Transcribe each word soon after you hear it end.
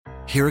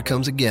Here it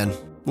comes again.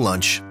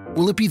 Lunch.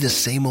 Will it be the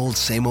same old,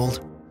 same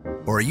old?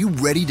 Or are you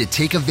ready to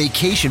take a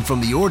vacation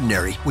from the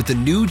ordinary with the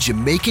new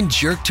Jamaican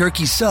Jerk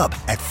Turkey Sub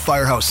at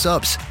Firehouse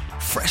Subs?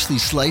 Freshly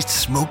sliced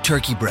smoked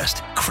turkey breast,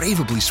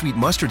 craveably sweet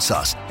mustard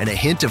sauce, and a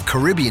hint of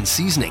Caribbean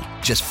seasoning.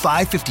 Just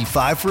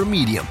 $5.55 for a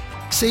medium.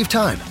 Save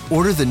time.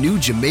 Order the new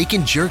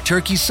Jamaican Jerk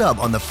Turkey Sub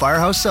on the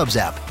Firehouse Subs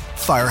app.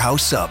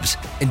 Firehouse Subs.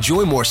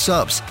 Enjoy more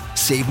subs.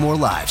 Save more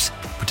lives.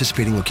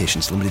 Participating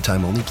locations. Limited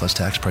time only, plus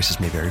tax. Prices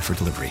may vary for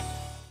delivery.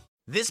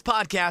 This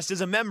podcast is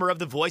a member of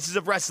the Voices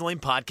of Wrestling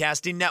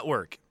Podcasting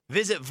Network.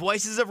 Visit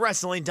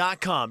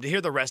voicesofwrestling.com to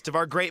hear the rest of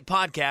our great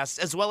podcasts,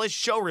 as well as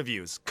show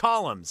reviews,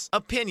 columns,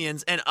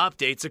 opinions, and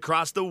updates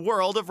across the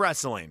world of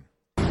wrestling.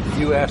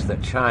 You asked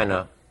that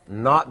China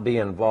not be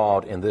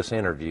involved in this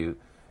interview,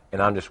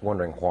 and I'm just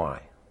wondering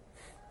why.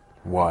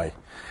 Why?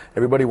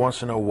 Everybody wants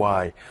to know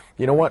why.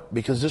 You know what?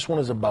 Because this one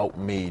is about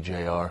me,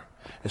 JR.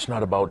 It's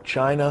not about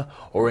China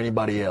or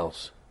anybody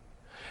else.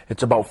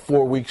 It's about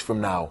 4 weeks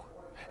from now.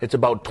 It's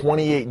about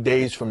 28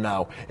 days from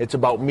now. It's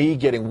about me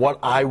getting what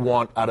I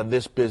want out of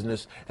this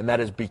business, and that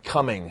is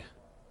becoming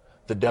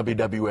the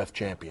WWF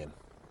champion.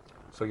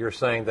 So you're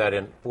saying that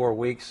in 4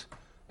 weeks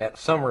at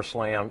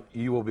SummerSlam,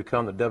 you will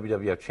become the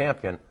WWF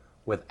champion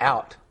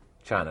without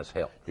China's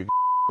help? You're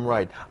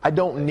right. I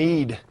don't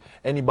need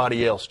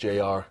anybody else,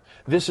 JR.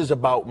 This is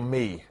about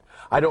me.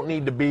 I don't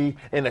need to be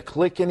in a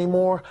clique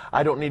anymore.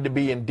 I don't need to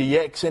be in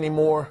DX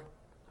anymore.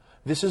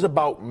 This is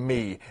about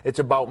me. It's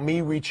about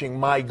me reaching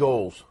my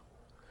goals.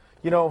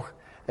 You know,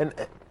 and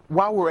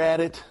while we're at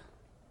it,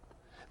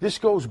 this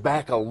goes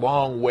back a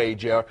long way,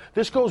 JR.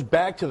 This goes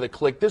back to the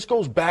clique. This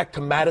goes back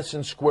to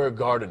Madison Square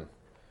Garden.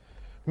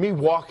 Me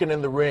walking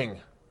in the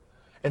ring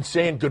and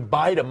saying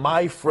goodbye to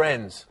my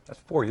friends. That's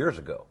 4 years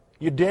ago.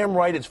 You're damn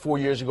right it's 4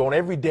 years ago, and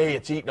every day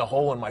it's eating a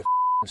hole in my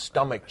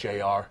stomach,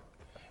 JR.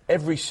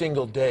 Every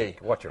single day.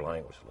 Watch your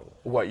language a little.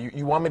 What,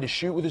 you want me to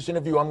shoot with this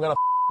interview? I'm going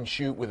to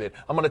shoot with it.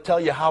 I'm going to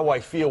tell you how I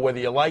feel, whether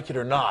you like it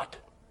or not.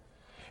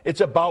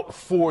 It's about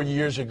 4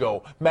 years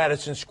ago,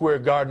 Madison Square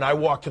Garden. I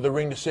walked to the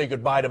ring to say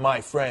goodbye to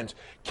my friends,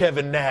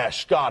 Kevin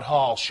Nash, Scott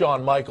Hall,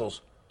 Shawn Michaels.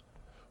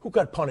 Who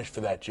got punished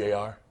for that,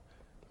 JR?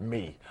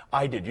 Me.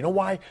 I did. You know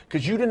why?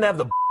 Because you didn't have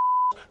the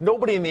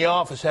nobody in the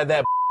office had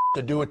that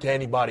to do it to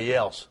anybody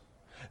else.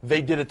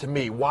 They did it to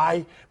me.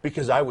 Why?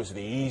 Because I was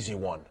the easy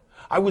one.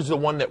 I was the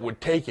one that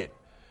would take it.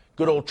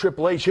 Good old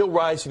Triple H, he'll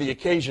rise to the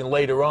occasion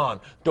later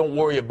on. Don't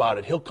worry about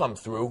it. He'll come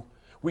through.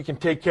 We can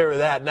take care of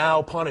that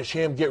now, punish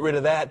him, get rid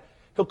of that.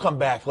 He'll come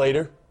back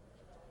later.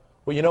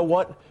 Well, you know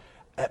what?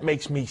 That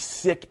makes me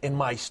sick in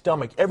my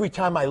stomach. Every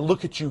time I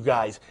look at you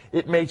guys,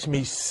 it makes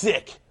me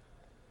sick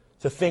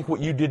to think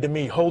what you did to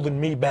me,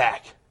 holding me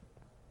back.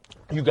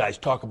 You guys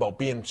talk about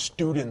being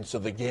students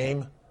of the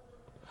game.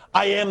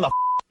 I am the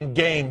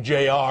game,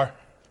 JR.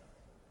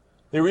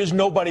 There is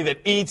nobody that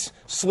eats,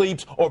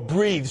 sleeps, or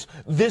breathes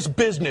this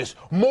business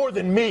more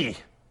than me.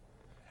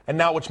 And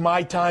now it's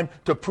my time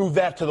to prove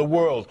that to the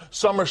world.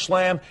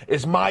 SummerSlam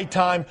is my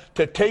time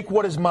to take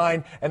what is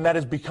mine, and that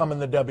is becoming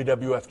the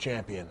WWF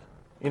champion.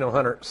 You know,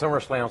 Hunter,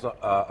 SummerSlam's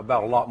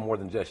about a lot more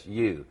than just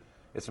you.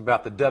 It's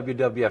about the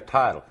WWF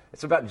title.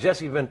 It's about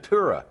Jesse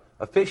Ventura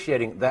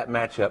officiating that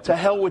matchup. To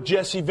hell with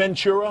Jesse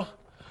Ventura.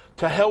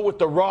 To hell with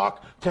The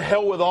Rock. To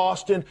hell with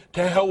Austin.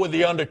 To hell with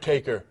The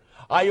Undertaker.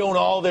 I own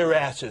all their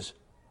asses.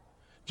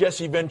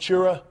 Jesse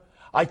Ventura,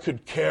 I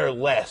could care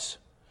less.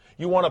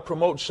 You want to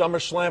promote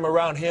SummerSlam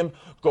around him?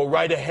 Go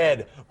right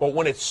ahead. But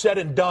when it's said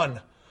and done,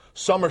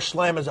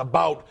 SummerSlam is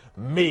about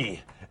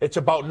me. It's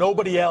about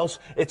nobody else.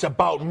 It's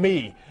about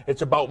me.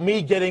 It's about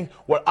me getting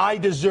what I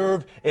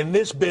deserve in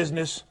this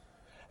business,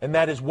 and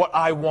that is what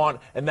I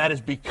want, and that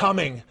is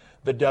becoming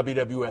the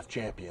WWF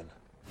champion.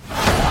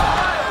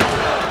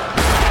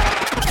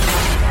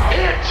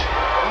 Hit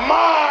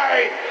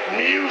my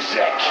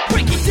music.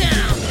 Break it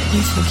down.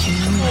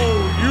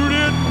 Oh, you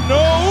didn't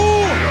know?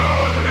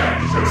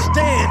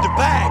 Stand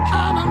back.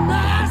 I'm a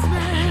nice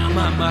man.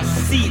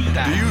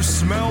 Mamacita. Do you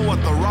smell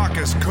what The Rock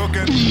is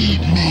cooking?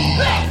 Eat me.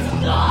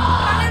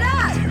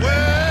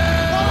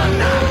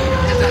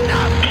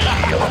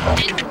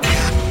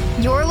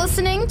 You're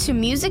listening to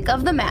Music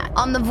of the Mat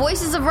on the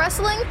Voices of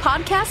Wrestling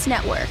Podcast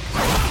Network.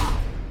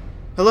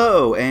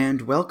 Hello,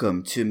 and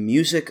welcome to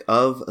Music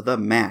of the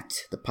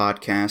Mat, the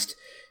podcast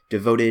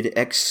devoted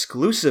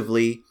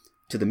exclusively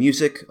to the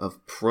music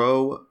of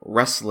pro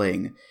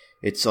wrestling.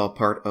 It's all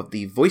part of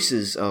the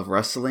Voices of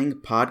Wrestling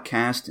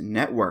Podcast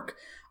Network.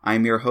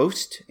 I'm your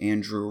host,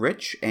 Andrew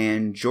Rich,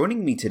 and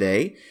joining me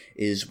today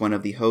is one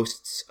of the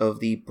hosts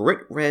of the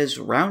BritRes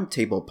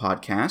Roundtable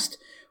podcast,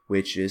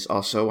 which is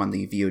also on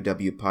the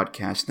VOW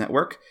Podcast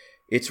Network.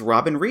 It's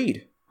Robin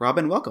Reed.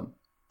 Robin, welcome.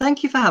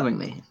 Thank you for having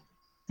me.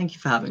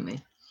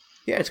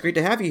 Yeah, it's great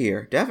to have you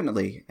here,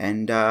 definitely.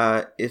 And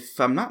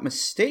if I'm not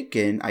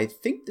mistaken, I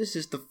think this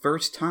is the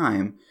first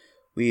time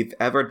we've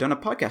ever done a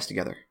podcast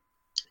together.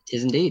 It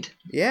is indeed.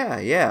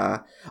 Yeah.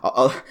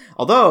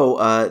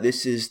 Although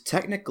this is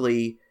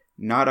technically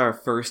not our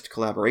first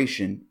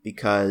collaboration,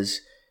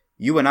 because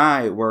you and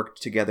I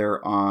worked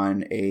together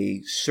on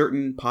a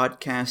certain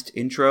podcast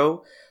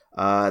intro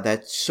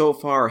that so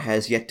far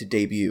has yet to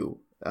debut.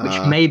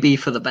 Which may be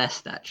for the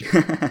best,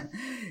 actually.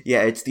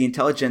 Yeah, it's the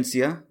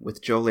Intelligentsia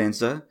with Joe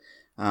Lanza.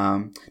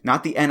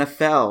 Not the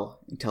NFL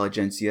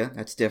Intelligentsia,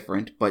 that's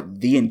different, but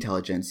the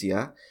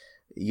Intelligentsia.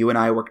 You and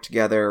I worked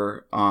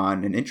together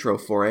on an intro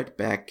for it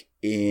back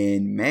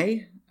in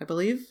May, I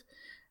believe,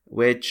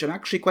 which I'm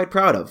actually quite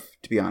proud of,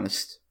 to be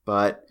honest.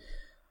 But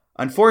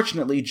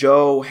unfortunately,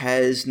 Joe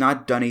has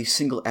not done a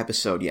single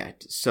episode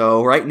yet.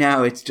 So right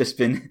now it's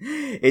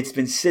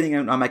been sitting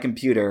on my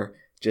computer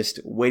just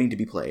waiting to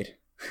be played.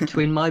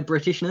 Between my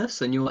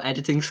Britishness and your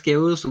editing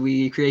skills,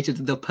 we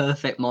created the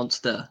perfect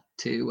monster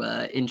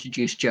to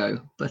introduce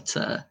Joe. But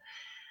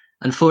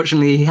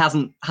unfortunately, he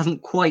hasn't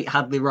quite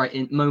had the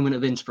right moment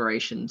of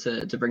inspiration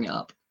to bring it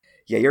up.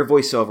 Yeah, your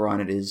voiceover on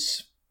it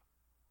is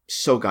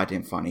so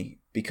goddamn funny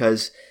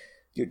because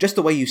just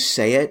the way you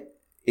say it,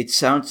 it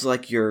sounds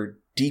like you're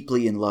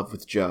deeply in love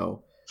with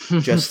Joe.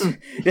 Just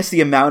the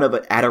amount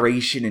of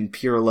adoration and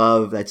pure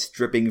love that's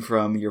dripping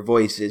from your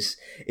voice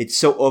it's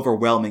so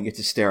overwhelming, it's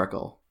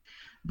hysterical.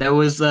 There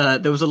was a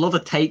lot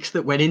of takes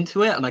that went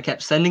into it, and I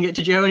kept sending it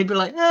to Joe, and he'd be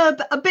like,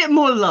 a bit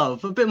more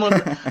love, a bit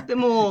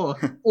more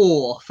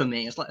awe for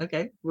me. It's like,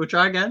 okay, we'll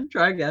try again.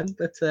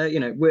 But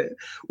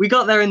we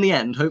got there in the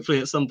end.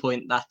 Hopefully, at some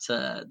point,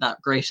 that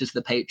graces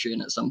the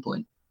Patreon at some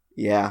point.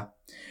 Yeah,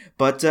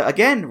 but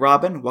again,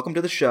 Robin, welcome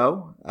to the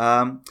show.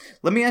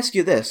 Let me ask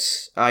you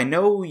this: I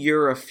know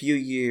you're a few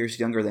years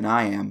younger than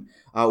I am.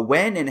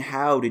 When and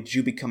how did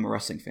you become a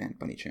wrestling fan,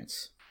 by any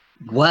chance?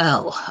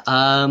 Well,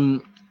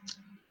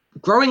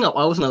 growing up,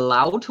 I wasn't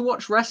allowed to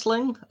watch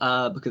wrestling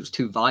because it was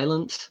too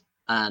violent,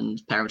 and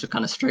parents were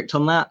kind of strict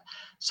on that.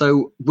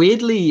 So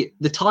weirdly,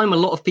 the time a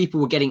lot of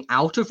people were getting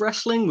out of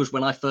wrestling was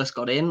when I first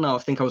got in. I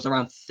think I was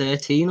around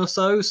 13 or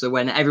so. So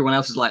when everyone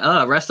else is like,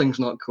 "Oh, wrestling's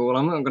not cool,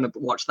 I'm not going to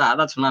watch that."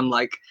 That's when I'm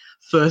like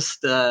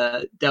first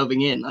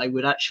delving in. I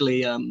would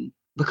actually,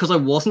 because I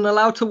wasn't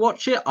allowed to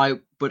watch it, I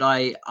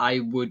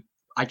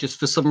just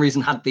for some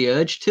reason had the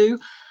urge to.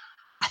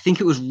 I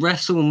think it was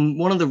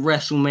one of the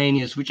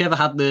WrestleManias, whichever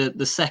had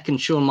the second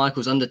Shawn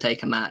Michaels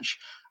Undertaker match.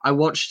 I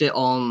watched it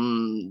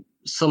on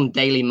some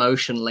Daily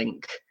Motion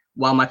link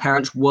while my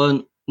parents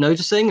weren't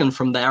noticing, and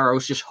from there I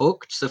was just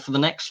hooked. So for the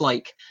next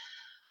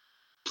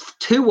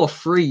 2 or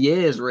 3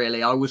 years,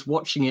 really, I was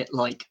watching it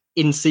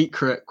in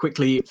secret,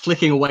 quickly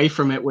flicking away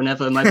from it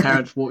whenever my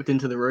parents walked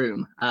into the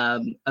room.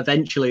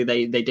 Eventually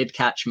they did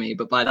catch me,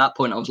 but by that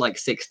point I was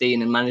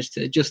 16 and managed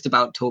to just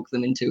about talk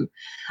them into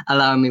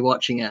allowing me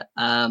watching it.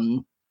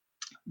 And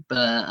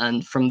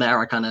from there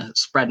I kind of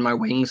spread my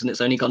wings, and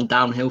it's only gone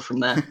downhill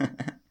from there.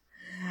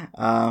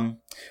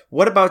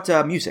 What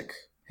about music?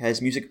 Has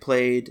music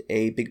played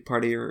a big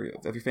part of your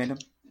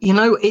fandom?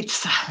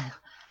 It's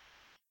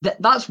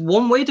that's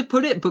one way to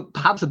put it, but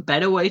perhaps a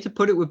better way to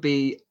put it would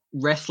be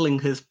wrestling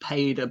has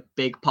played a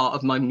big part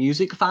of my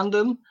music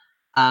fandom.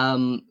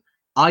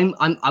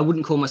 I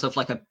wouldn't call myself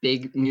a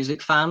big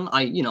music fan.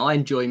 I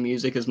enjoy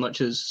music as much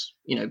as,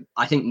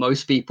 I think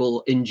most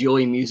people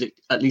enjoy music,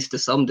 at least to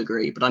some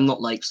degree, but I'm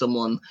not like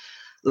someone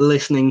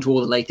listening to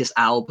all the latest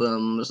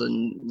albums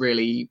and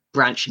really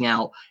branching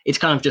out. It's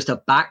kind of just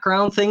a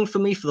background thing for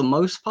me for the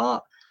most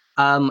part.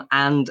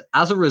 And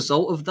as a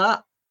result of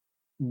that,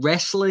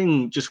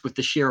 wrestling, just with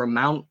the sheer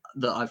amount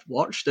that I've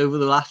watched over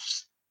the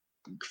last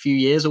few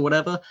years or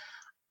whatever,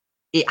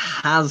 it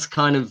has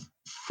kind of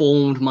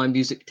formed my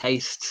music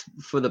taste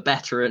for the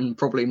better and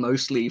probably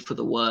mostly for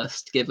the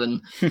worst,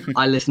 given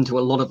I listen to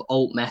a lot of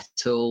alt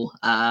metal,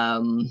 a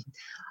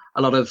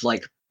lot of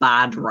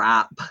bad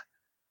rap,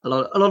 a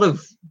lot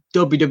of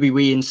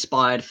WWE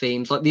inspired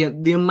themes.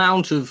 The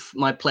amount of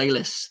my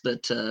playlists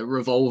that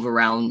revolve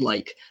around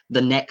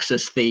the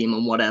Nexus theme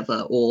and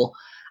whatever, or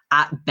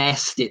at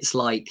best it's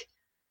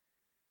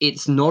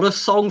it's not a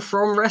song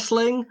from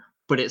wrestling,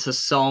 but it's a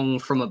song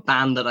from a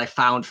band that I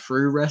found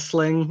through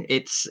wrestling.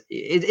 It's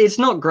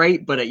not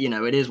great, but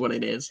it is what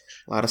it is.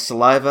 A lot of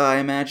saliva, I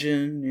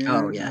imagine.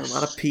 Oh, yes. A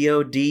lot of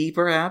POD,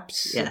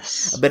 perhaps.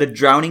 Yes. A bit of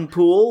Drowning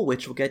Pool,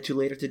 which we'll get to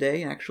later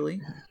today, actually.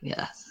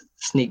 Yeah.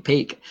 Sneak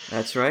peek.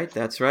 That's right.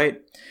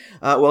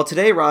 Well,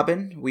 today,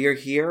 Robin, we are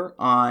here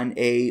on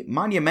a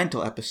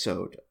monumental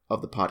episode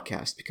of the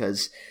podcast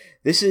because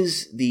this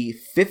is the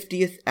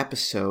 50th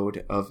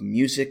episode of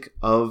Music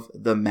of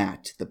the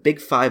Mat, the Big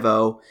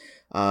 5-0.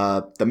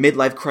 The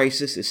midlife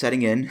crisis is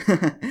setting in,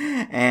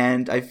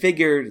 and I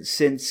figured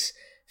since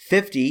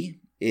 50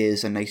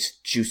 is a nice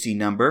juicy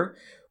number,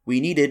 we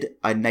needed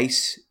a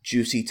nice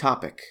juicy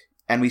topic.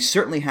 And we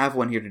certainly have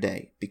one here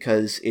today,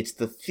 because it's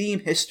the theme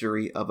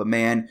history of a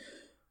man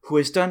who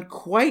has done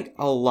quite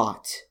a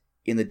lot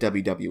in the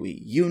WWE.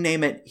 You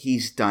name it,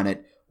 he's done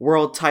it.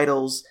 World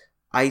titles,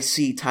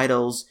 IC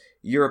titles,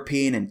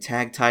 European and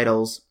tag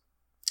titles,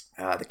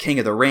 the King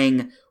of the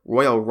Ring,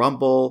 Royal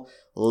Rumble,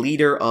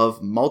 leader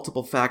of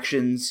multiple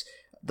factions,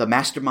 the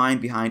mastermind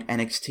behind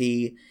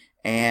NXT,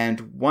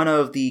 and one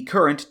of the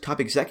current top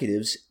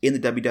executives in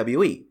the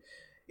WWE.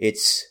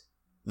 It's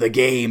the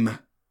Game,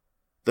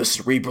 the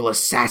Cerebral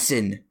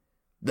Assassin,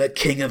 the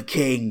King of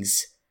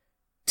Kings,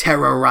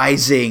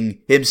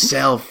 terrorizing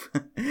himself,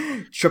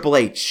 Triple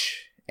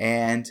H.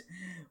 And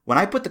when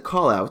I put the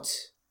call out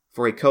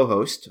for a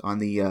co-host on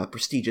the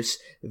prestigious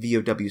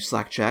VOW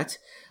Slack chat,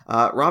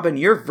 Robin,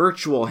 your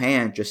virtual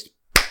hand just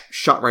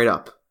shot right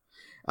up.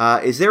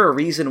 Is there a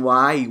reason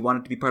why you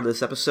wanted to be part of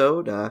this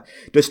episode?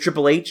 Does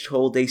Triple H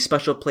hold a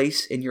special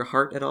place in your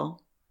heart at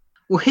all?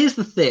 Well, here's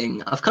the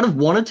thing. I've kind of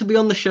wanted to be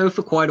on the show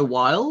for quite a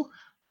while,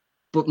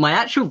 but my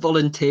actual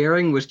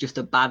volunteering was just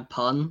a bad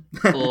pun,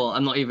 or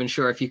I'm not even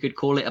sure if you could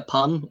call it a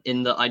pun,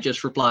 in that I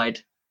just replied,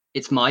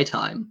 "It's my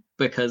time,"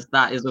 because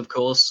that is, of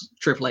course,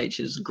 Triple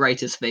H's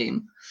greatest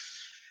theme.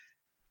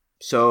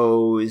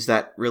 So is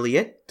that really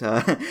it?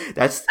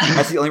 That's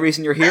the only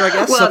reason you're here, I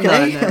guess? Well,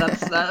 okay. No,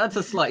 that's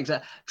a slight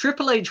example.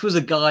 Triple H was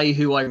a guy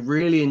who I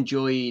really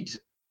enjoyed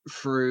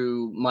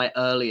through my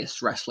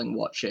earliest wrestling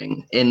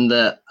watching, in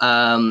that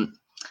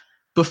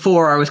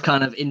before I was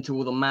kind of into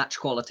all the match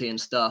quality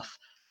and stuff.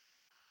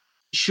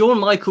 Shawn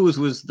Michaels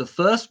was the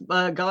first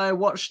guy I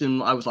watched,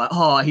 and I was like,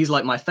 oh, he's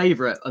like my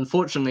favorite.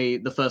 Unfortunately,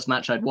 the first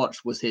match I'd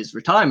watched was his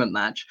retirement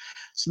match.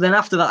 So then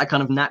after that, I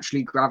kind of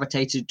naturally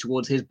gravitated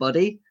towards his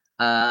buddy.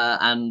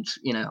 And,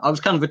 you know, I was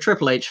kind of a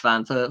Triple H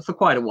fan for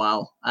quite a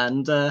while.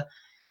 And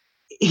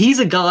he's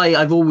a guy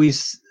I've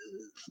always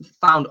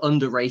found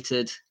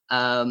underrated.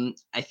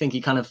 I think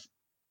he kind of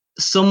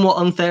somewhat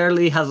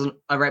unfairly has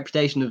a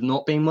reputation of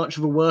not being much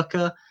of a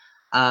worker.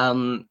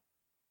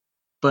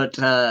 But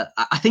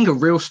I think a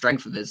real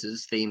strength of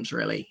his themes,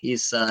 really.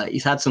 He's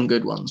had some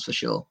good ones, for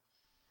sure.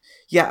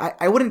 Yeah,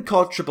 I wouldn't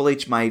call Triple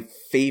H my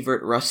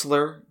favorite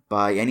wrestler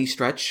by any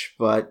stretch,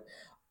 but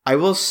I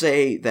will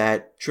say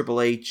that Triple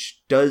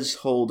H does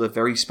hold a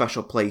very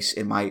special place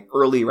in my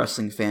early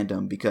wrestling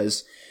fandom,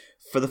 because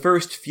for the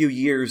first few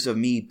years of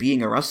me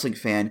being a wrestling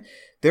fan,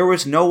 there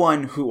was no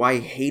one who I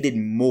hated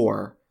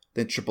more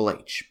than Triple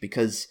H,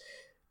 because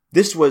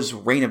this was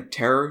Reign of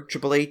Terror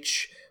Triple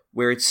H,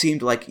 where it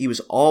seemed like he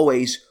was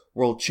always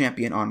world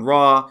champion on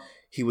Raw.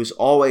 He was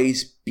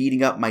always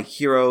beating up my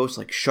heroes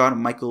like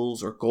Shawn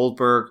Michaels or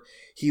Goldberg.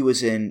 He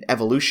was in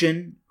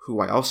Evolution, who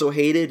I also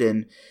hated,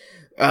 and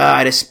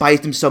I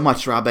despised him so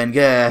much, Robin.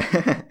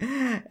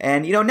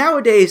 And, you know,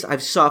 nowadays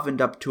I've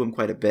softened up to him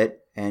quite a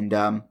bit. And,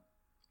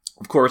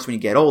 of course, when you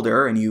get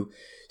older and you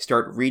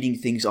start reading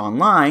things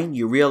online,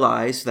 you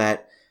realize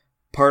that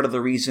part of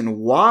the reason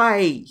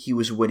why he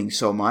was winning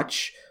so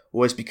much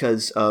was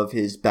because of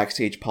his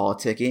backstage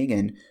politicking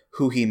and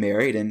who he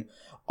married and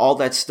all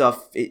that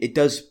stuff. It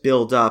does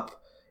build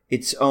up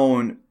its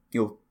own,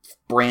 you know,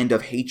 brand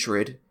of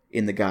hatred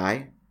in the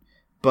guy.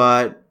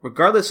 But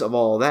regardless of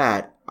all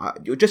that,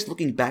 just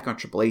looking back on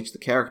Triple H, the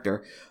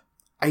character,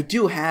 I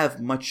do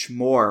have much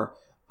more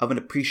of an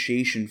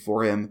appreciation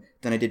for him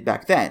than I did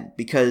back then,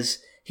 because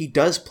he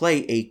does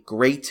play a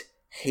great,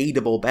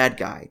 hateable bad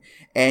guy.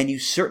 And you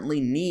certainly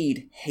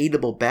need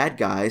hateable bad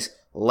guys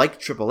like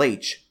Triple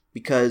H,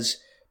 because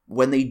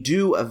when they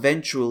do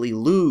eventually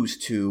lose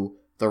to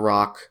The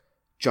Rock,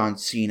 John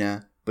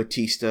Cena,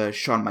 Batista,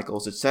 Shawn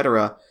Michaels,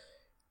 etc.,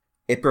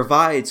 it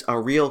provides a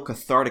real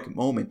cathartic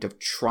moment of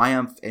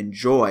triumph and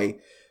joy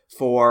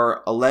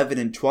for 11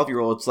 and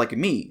 12-year-olds like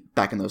me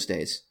back in those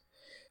days.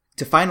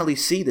 To finally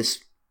see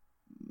this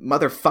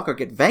motherfucker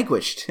get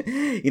vanquished.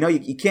 You know,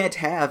 you can't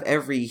have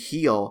every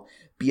heel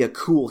be a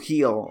cool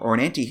heel or an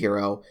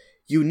anti-hero.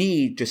 You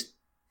need just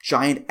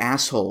giant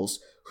assholes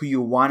who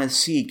you want to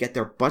see get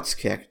their butts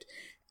kicked.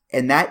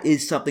 And that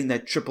is something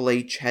that Triple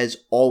H has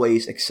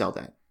always excelled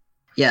at.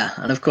 Yeah,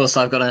 and of course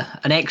I've got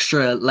an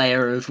extra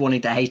layer of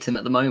wanting to hate him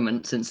at the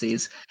moment, since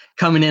he's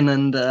coming in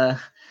and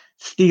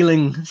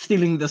stealing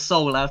the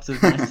soul out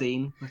of my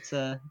scene.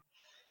 But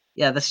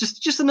yeah, that's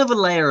just another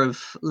layer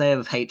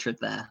of hatred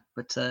there.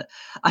 But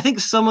I think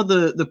some of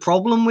the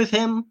problem with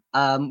him,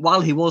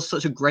 while he was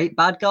such a great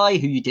bad guy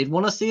who you did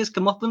want to see his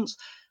comeuppance,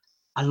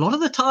 a lot of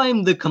the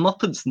time the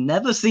comeuppance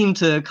never seemed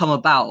to come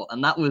about,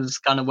 and that was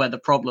kind of where the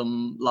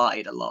problem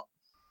lied a lot.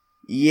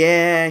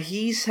 Yeah,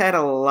 he's had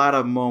a lot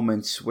of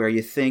moments where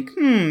you think,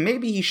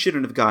 maybe he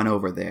shouldn't have gone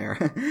over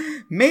there.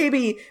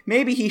 maybe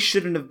he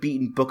shouldn't have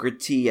beaten Booker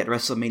T at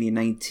WrestleMania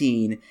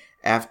 19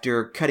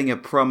 after cutting a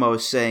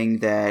promo saying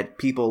that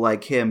people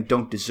like him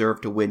don't deserve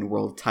to win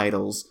world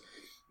titles.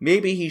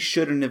 Maybe he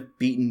shouldn't have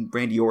beaten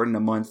Randy Orton a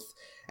month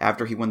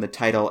after he won the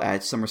title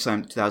at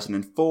SummerSlam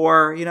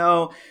 2004, you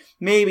know.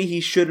 Maybe he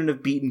shouldn't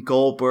have beaten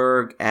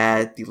Goldberg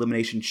at the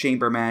Elimination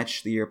Chamber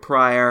match the year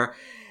prior.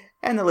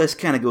 And the list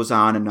kind of goes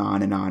on and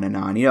on and on and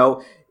on. You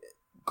know,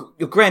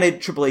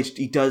 granted, Triple H,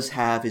 he does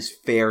have his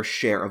fair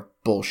share of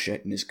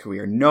bullshit in his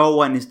career. No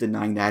one is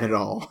denying that at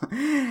all.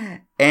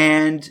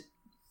 And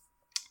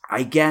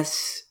I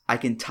guess I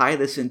can tie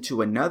this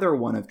into another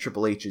one of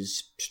Triple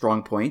H's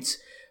strong points,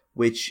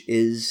 which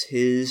is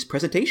his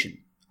presentation.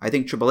 I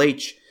think Triple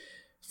H,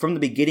 from the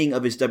beginning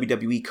of his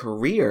WWE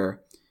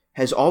career,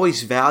 has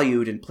always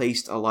valued and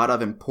placed a lot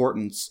of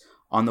importance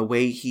on the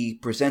way he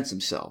presents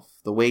himself,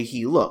 the way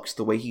he looks,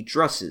 the way he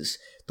dresses,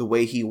 the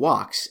way he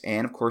walks,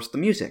 and of course the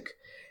music.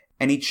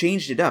 And he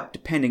changed it up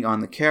depending on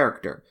the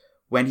character.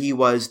 When he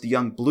was the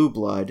young blue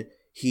blood,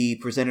 he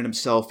presented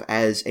himself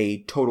as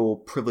a total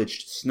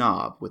privileged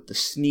snob with the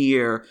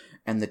sneer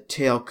and the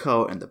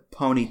tailcoat and the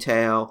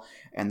ponytail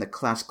and the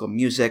classical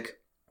music.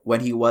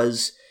 When he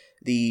was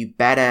the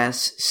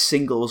badass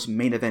singles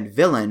main event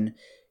villain,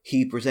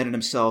 he presented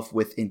himself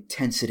with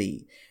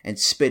intensity and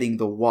spitting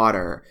the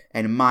water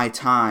and My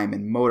Time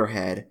and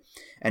Motorhead.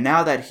 And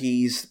now that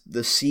he's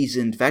the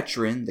seasoned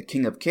veteran, the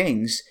King of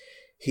Kings,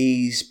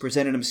 he's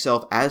presented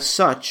himself as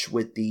such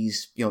with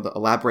these, the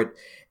elaborate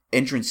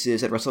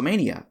entrances at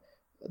WrestleMania.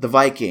 The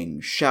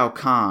Viking, Shao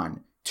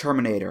Kahn,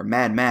 Terminator,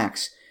 Mad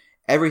Max.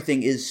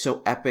 Everything is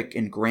so epic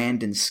and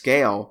grand in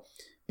scale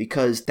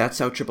because that's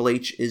how Triple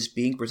H is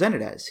being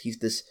presented as. He's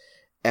this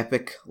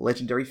epic,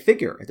 legendary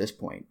figure at this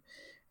point.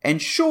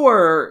 And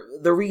sure,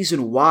 the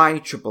reason why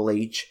Triple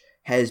H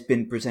has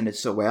been presented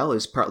so well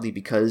is partly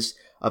because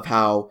of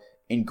how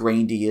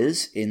ingrained he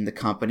is in the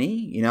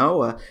company.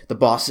 The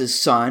boss's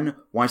son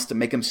wants to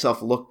make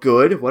himself look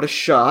good. What a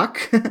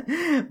shock.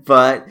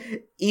 But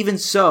even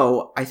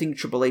so, I think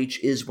Triple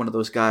H is one of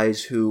those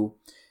guys who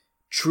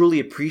truly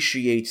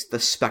appreciates the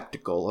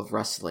spectacle of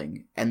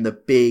wrestling and the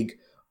big,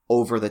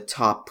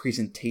 over-the-top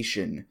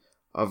presentation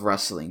of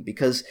wrestling,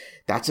 because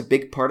that's a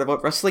big part of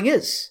what wrestling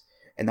is.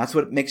 And that's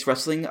what makes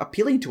wrestling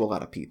appealing to a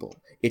lot of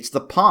people. It's the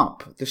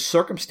pomp, the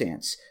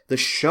circumstance, the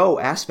show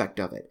aspect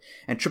of it.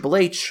 And Triple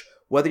H,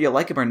 whether you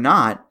like him or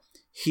not,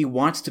 he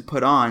wants to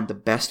put on the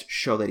best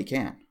show that he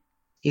can.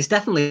 He's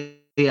definitely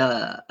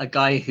a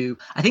guy who,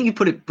 I think you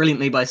put it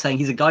brilliantly by saying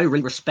he's a guy who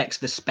really respects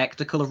the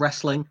spectacle of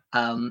wrestling.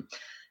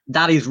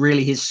 That is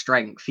really his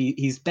strength.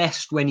 He's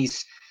best when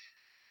he's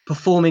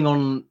performing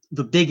on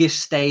the biggest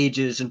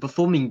stages and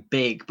performing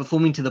big,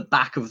 performing to the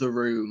back of the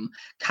room,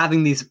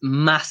 having these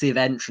massive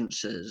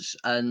entrances.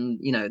 And,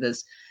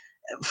 there's,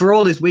 for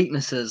all his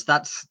weaknesses,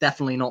 that's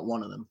definitely not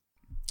one of them.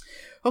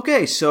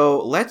 Okay,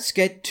 so let's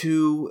get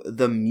to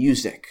the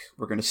music.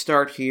 We're going to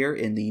start here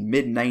in the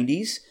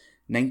mid-90s,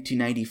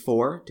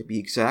 1994 to be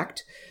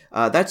exact.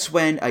 That's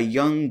when a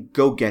young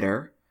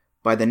go-getter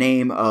by the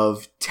name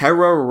of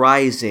Terra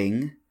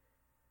Rising,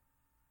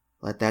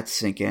 let that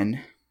sink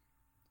in,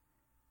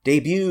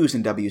 debuts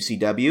in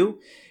WCW.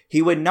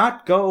 He would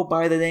not go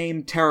by the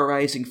name Terra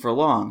Rising for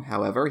long,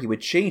 however. He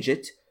would change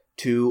it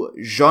to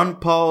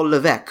Jean-Paul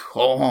Levesque.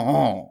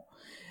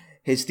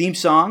 His theme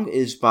song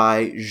is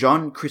by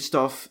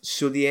Jean-Christophe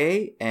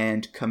Soulier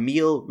and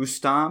Camille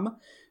Roustam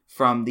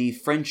from the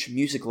French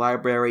music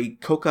library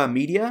Coca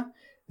Media.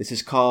 This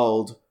is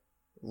called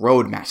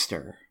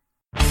Roadmaster.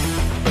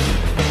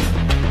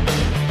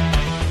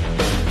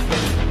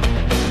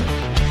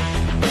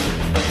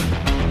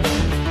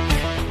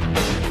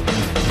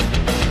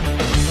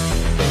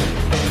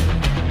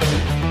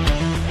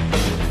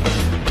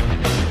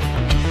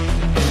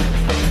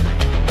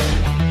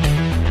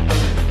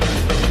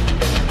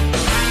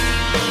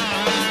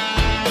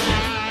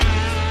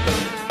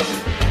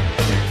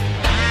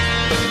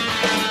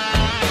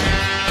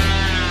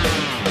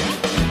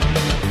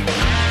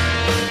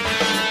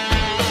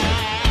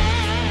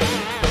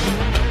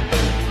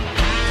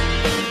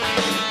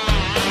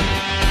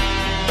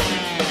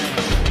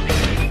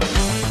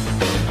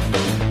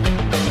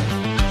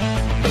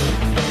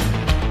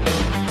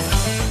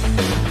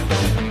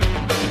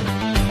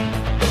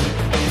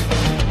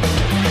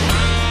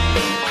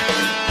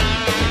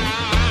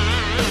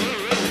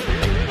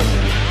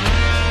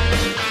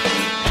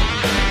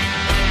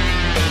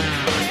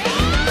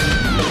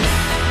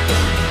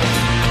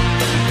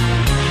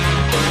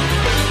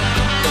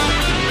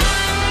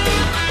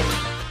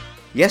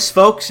 Yes,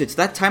 folks, it's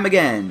that time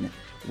again,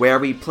 where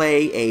we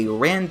play a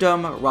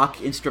random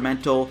rock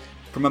instrumental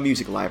from a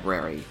music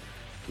library.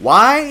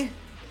 Why?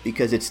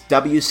 Because it's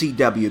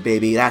WCW,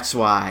 baby, that's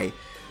why.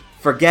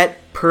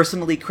 Forget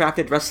personally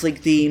crafted wrestling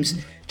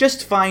themes,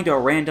 just find a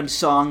random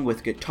song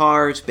with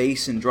guitars,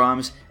 bass, and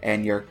drums,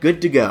 and you're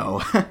good to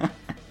go.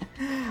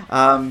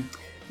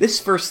 This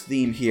first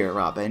theme here,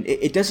 Robin,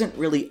 it doesn't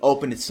really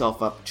open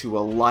itself up to a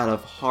lot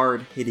of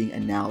hard-hitting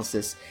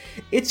analysis.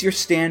 It's your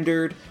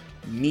standard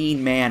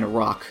Mean Man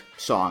rock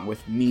song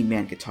with Mean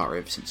Man guitar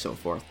riffs and so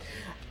forth.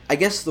 I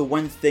guess the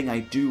one thing I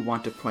do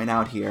want to point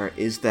out here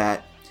is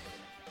that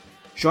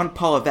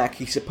Jean-Paul Levesque,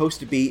 he's supposed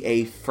to be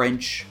a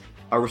French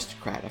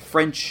aristocrat, a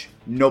French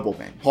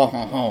nobleman.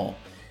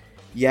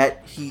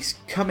 Yet he's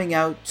coming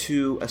out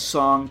to a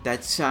song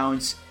that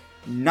sounds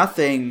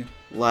nothing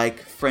like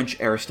French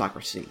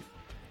aristocracy.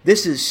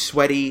 This is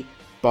sweaty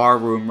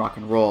barroom rock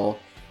and roll,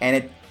 and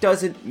it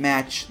doesn't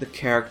match the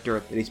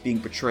character that he's being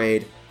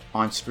portrayed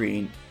on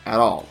screen at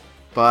all.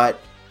 But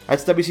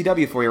that's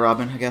WCW for you,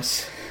 Robin, I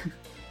guess.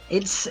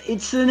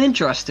 It's an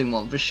interesting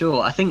one for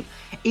sure. I think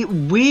it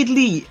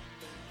weirdly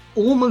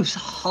almost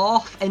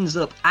half ends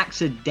up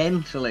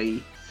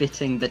accidentally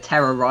fitting the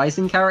Terra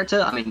Rising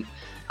character. I mean,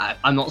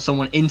 I'm not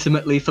someone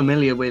intimately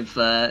familiar with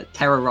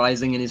Terra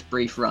Rising in his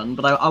brief run,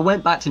 but I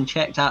went back and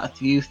checked out a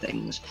few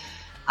things,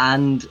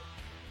 and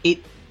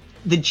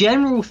the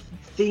general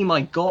theme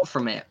I got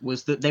from it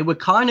was that they were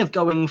kind of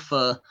going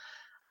for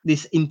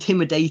this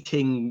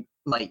intimidating,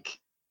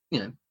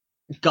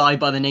 guy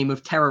by the name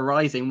of Terra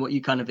Rising, what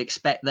you kind of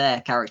expect their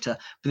character,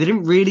 but they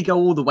didn't really go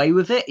all the way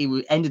with it.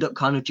 It ended up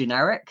kind of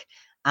generic.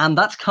 And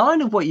that's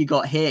kind of what you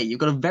got here. You've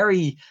got a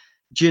very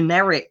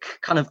generic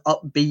kind of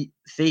upbeat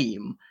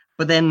theme,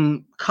 but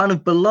then kind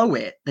of below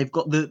it, they've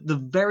got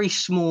the very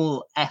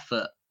small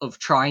effort of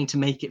trying to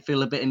make it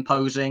feel a bit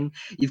imposing.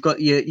 You've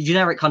got your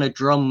generic kind of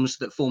drums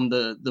that form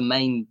the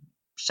main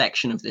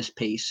section of this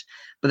piece,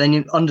 but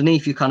then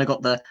underneath you kind of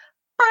got the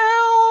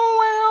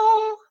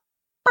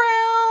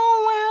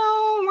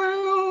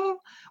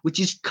which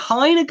is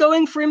kind of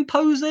going for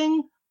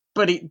imposing,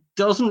 but it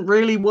doesn't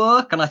really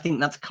work. And I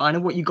think that's kind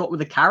of what you got with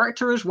the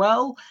character as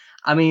well.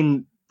 I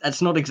mean, that's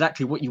not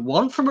exactly what you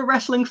want from a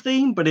wrestling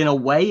theme, but in a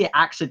way it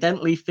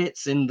accidentally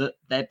fits in that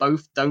they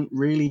both don't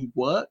really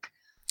work.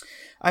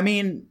 I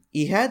mean,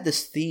 he had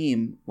this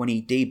theme when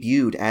he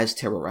debuted as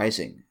Terra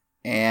Rising,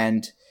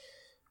 and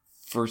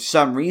for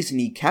some reason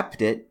he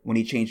kept it when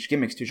he changed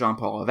gimmicks to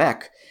Jean-Paul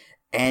Levesque.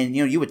 And,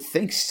 you would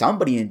think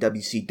somebody in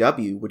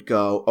WCW would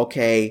go,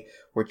 okay,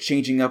 we're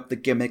changing up the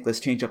gimmick, let's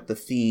change up the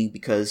theme,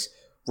 because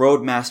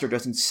Roadmaster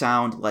doesn't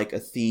sound like a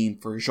theme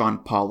for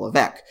Jean-Paul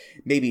Levesque.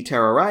 Maybe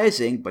Terra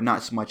Rising, but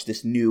not so much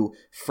this new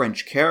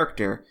French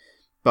character.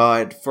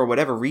 But for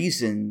whatever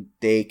reason,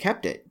 they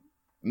kept it.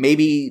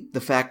 Maybe the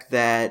fact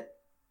that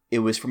it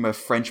was from a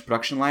French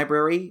production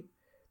library,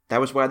 that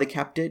was why they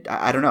kept it?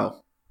 I don't know.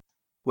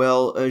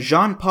 Well,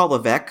 Jean-Paul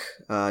Levesque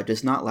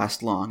does not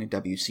last long in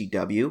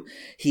WCW.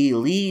 He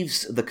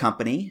leaves the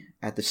company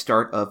at the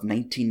start of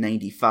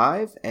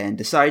 1995 and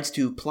decides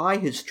to ply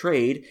his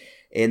trade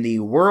in the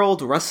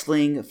World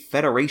Wrestling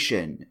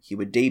Federation. He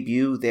would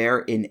debut there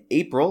in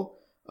April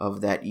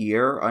of that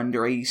year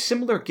under a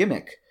similar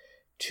gimmick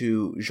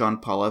to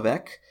Jean-Paul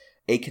Levesque,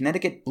 a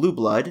Connecticut blue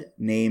blood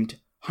named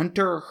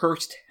Hunter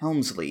Hearst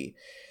Helmsley.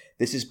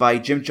 This is by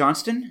Jim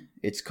Johnston.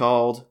 It's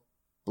called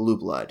Blue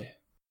Blood.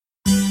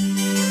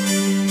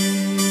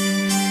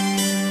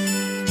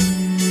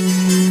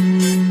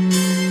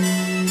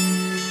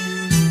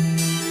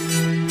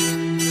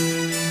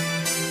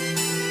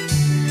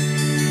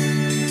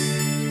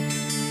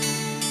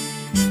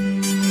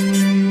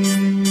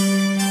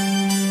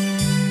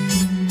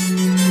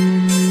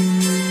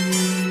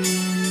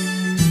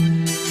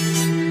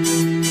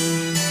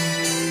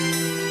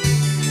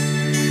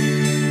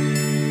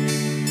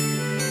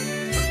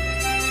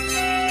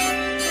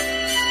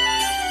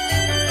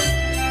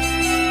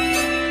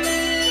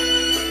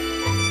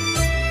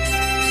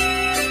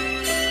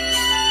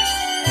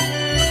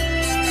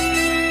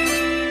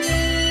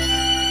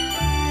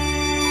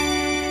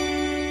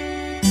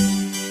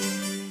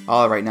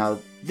 Alright, now,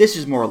 this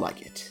is more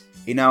like it.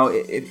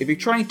 If you're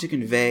trying to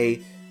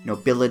convey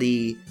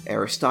nobility,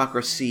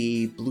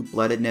 aristocracy,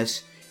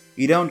 blue-bloodedness,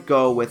 you don't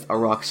go with a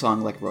rock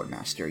song like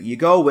Roadmaster. You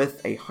go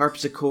with a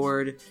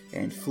harpsichord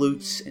and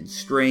flutes and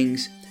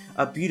strings,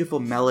 a beautiful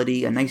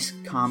melody, a nice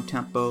calm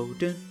tempo.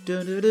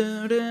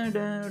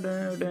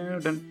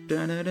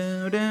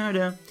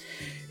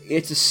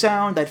 It's a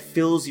sound that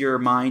fills your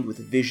mind with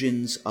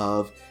visions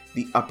of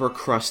the upper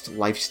crust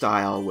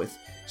lifestyle with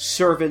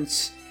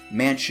servants,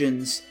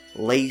 mansions,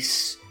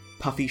 lace,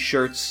 puffy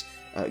shirts,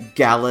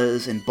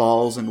 galas and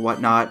balls and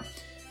whatnot.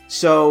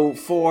 So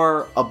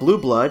for a blue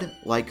blood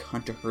like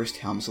Hunter Hearst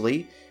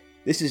Helmsley,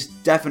 this is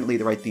definitely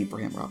the right theme for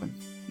him, Robin.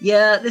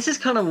 Yeah, this is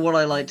kind of what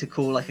I like to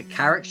call like a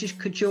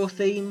caricature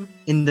theme,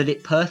 in that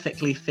it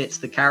perfectly fits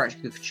the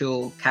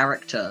caricature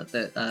character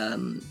that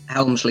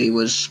Helmsley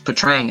was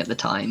portraying at the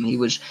time. He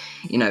was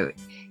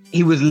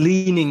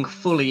leaning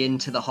fully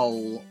into the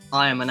whole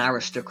I am an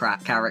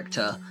aristocrat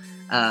character.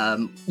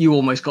 You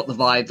almost got the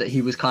vibe that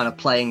he was kind of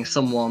playing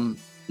someone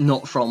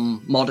not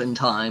from modern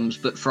times,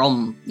 but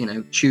from,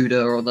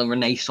 Tudor or the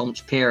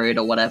Renaissance period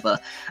or whatever.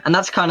 And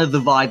that's kind of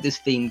the vibe this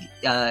theme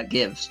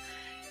gives.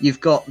 You've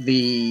got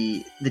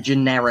the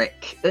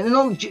generic...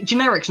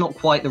 generic's not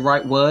quite the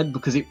right word,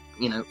 because it,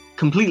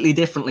 completely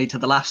differently to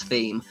the last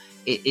theme,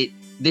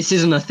 this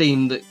isn't a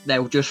theme that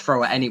they'll just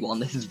throw at anyone.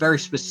 This is very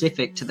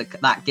specific to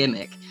that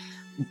gimmick.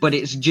 But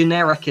it's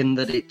generic in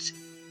that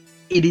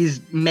it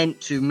is meant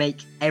to make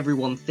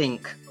everyone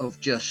think of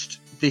just,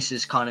 this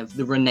is kind of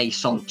the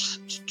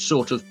Renaissance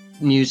sort of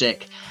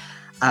music.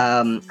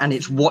 And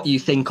it's what you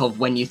think of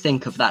when you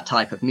think of that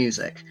type of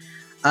music.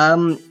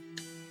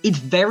 It's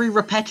very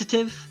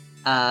repetitive.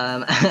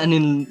 And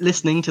in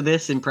listening to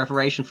this in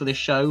preparation for this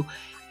show,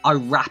 I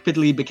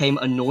rapidly became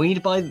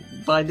annoyed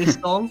by this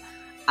song.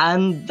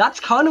 And that's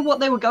kind of what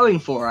they were going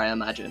for, I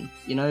imagine.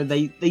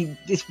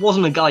 This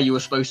wasn't a guy you were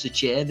supposed to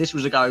cheer. This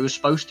was a guy who was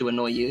supposed to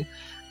annoy you.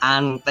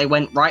 And they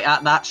went right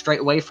at that straight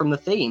away from the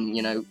theme.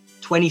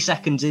 20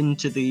 seconds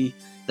into the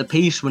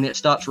piece, when it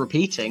starts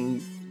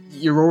repeating,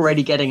 you're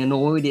already getting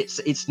annoyed.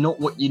 It's not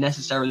what you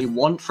necessarily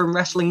want from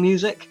wrestling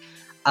music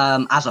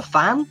as a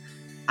fan.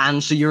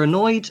 And so you're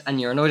annoyed,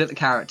 and you're annoyed at the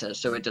character.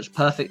 So it does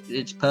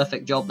its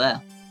perfect job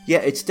there. Yeah,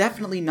 it's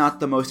definitely not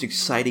the most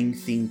exciting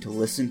theme to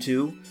listen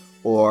to,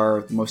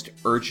 or the most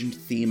urgent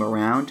theme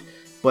around,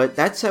 but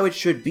that's how it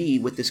should be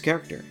with this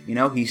character.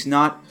 He's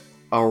not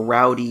a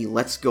rowdy,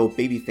 let's go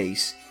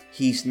babyface.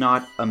 He's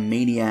not a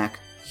maniac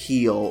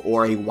heel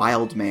or a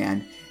wild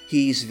man.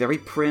 He's very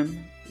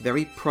prim,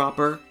 very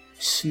proper,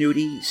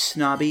 snooty,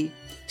 snobby,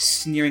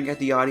 sneering at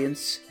the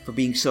audience for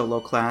being so low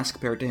class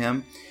compared to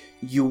him.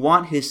 You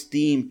want his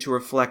theme to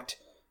reflect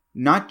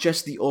not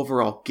just the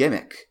overall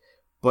gimmick,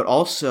 but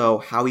also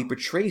how he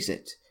portrays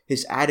it,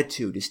 his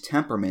attitude, his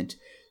temperament,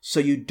 so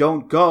you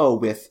don't go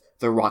with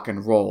the rock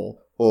and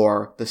roll,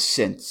 or the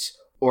synths,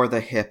 or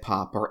the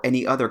hip-hop, or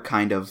any other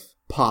kind of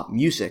pop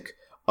music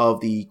of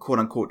the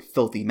quote-unquote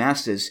filthy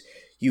masses.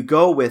 You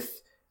go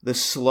with the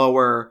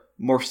slower,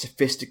 more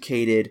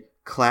sophisticated,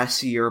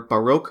 classier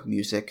Baroque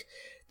music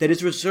that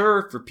is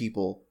reserved for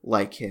people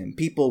like him,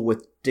 people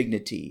with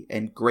dignity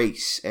and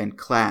grace and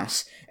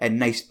class and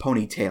nice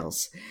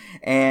ponytails.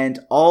 And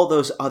all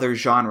those other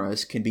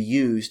genres can be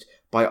used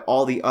by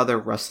all the other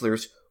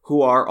wrestlers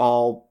who are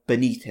all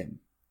beneath him.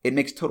 It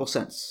makes total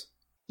sense.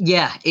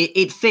 Yeah,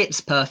 it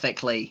fits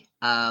perfectly.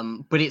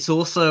 But it's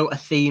also a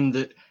theme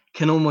that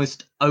can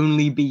almost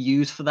only be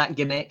used for that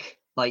gimmick.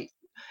 Like,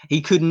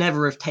 he could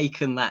never have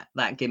taken that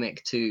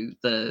gimmick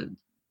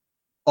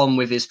on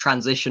with his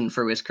transition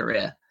through his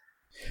career.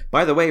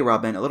 By the way,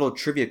 Robin, a little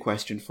trivia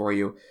question for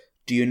you.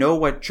 Do you know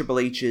what Triple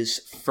H's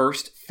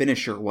first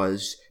finisher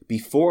was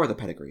before the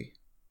pedigree?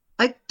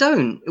 I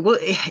don't. Well,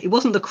 it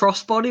wasn't the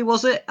crossbody,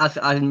 was it? I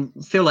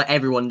feel like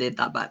everyone did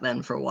that back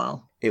then for a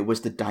while. It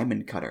was the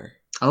Diamond Cutter.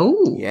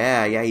 Oh.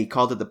 Yeah, he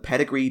called it the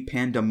Pedigree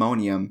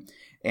Pandemonium,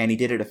 and he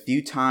did it a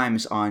few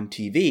times on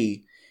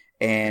TV,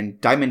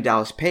 and Diamond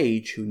Dallas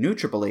Page, who knew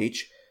Triple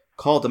H,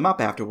 called him up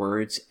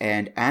afterwards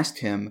and asked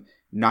him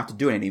not to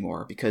do it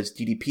anymore because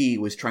DDP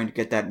was trying to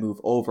get that move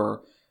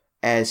over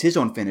as his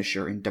own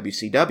finisher in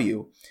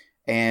WCW,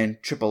 and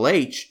Triple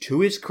H,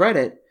 to his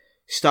credit,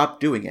 stopped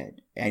doing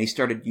it, and he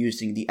started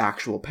using the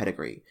actual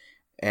pedigree.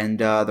 And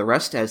the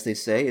rest, as they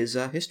say, is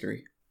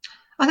history.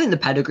 I think the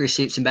pedigree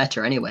suits him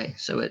better anyway,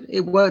 so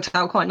it worked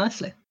out quite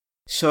nicely.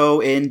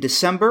 So in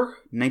December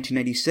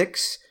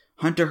 1996,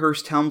 Hunter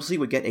Hearst Helmsley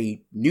would get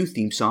a new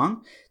theme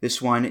song.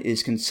 This one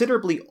is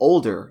considerably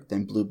older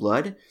than Blue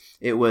Blood.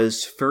 It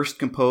was first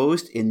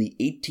composed in the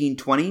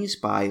 1820s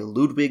by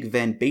Ludwig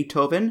van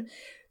Beethoven.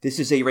 This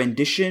is a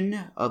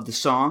rendition of the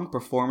song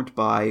performed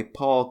by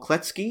Paul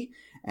Kletsky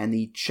and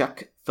the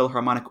Czech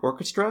Philharmonic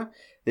Orchestra.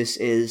 This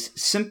is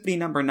Symphony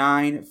No.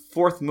 9,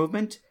 4th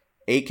movement,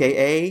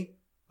 aka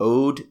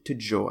Ode to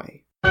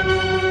Joy.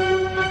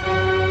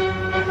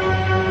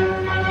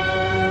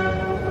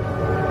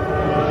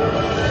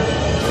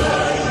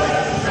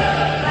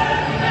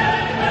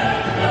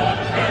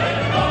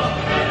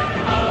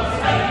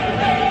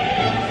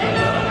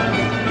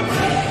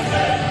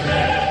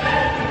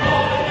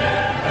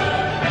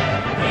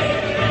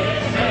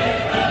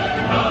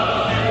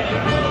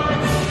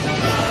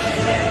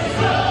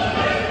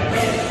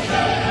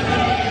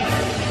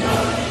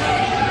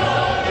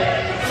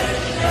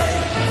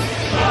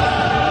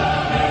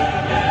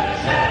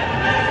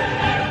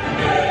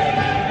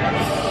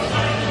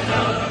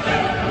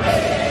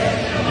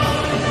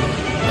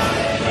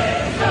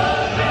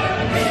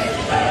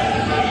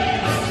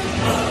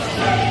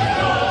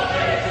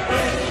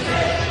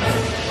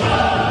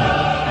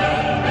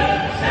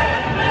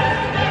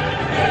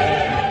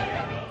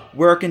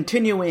 We're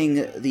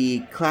continuing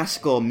the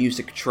classical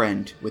music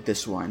trend with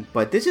this one,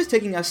 but this is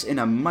taking us in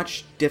a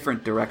much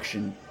different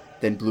direction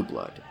than Blue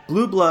Blood.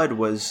 Blue Blood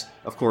was,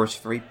 of course,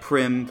 very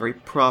prim, very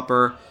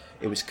proper.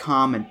 It was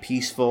calm and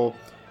peaceful.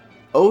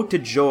 Ode to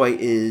Joy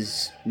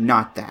is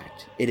not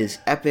that. It is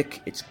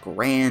epic, it's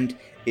grand,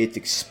 it's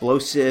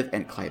explosive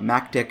and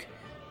climactic.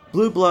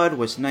 Blue Blood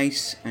was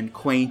nice and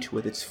quaint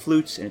with its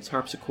flutes and its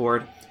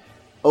harpsichord.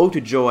 Ode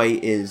to Joy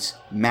is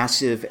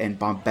massive and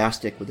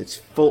bombastic with its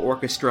full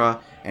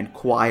orchestra and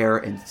choir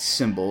and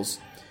cymbals.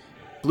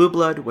 Blue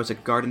Blood was a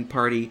garden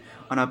party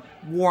on a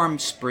warm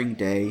spring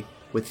day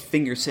with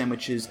finger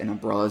sandwiches and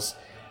umbrellas.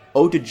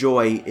 Ode to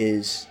Joy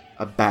is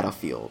a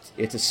battlefield.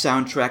 It's a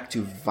soundtrack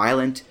to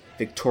violent,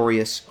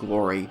 victorious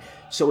glory.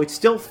 So it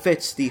still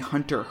fits the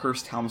Hunter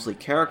Hearst Helmsley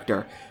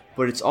character,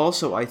 but it's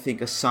also, I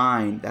think, a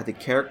sign that the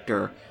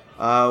character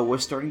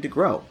was starting to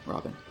grow,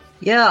 Robin.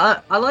 Yeah,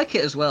 I like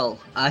it as well.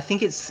 I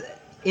think it's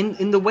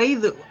in the way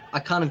that I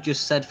kind of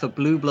just said for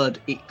Blue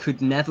Blood, it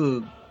could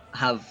never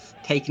have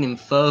taken him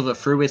further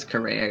through his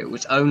career. It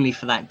was only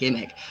for that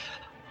gimmick.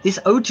 This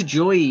Ode to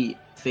Joy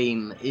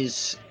theme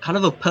is kind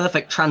of a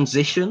perfect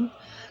transition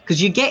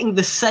because you're getting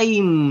the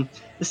same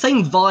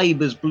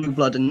vibe as Blue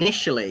Blood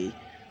initially,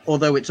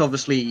 although it's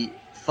obviously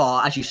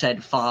far, as you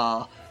said,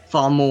 far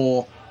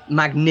more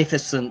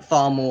magnificent,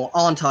 far more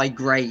aren't I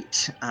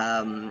great,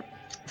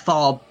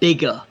 far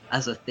bigger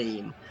as a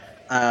theme.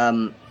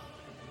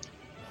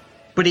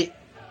 But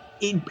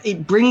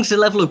it brings a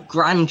level of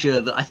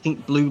grandeur that I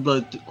think Blue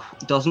Blood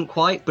doesn't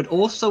quite, but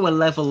also a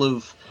level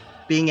of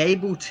being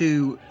able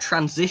to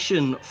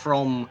transition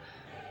from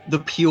the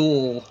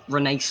pure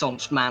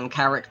Renaissance man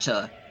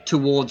character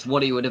towards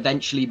what he would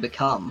eventually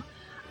become.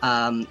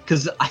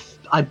 Because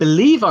I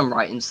believe I'm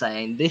right in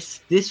saying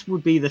this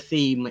would be the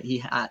theme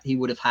he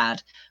would have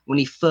had when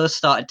he first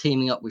started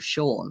teaming up with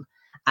Shawn.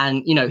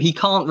 And, you know, he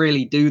can't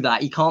really do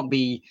that. He can't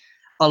be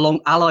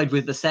allied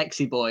with the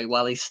Sexy Boy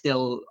while he's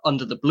still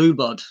under the Blue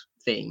Blood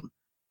theme.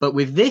 But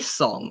with this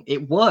song,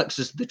 it works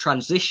as the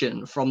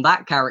transition from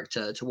that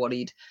character to what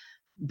he'd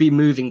be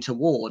moving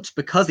towards,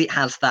 because it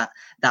has that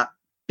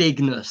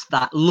bigness,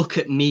 that look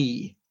at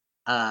me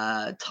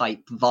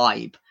type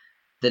vibe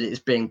that is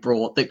being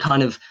brought, that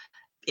kind of,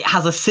 it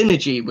has a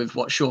synergy with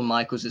what Shawn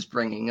Michaels is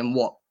bringing and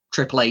what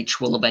Triple H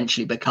will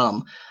eventually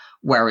become,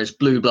 whereas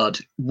Blue Blood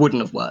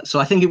wouldn't have worked. So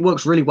I think it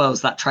works really well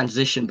as that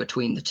transition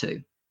between the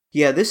two.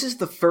 Yeah, this is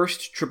the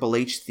first Triple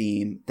H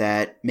theme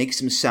that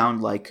makes him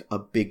sound like a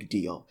big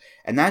deal.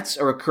 And that's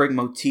a recurring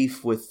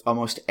motif with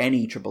almost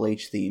any Triple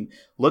H theme.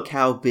 Look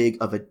how big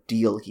of a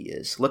deal he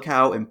is. Look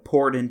how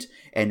important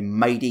and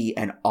mighty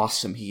and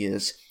awesome he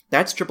is.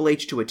 That's Triple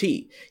H to a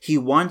T. He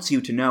wants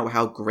you to know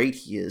how great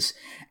he is.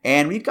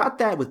 And we've got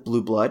that with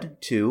Blue Blood,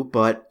 too,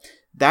 but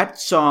that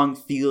song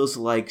feels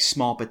like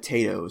small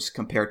potatoes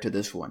compared to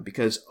this one,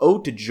 because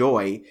Ode to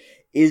Joy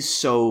is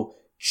so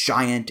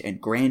giant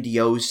and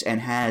grandiose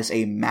and has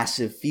a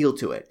massive feel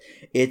to it.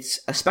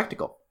 It's a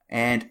spectacle.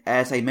 And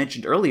as I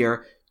mentioned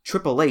earlier,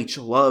 Triple H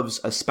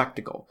loves a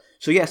spectacle.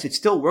 So yes, it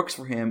still works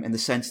for him in the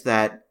sense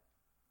that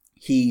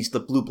he's the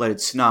blue-blooded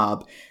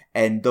snob,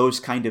 and those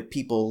kind of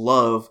people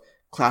love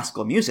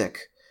classical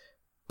music.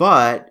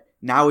 But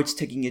now it's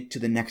taking it to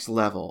the next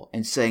level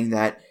and saying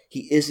that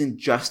he isn't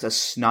just a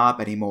snob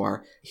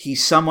anymore.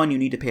 He's someone you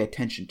need to pay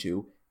attention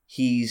to.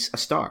 He's a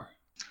star.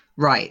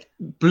 Right.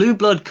 Blue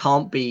Blood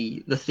can't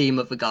be the theme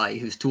of a guy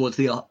who's towards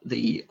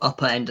the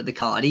upper end of the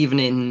card, even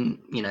in,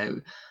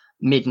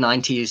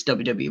 mid-90s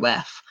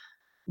WWF,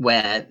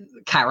 where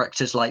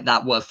characters like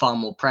that were far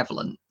more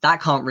prevalent.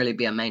 That can't really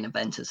be a main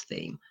eventer's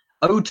theme.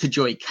 Ode to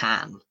Joy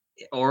can,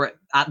 or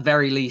at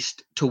very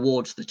least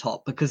towards the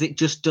top, because it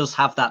just does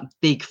have that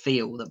big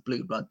feel that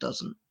Blue Blood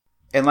doesn't.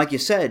 And like you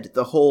said,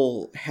 the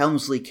whole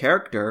Helmsley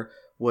character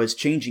was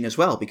changing as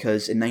well,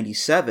 because in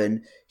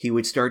 97, he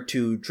would start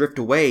to drift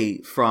away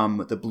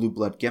from the Blue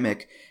Blood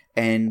gimmick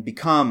and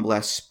become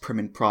less prim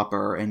and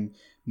proper and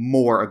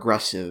more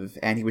aggressive.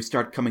 And he would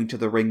start coming to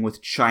the ring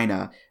with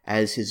Chyna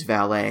as his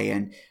valet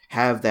and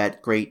have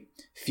that great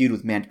feud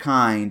with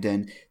Mankind.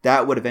 And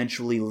that would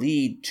eventually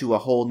lead to a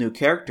whole new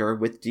character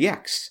with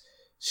DX.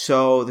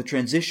 So the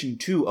transition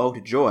to Ode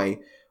to Joy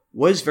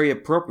was very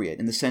appropriate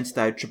in the sense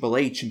that Triple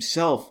H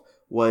himself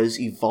was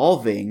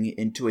evolving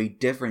into a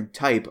different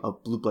type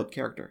of Blue Blood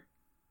character.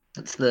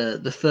 That's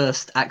the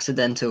first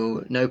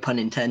accidental, no pun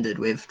intended,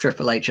 with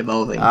Triple H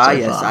evolving so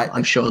yes, far.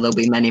 I'm sure there'll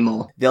be many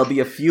more. There'll be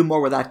a few more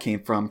where that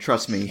came from,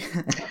 trust me.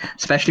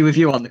 Especially with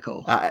you on the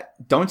call.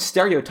 Don't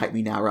stereotype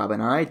me now,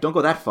 Robin, all right? Don't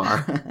go that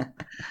far.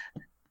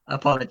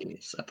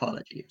 Apologies.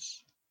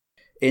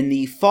 In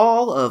the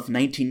fall of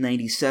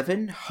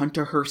 1997,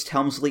 Hunter Hearst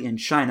Helmsley and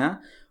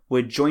Chyna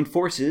would join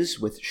forces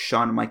with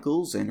Shawn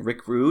Michaels and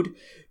Rick Rude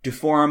to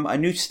form a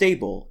new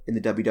stable in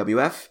the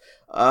WWF,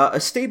 a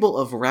stable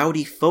of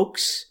rowdy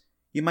folks,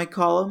 you might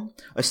call them,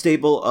 a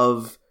stable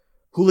of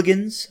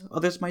hooligans,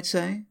 others might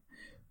say.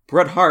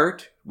 Bret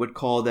Hart would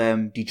call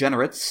them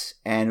degenerates,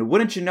 and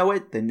wouldn't you know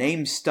it, the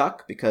name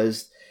stuck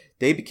because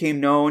they became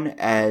known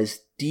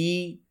as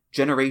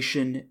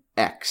D-Generation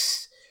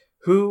X,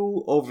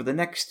 who, over the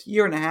next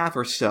year and a half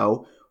or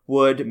so,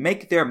 would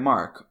make their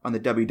mark on the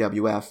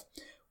WWF,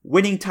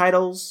 winning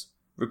titles,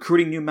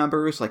 recruiting new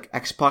members like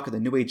X-Pac and the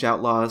New Age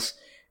Outlaws,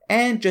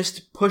 and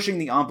just pushing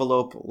the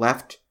envelope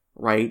left,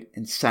 right,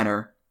 and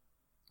center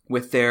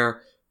with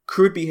their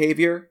crude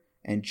behavior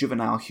and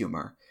juvenile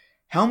humor.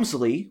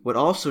 Helmsley would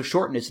also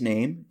shorten his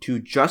name to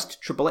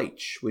just Triple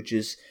H, which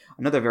is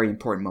another very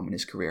important moment in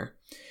his career.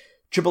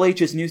 Triple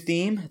H's new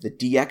theme, the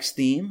DX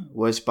theme,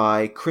 was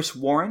by Chris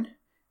Warren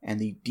and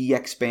the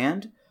DX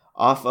Band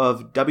off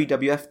of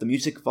WWF The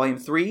Music Volume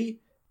 3.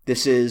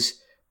 This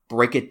is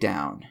Break It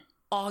Down.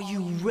 Are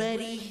you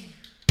ready?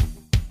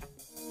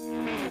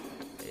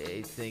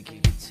 You think you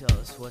could tell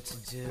us what to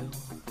do?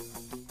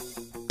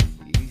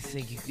 You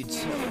think you could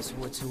tell us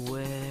what to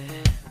wear?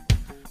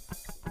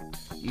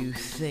 You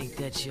think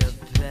that you're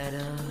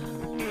better?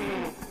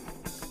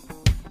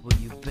 Well,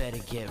 you better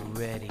get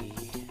ready.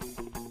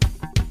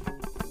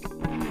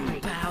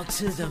 Bow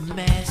to the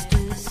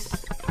masters.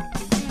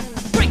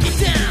 Break it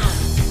down!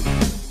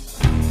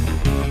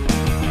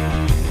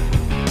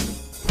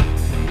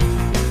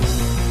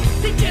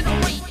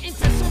 Degenerate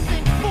into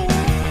something fool.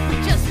 We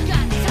just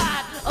got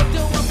tired of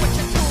doing what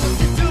you told us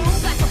to do.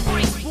 That's a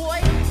break, boy.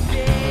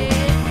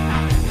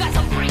 Yeah, that's a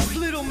break,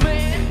 little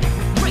man.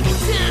 Break it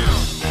down.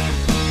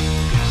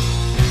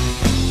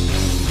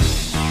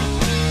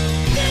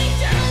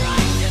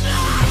 Degeneration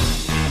up.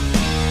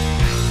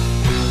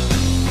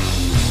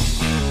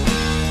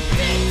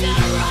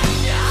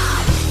 Degeneration.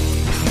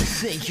 You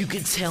think you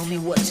can tell me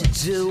what to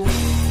do?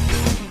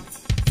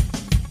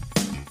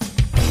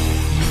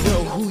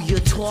 Who you're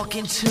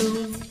talking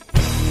to?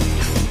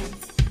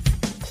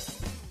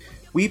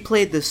 We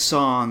played this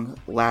song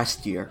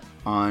last year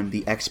on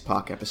the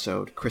X-Pac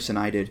episode, Chris and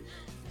I did,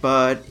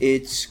 but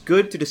it's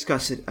good to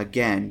discuss it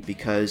again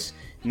because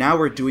now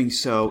we're doing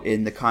so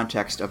in the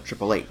context of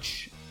Triple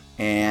H.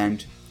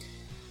 And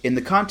in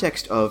the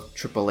context of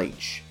Triple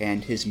H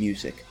and his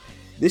music,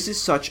 This is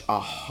such a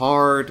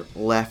hard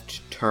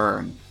left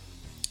turn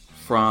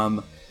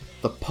from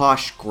the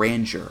posh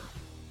grandeur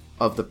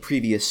of the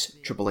previous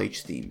Triple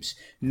H themes.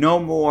 No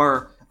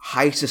more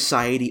high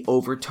society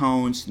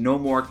overtones, no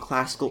more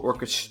classical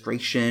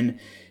orchestration.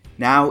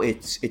 Now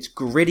it's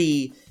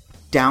gritty,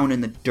 down in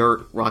the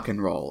dirt rock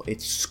and roll.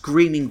 It's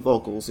screaming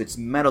vocals, it's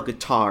metal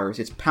guitars,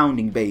 it's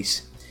pounding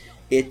bass.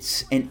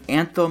 It's an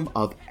anthem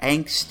of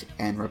angst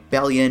and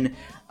rebellion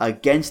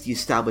against the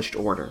established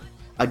order,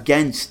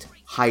 against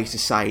high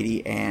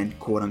society and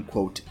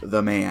quote-unquote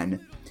the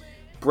man.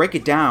 Break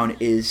It Down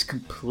is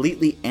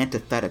completely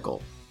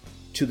antithetical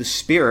to the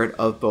spirit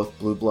of both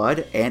Blue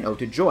Blood and Ode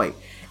to Joy.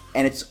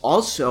 And it's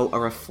also a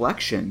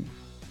reflection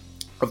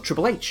of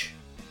Triple H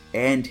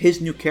and his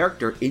new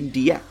character in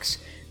DX.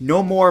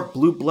 No more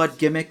Blue Blood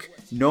gimmick,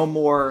 no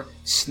more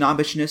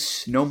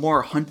snobbishness, no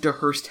more Hunter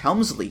Hearst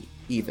Helmsley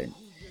even.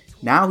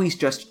 Now he's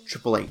just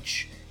Triple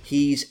H.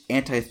 He's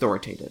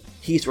anti-authoritative.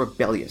 He's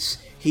rebellious.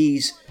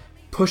 He's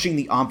pushing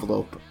the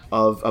envelope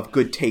of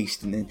good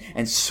taste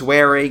and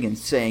swearing and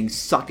saying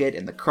suck it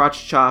and the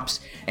crotch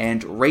chops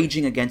and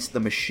raging against the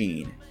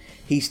machine.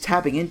 He's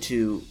tapping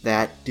into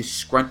that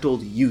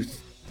disgruntled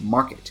youth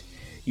market.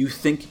 You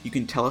think you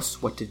can tell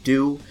us what to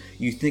do?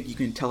 You think you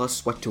can tell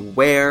us what to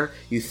wear?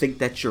 You think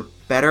that you're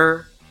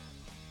better?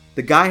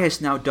 The guy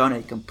has now done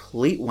a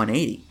complete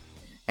 180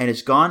 and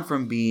has gone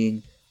from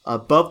being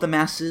above the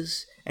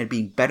masses and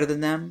being better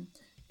than them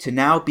to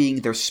now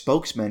being their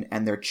spokesman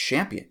and their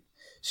champion.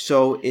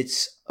 So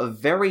it's a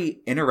very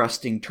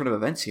interesting turn of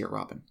events here,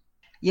 Robin.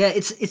 Yeah,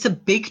 it's a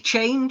big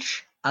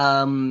change,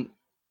 and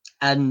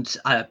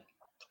I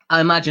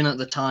imagine at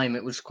the time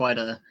it was quite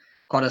a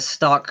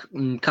stark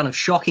and kind of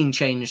shocking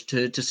change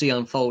to see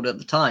unfold at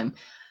the time.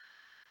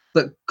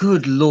 But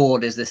good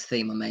Lord, is this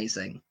theme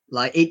amazing!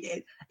 Like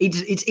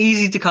it's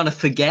easy to kind of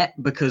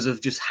forget because of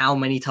just how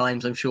many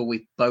times I'm sure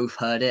we've both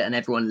heard it and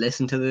everyone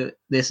listened to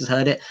this has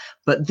heard it.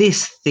 But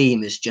this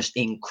theme is just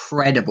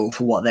incredible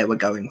for what they were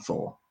going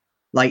for.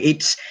 Like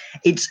it's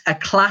a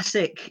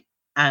classic,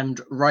 and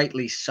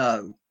rightly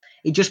so.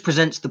 It just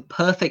presents the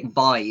perfect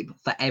vibe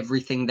for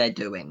everything they're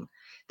doing.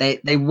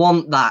 They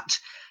want that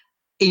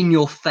in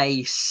your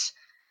face,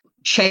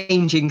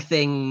 changing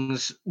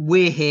things.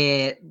 We're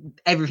here.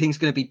 Everything's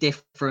going to be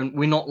different.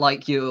 We're not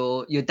like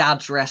your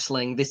dad's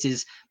wrestling. This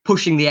is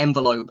pushing the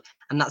envelope.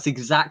 And that's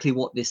exactly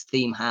what this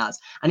theme has.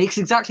 And it's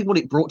exactly what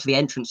it brought to the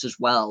entrance as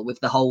well, with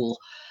the whole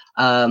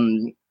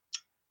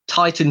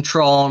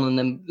Titantron and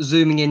then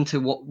zooming into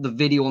what the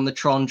video on the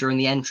Tron during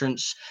the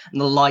entrance and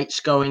the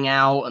lights going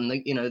out and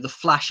the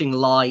flashing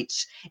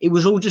lights. It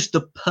was all just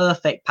the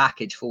perfect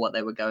package for what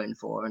they were going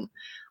for. And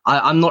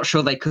I'm not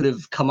sure they could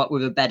have come up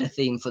with a better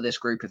theme for this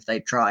group if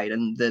they'd tried.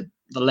 And the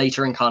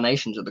later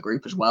incarnations of the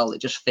group as well,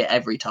 it just fit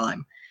every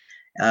time.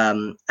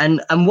 And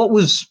what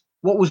was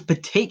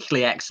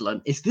particularly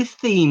excellent is this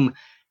theme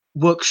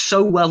works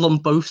so well on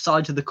both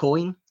sides of the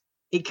coin.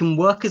 It can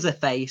work as a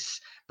face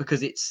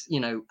because it's,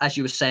 as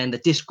you were saying, the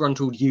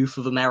disgruntled youth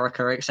of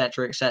America,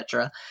 etc.,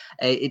 etc.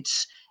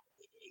 It's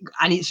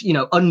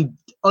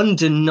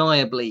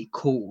undeniably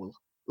cool.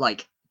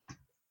 Like,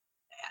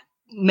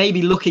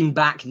 maybe looking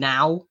back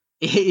now,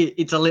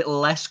 it's a little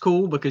less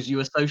cool because you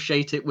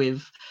associate it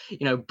with,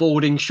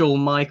 balding Shawn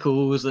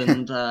Michaels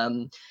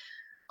and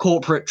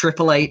corporate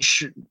Triple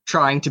H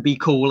trying to be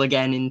cool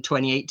again in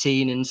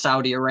 2018 in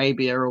Saudi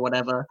Arabia or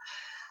whatever.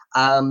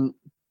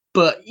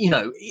 But,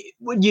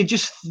 when you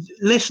just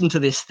listen to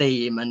this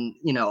theme and,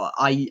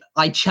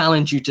 I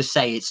challenge you to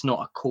say it's not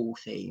a cool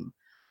theme.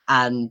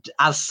 And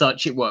as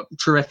such, it worked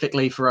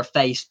terrifically for a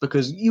face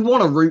because you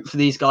want to root for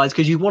these guys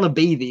because you want to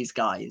be these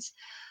guys.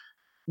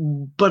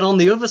 But on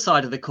the other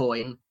side of the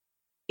coin,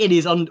 it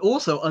is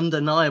also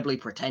undeniably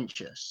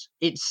pretentious.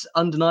 It's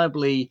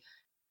undeniably,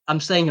 I'm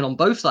saying it on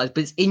both sides,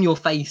 but it's in your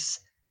face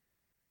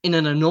in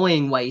an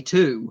annoying way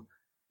too.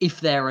 If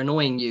they're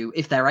annoying you,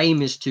 if their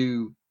aim is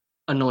to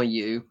annoy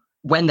you,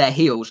 when they're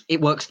heels, it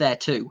works there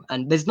too.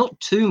 And there's not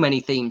too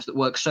many themes that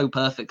work so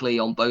perfectly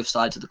on both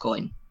sides of the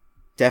coin.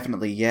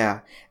 Definitely,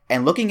 yeah.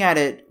 And looking at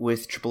it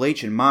with Triple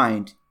H in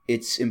mind,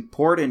 it's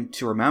important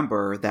to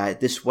remember that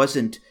this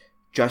wasn't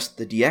just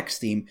the DX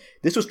theme.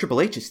 This was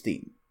Triple H's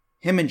theme.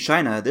 Him and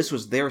Chyna, this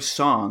was their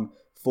song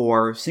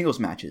for singles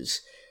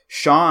matches.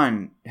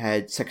 Shawn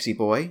had Sexy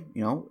Boy,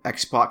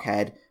 X-Pac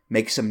had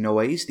Make Some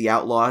Noise. The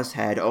Outlaws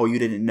had Oh You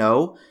Didn't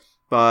Know.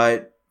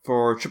 But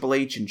for Triple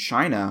H and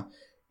Chyna,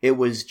 it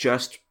was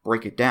just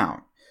Break It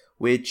Down,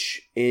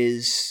 which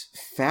is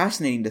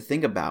fascinating to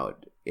think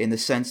about in the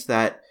sense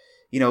that,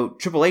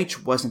 Triple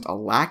H wasn't a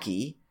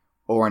lackey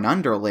or an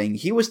underling.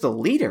 He was the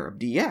leader of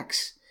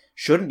DX.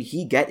 Shouldn't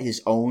he get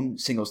his own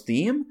singles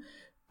theme?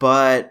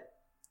 But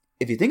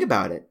if you think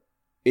about it,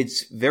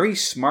 it's very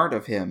smart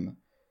of him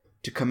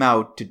to come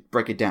out to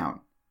Break It Down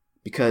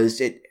because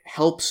it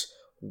helps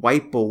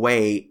wipe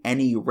away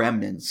any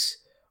remnants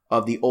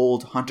of the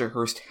old Hunter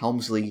Hearst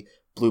Helmsley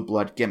Blue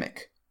Blood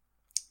gimmick.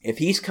 If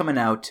he's coming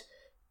out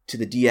to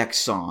the DX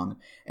song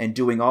and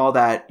doing all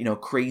that,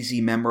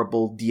 crazy,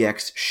 memorable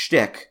DX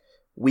shtick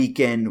week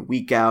in,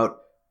 week out,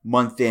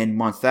 month in,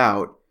 month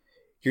out,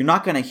 you're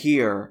not going to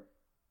hear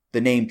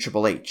the name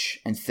Triple H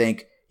and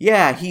think,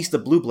 yeah, he's the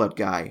blue blood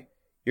guy.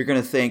 You're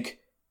going to think,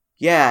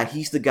 yeah,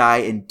 he's the guy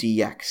in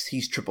DX.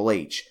 He's Triple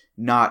H,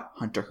 not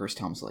Hunter Hearst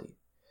Helmsley.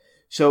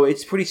 So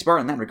it's pretty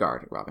smart in that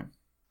regard, Robin.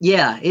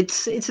 Yeah,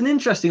 it's an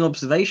interesting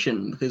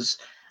observation because,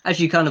 as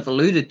you kind of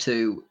alluded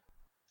to,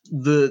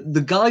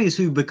 the guys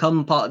who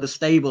become part of the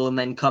stable and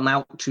then come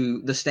out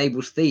to the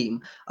stable's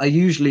theme are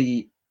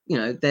usually,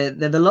 they're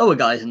the lower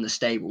guys in the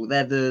stable.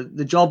 They're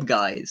the job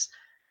guys.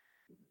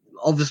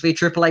 Obviously,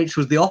 Triple H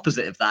was the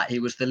opposite of that. He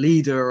was the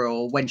leader,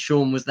 or when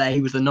Shawn was there,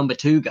 he was the number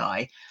 2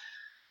 guy.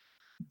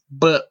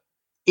 But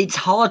it's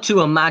hard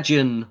to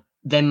imagine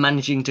them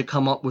managing to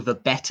come up with a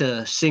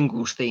better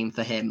singles theme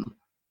for him,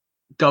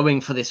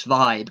 going for this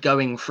vibe,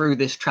 going through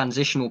this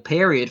transitional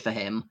period for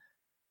him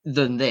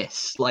than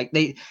this. Like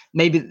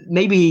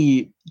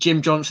maybe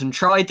Jim Johnson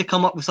tried to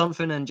come up with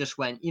something and just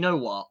went, you know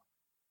what?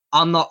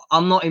 I'm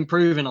not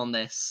improving on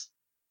this.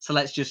 So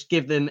let's just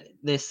give them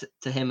this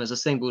to him as a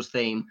singles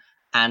theme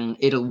and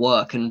it'll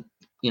work. And,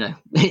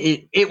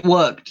 it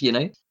worked,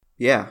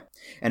 Yeah.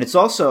 And it's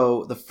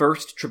also the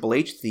first Triple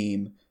H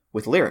theme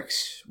with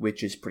lyrics,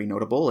 which is pretty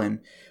notable. And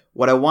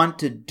what I want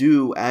to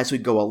do as we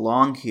go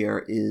along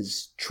here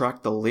is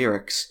track the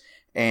lyrics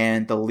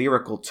and the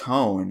lyrical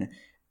tone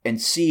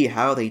and see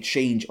how they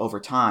change over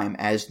time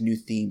as new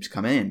themes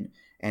come in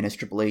and as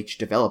Triple H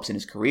develops in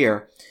his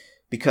career.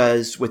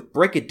 Because with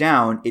Break It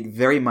Down, it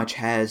very much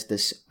has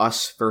this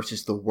us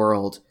versus the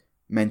world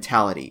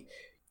mentality.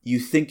 You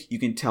think you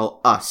can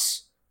tell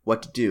us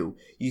what to do.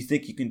 You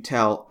think you can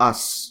tell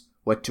us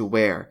what to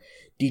wear.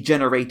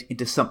 Degenerate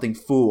into something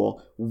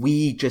fool.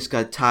 We just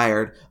got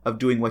tired of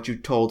doing what you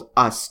told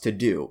us to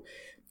do.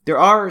 There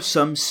are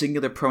some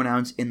singular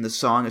pronouns in the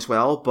song as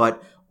well,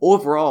 but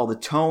overall the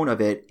tone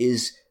of it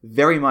is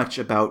very much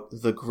about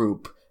the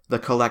group, the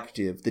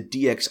collective, the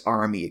DX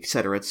army,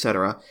 etc.,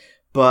 etc.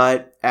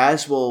 But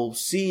as we'll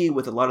see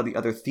with a lot of the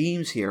other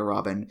themes here,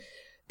 Robin,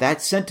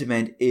 that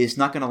sentiment is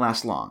not going to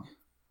last long.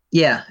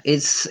 Yeah,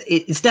 it's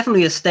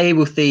definitely a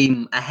stable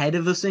theme ahead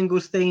of the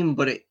singles theme,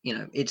 but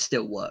it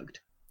still worked.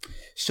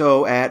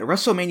 So at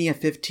WrestleMania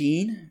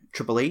 15,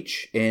 Triple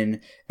H,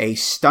 in a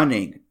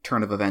stunning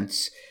turn of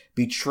events,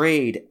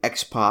 betrayed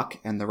X-Pac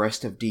and the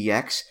rest of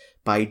DX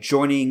by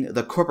joining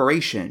the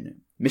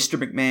Corporation,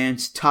 Mr.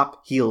 McMahon's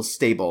top heel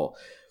stable.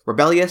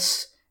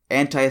 Rebellious,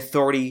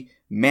 anti-authority,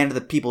 man of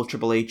the people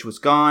Triple H was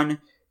gone.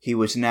 He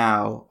was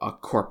now a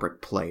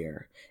corporate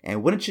player.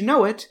 And wouldn't you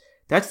know it,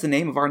 that's the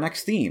name of our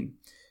next theme.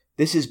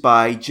 This is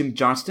by Jim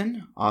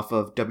Johnston off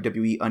of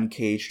WWE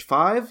Uncaged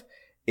 5.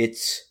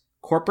 It's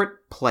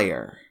Corporate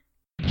Player.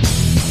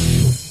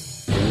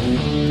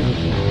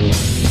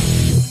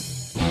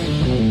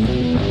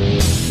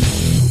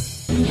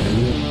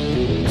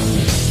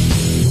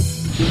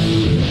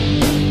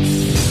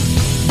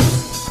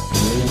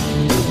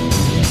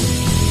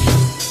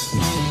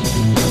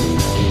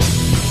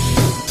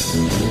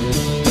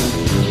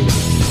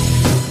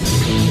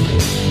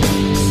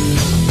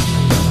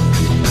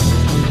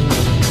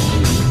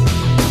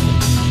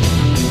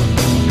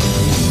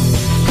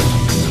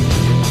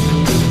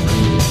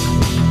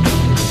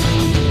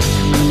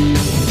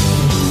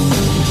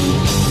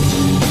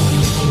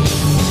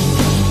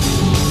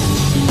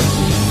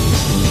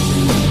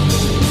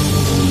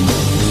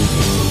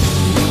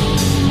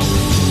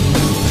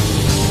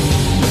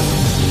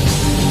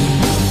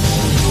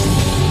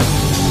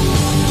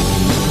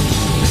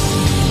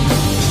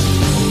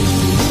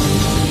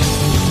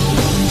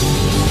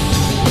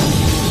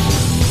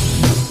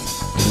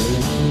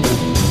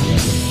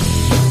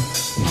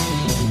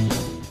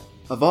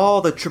 Of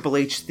all the Triple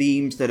H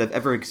themes that have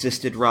ever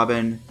existed,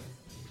 Robin,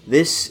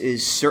 this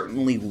is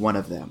certainly one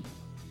of them.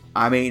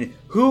 I mean,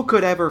 who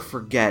could ever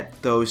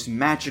forget those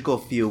magical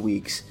few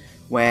weeks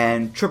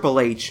when Triple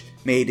H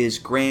made his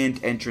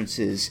grand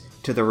entrances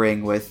to the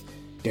ring with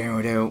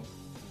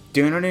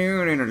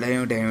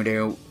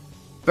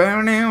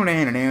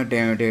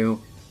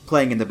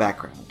playing in the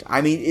background.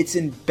 I mean, it's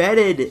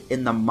embedded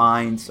in the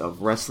minds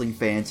of wrestling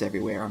fans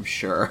everywhere, I'm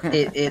sure.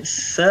 It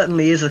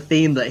certainly is a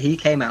theme that he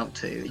came out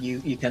to.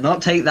 You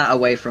cannot take that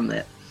away from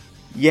it.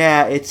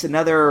 Yeah, it's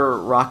another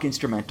rock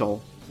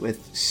instrumental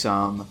with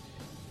some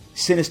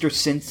sinister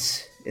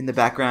synths in the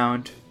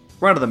background.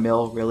 Run of the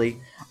mill, really.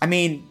 I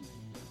mean,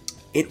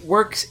 it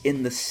works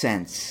in the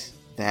sense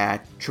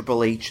that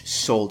Triple H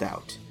sold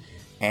out,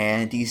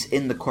 and he's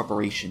in the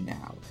corporation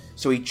now.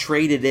 So he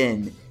traded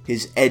in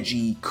his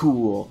edgy,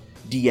 cool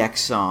DX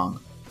song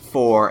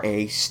for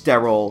a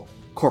sterile,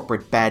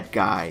 corporate bad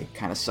guy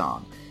kind of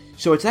song.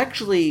 So it's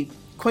actually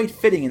quite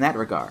fitting in that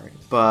regard,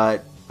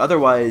 but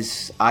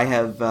otherwise, I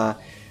have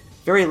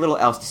very little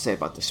else to say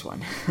about this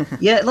one.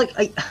 Yeah,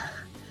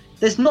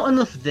 there's not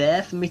enough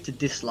there for me to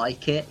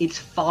dislike it. It's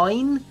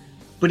fine,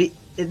 but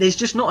there's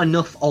just not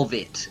enough of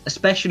it,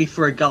 especially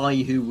for a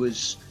guy who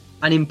was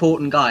an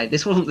important guy.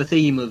 This wasn't the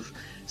theme of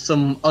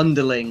some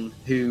underling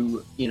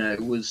who,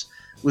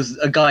 was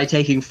a guy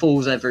taking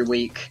falls every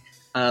week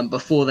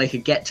before they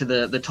could get to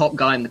the top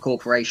guy in the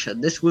corporation.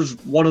 This was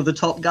one of the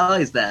top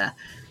guys there.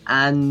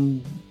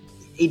 and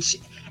it's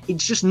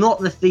just not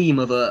the theme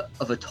of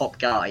a top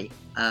guy,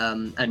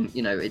 and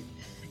you know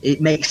it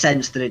makes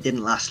sense that it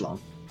didn't last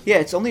long. Yeah,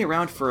 it's only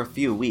around for a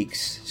few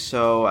weeks,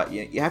 so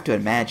you have to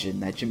imagine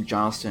that Jim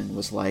Johnston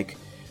was like,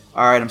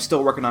 all right, I'm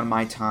still working on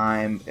My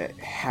Time,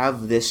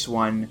 have this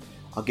one,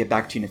 I'll get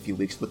back to you in a few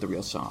weeks with the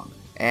real song.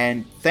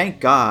 And thank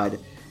God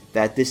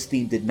that this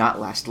theme did not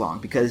last long,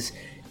 because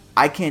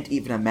I can't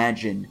even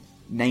imagine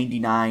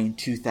 99,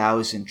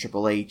 2000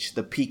 Triple H,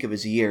 the peak of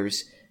his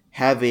years,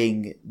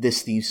 having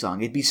this theme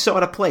song. It'd be so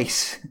out of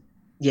place.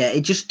 Yeah,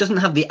 it just doesn't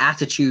have the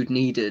attitude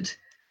needed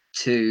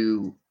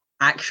to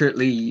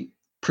accurately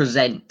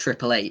present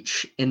Triple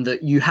H in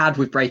that you had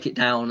with Break It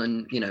Down,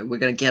 and you know we're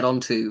going to get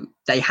on to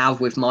they have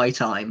with My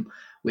Time,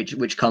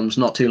 which comes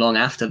not too long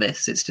after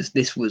this. It's just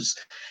this was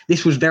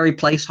very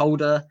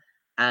placeholder,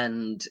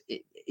 and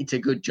it's a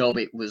good job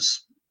it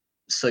was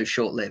so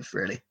short-lived,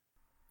 really.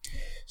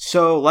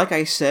 So, like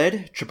I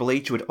said, Triple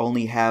H would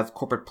only have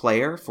Corporate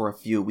Player for a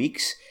few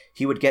weeks.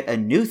 He would get a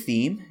new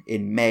theme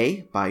in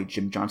May by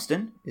Jim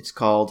Johnston. It's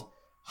called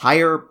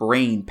Higher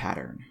Brain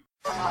Pattern.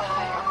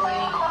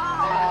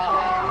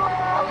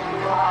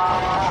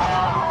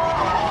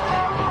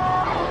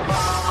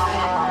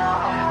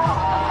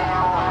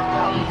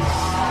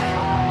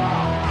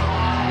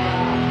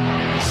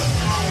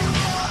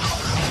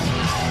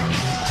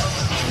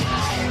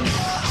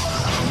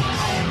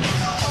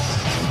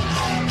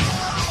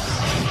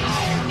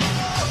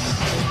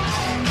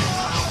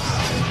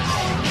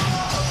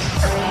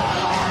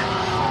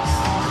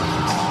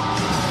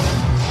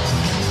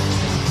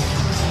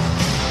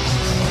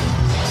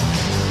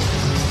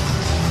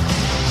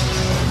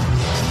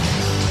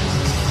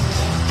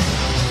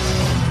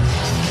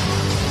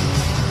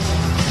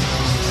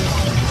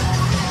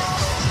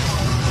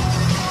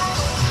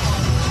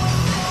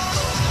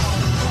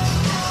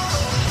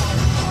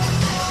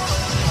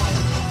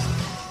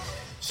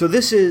 So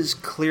this is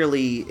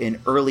clearly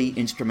an early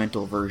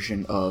instrumental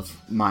version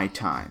of My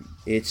Time.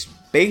 It's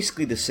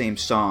basically the same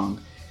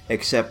song,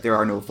 except there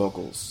are no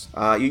vocals.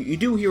 You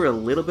do hear a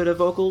little bit of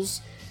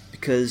vocals,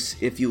 because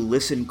if you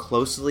listen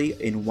closely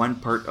in one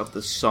part of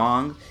the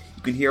song,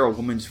 you can hear a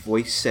woman's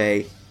voice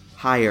say,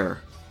 higher,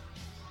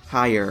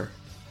 higher,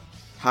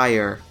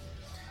 higher.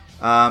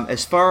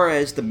 As far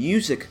as the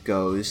music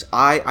goes,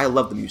 I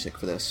love the music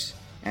for this,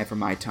 and for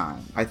My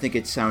Time. I think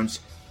it sounds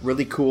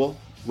really cool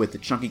with the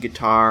chunky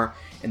guitar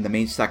in the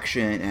main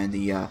section and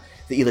the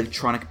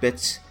electronic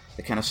bits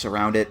that kind of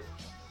surround it.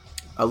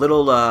 A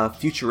little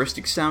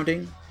futuristic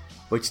sounding,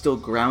 but still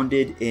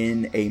grounded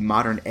in a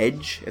modern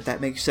edge, if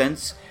that makes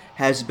sense.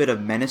 Has a bit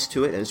of menace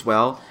to it as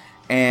well.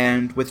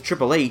 And with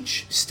Triple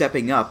H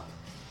stepping up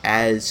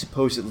as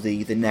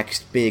supposedly the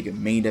next big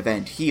main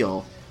event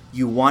heel,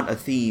 you want a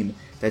theme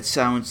that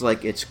sounds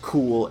like it's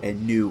cool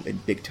and new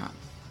and big time.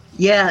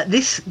 Yeah,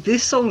 this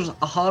song's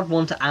a hard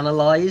one to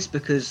analyze,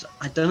 because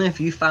I don't know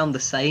if you found the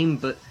same,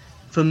 but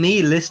for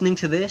me, listening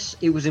to this,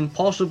 it was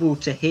impossible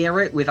to hear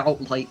it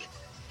without, like,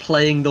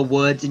 playing the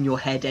words in your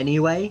head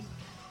anyway.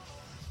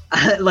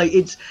 Like,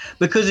 it's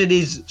because it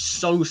is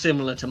so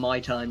similar to My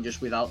Time,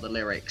 just without the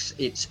lyrics.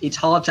 It's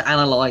hard to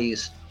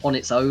analyze on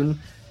its own,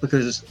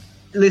 because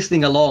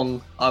listening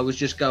along, I was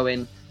just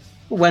going,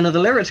 when are the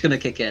lyrics going to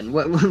kick in?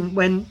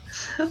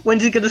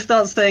 When's he going to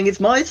start saying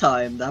it's my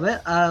time? Damn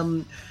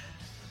it!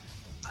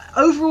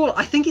 Overall,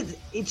 I think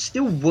it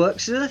still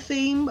works as a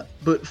theme,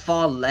 but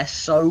far less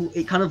so.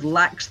 It kind of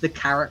lacks the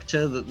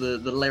character that the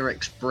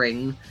lyrics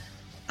bring.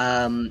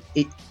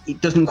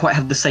 It doesn't quite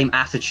have the same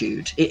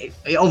attitude. It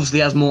obviously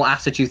has more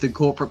attitude than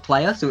Corporate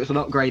Player, so it's an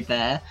upgrade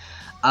there.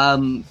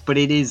 But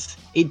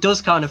it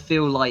does kind of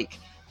feel like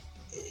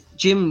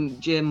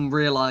Jim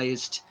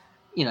realized,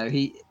 you know,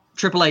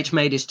 Triple H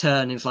made his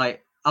turn. He's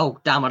like, oh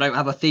damn, I don't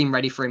have a theme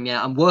ready for him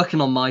yet. I'm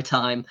working on My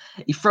Time.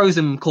 He throws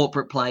him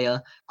Corporate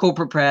Player.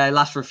 Corporate Player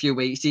lasts for a few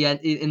weeks.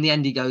 In the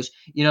end, he goes,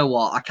 you know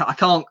what? I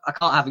can't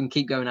have him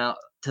keep going out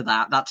to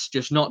that. That's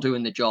just not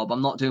doing the job.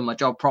 I'm not doing my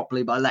job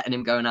properly by letting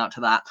him going out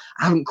to that.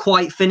 I haven't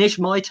quite finished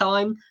My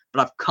Time,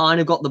 but I've kind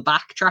of got the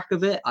backtrack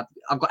of it.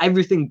 I've got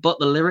everything but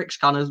the lyrics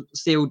kind of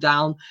sealed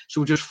down. So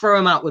we'll just throw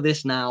him out with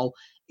this now.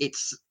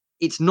 It's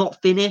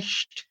not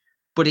finished,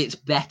 but it's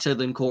better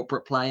than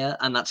Corporate Player,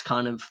 and that's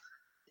kind of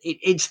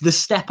it's the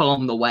step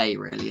along the way,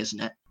 really,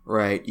 isn't it?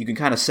 Right. You can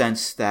kind of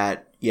sense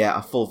that, yeah,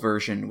 a full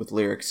version with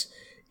lyrics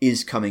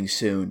is coming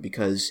soon,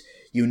 because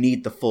you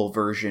need the full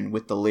version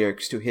with the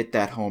lyrics to hit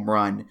that home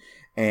run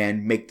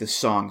and make the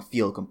song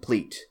feel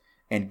complete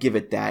and give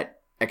it that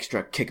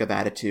extra kick of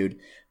attitude.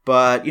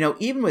 But, you know,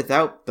 even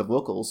without the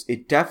vocals,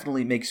 it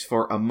definitely makes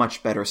for a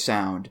much better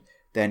sound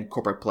than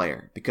Corporate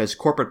Player, because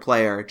Corporate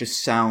Player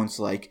just sounds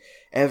like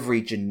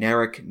every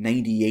generic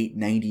 98,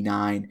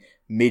 99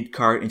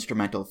 mid-card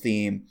instrumental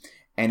theme,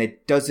 and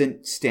it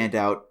doesn't stand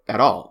out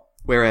at all,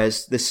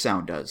 whereas this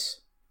sound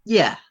does.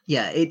 Yeah,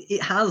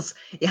 it has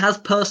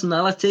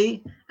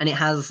personality, and it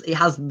has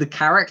the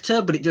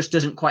character, but it just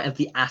doesn't quite have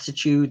the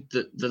attitude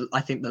that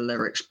I think the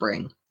lyrics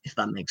bring, if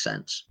that makes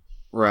sense.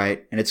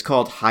 Right, and it's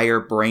called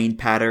Higher Brain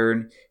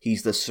Pattern.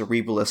 He's the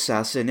cerebral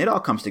assassin. It all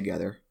comes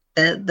together.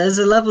 There's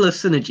a level of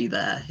synergy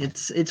there.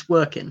 It's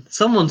working.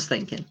 Someone's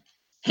thinking.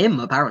 Him,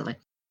 apparently.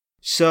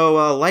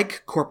 So,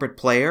 like Corporate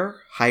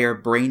Player, Higher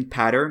Brain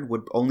Pattern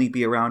would only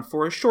be around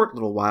for a short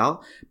little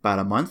while, about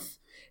a month.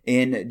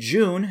 In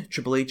June,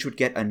 Triple H would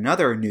get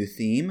another new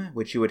theme,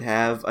 which he would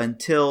have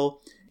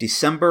until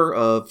December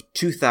of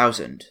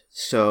 2000.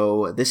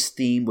 So this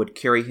theme would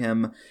carry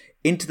him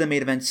into the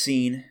main event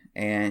scene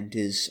and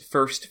his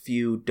first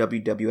few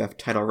WWF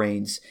title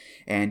reigns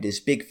and his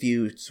big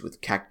feuds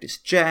with Cactus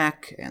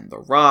Jack and The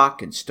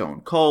Rock and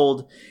Stone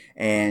Cold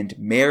and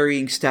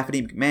marrying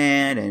Stephanie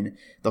McMahon and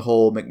the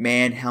whole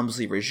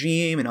McMahon-Helmsley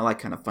regime and all that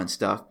kind of fun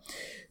stuff.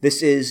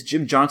 This is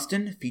Jim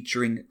Johnston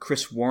featuring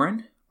Chris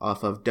Warren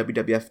off of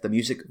WWF The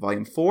Music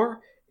Volume 4.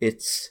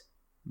 It's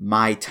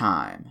My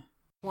Time.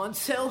 1,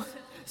 2,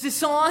 is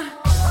this on?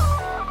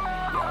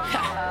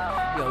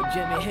 Yo,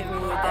 Jimmy hit me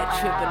with that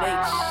Triple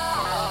H.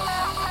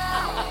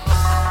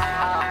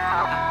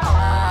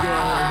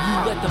 Yeah, you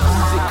let the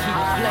music keep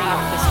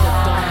playing, Mr.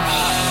 Dumb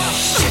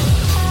Shit.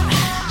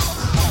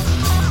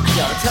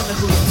 Yo, tell me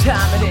whose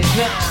time it is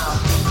now.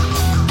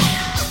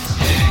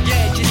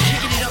 Yeah, just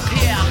kicking it up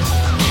here.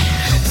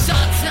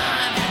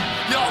 Sometime,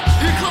 yo,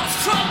 here comes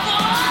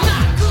trouble.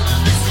 Not gonna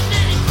listen to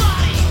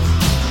anybody.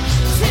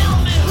 Tell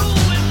me who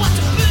and what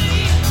to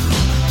be.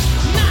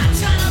 Not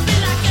trying to be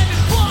like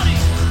everybody.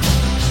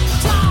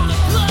 Time to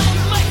play,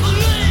 make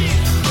believe.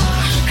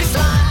 'Cause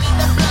I'm in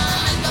the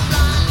blind, in the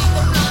blind, in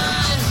the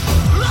blind.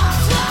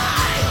 Last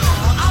time,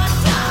 I'll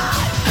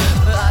die.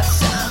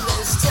 Last time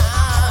this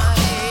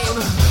time.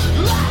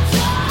 Last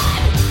time,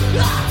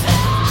 last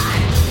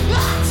time,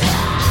 last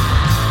time.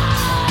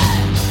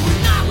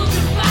 We're not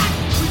looking back,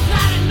 we've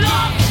had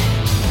enough.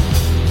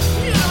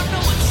 You don't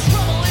know what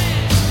trouble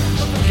is.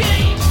 But the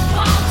game,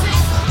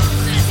 politics,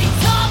 sissy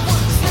talk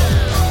ones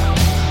down.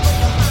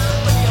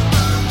 With your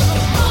mind, with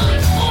your bully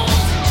fools,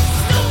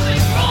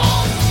 stupid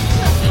rules.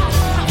 That's how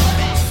the problem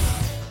is.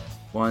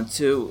 1,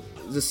 2,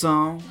 the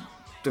song.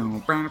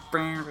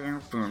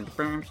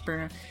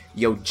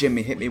 Yo,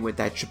 Jimmy hit me with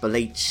that Triple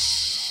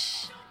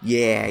H.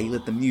 Yeah, you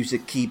let the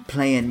music keep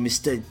playing,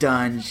 Mr.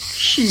 Dunn.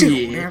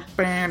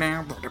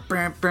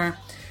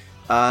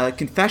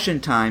 Confession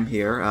time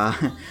here.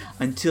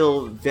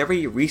 Until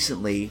very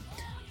recently,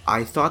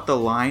 I thought the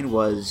line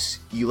was,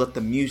 you let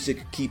the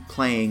music keep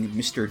playing,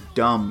 Mr.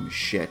 Dumb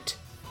Shit.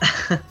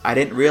 I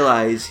didn't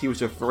realize he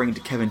was referring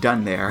to Kevin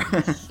Dunn there.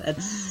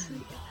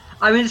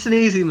 I mean, it's an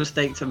easy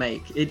mistake to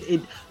make.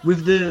 It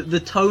with the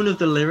tone of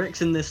the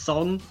lyrics in this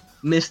song,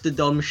 Mr.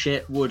 Dumb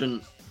Shit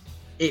wouldn't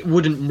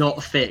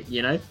not fit,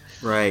 you know?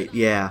 Right,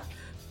 yeah.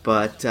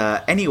 But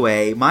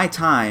anyway, My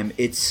Time,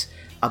 it's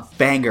a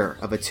banger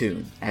of a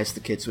tune, as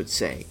the kids would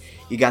say.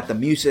 You got the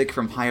music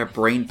from Higher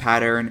Brain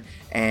Pattern,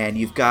 and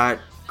you've got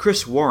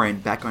Chris Warren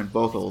back on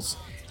vocals.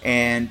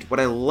 And what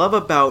I love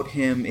about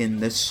him in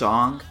this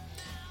song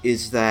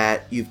is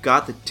that you've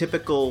got the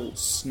typical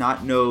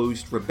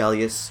snot-nosed,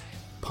 rebellious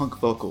punk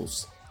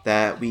vocals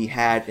that we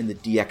had in the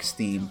DX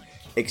theme,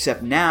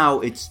 except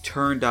now it's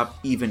turned up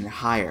even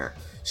higher.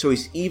 So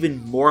he's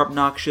even more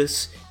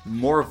obnoxious,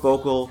 more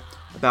vocal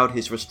about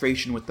his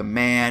frustration with the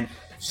man,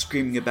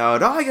 screaming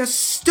about, "Oh, you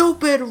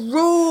stupid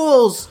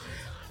rules!"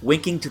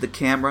 Winking to the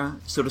camera,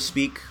 so to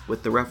speak,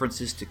 with the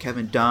references to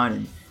Kevin Dunn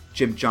and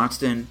Jim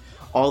Johnston,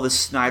 all the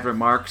snide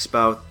remarks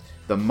about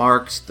the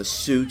marks, the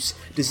suits.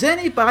 Does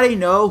anybody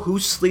know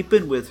who's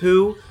sleeping with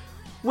who?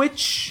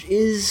 Which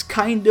is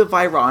kind of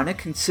ironic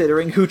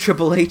considering who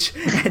Triple H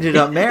ended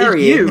up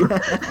marrying.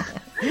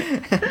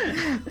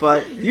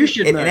 But you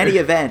should in know. any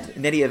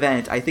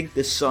event, I think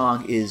this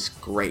song is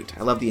great.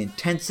 I love the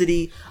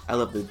intensity. I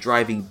love the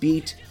driving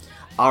beat.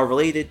 I'll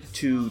relate it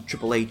to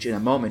Triple H in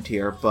a moment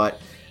here, but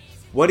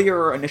what are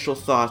your initial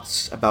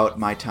thoughts about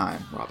My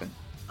Time, Robin?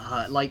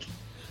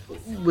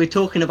 We're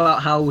talking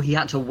about how he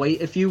had to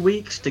wait a few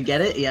weeks to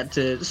get it. He had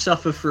to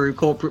suffer through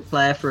Corporate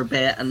Player for a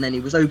bit, and then he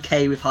was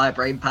okay with Higher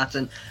Brain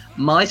Pattern.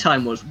 My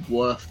Time was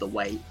worth the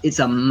wait. It's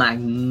a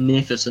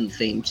magnificent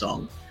theme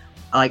song.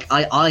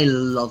 I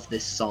love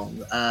this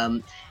song.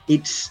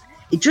 It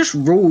just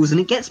rules,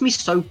 and it gets me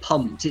so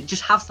pumped. It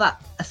just has a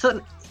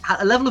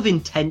level of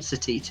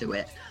intensity to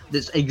it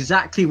that's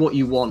exactly what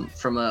you want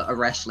from a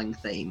wrestling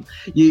theme.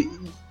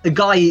 The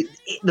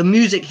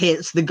music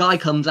hits, the guy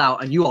comes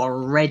out, and you are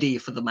ready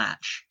for the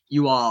match.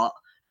 You are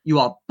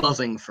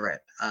buzzing for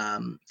it.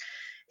 I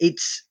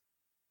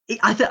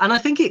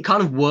think it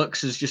kind of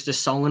works as just a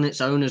song on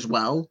its own as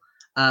well.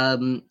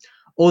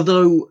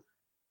 Although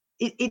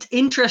it's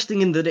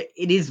interesting in that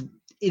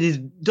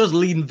it does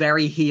lean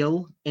very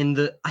heel in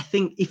that I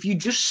think if you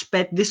just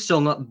sped this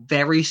song up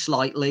very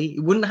slightly,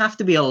 it wouldn't have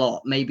to be a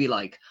lot, maybe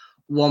like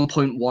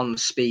 1.1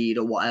 speed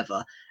or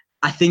whatever.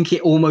 I think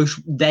it almost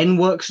then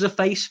works as a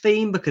face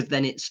theme because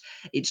then it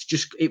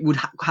would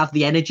have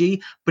the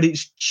energy, but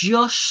it's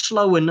just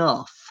slow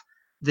enough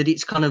that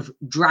it's kind of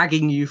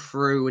dragging you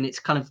through, and it's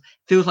kind of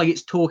feels like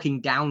it's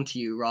talking down to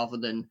you rather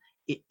than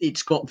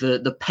it's got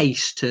the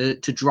pace to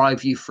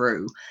drive you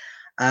through.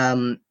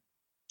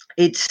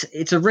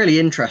 It's a really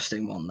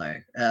interesting one though.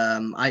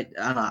 I'm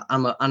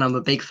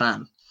a big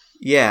fan.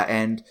 Yeah,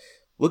 and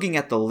looking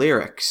at the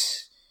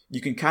lyrics, you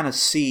can kind of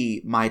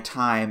see My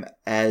Time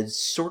as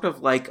sort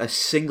of like a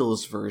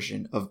singles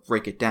version of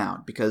Break It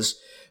Down, because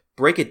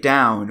Break It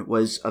Down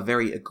was a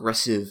very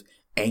aggressive,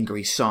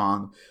 angry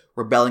song,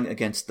 rebelling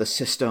against the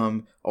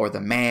system or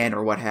the man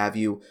or what have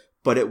you,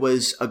 but it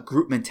was a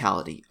group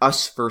mentality,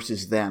 us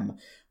versus them.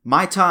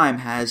 My Time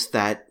has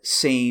that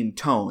same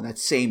tone, that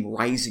same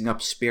rising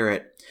up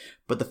spirit,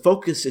 but the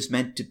focus is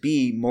meant to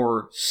be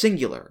more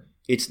singular.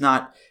 It's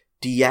not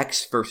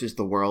DX versus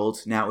the world,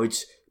 now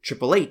it's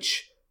Triple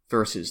H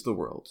versus the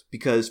world,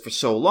 because for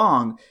so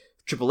long,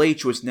 Triple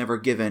H was never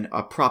given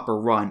a proper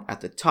run at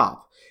the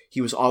top.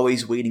 He was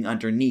always waiting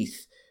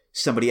underneath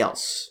somebody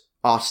else,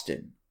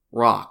 Austin,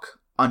 Rock,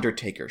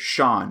 Undertaker,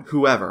 Shawn,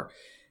 whoever.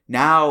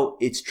 Now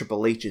it's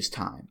Triple H's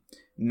time.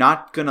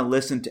 Not gonna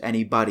listen to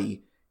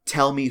anybody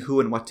tell me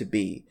who and what to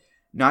be.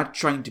 Not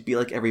trying to be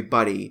like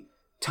everybody.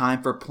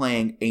 Time for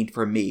playing ain't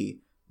for me.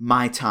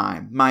 My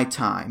time, my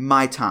time,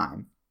 my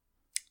time.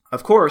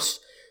 Of course,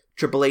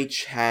 Triple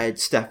H had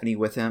Stephanie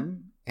with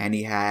him, and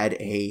he had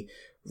a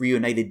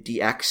reunited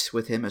DX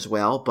with him as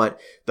well, but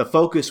the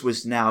focus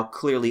was now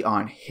clearly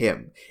on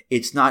him.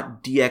 It's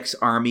not DX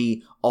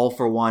Army, all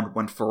for one,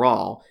 one for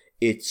all.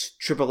 It's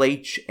Triple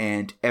H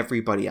and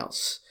everybody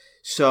else.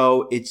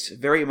 So it's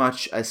very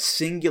much a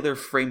singular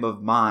frame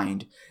of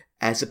mind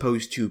as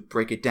opposed to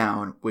Break It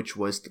Down, which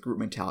was the group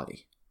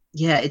mentality.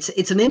 Yeah,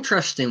 it's an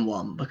interesting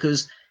one,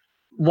 because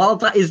while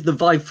that is the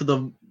vibe for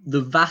the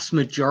vast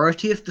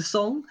majority of the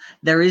song,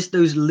 there is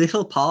those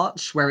little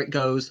parts where it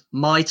goes,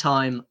 my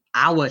time,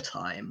 our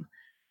time.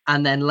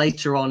 And then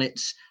later on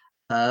it's,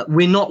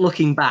 we're not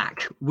looking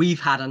back,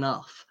 we've had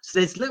enough. So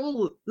there's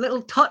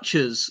little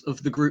touches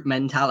of the group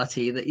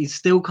mentality that he's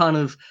still kind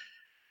of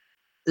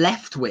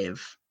left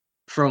with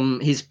from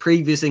his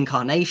previous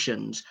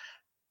incarnations.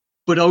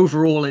 But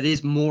overall, it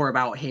is more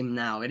about him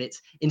now. And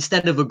it's,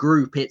 instead of a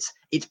group, it's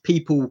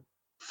people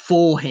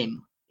for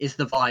him is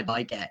the vibe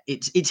I get.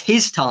 It's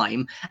his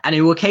time, and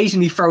he will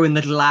occasionally throw in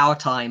the little our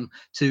time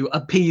to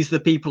appease the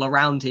people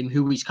around him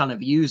who he's kind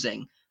of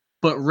using.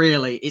 But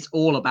really, it's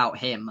all about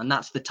him, and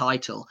that's the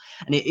title.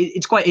 And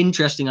it's quite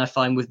interesting, I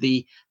find, with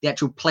the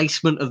actual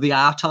placement of the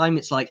our time.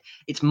 It's like,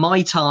 it's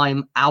my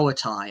time, our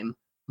time.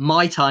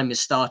 My time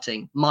is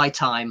starting. My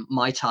time,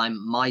 my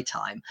time, my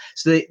time.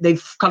 So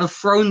they've kind of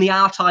thrown the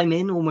our time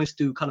in almost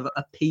to kind of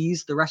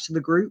appease the rest of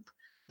the group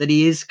that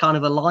he is kind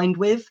of aligned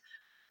with.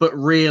 But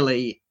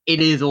really, it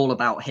is all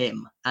about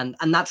him. And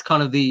that's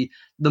kind of the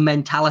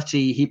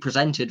mentality he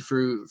presented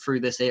through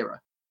this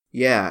era.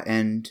 Yeah,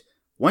 and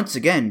once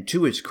again,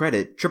 to his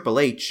credit, Triple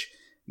H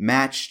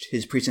matched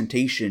his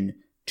presentation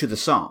to the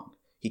song.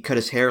 He cut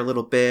his hair a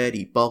little bit,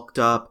 he bulked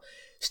up,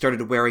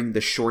 started wearing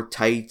the short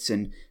tights,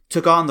 and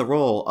took on the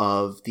role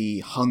of the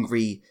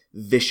hungry,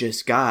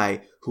 vicious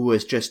guy who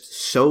was just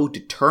so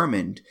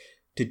determined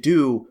to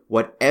do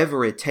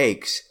whatever it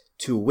takes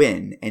to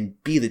win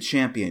and be the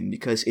champion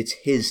because it's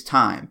his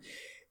time.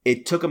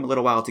 It took him a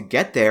little while to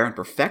get there and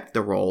perfect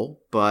the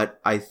role, but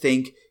I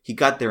think he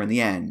got there in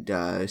the end,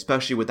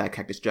 especially with that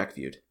Cactus Jack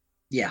feud.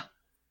 Yeah.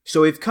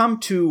 So we've come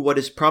to what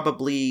is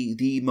probably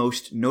the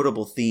most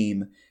notable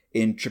theme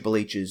in Triple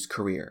H's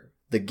career,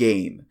 the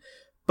game.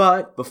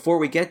 But before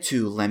we get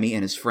to Lemmy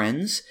and his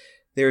friends,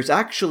 there's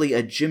actually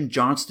a Jim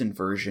Johnston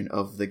version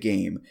of the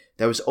game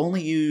that was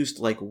only used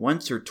like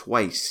once or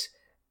twice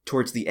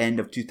towards the end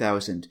of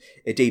 2000.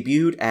 It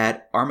debuted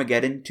at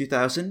Armageddon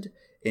 2000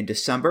 in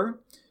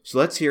December. So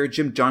let's hear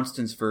Jim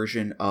Johnston's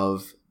version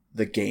of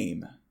the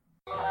game.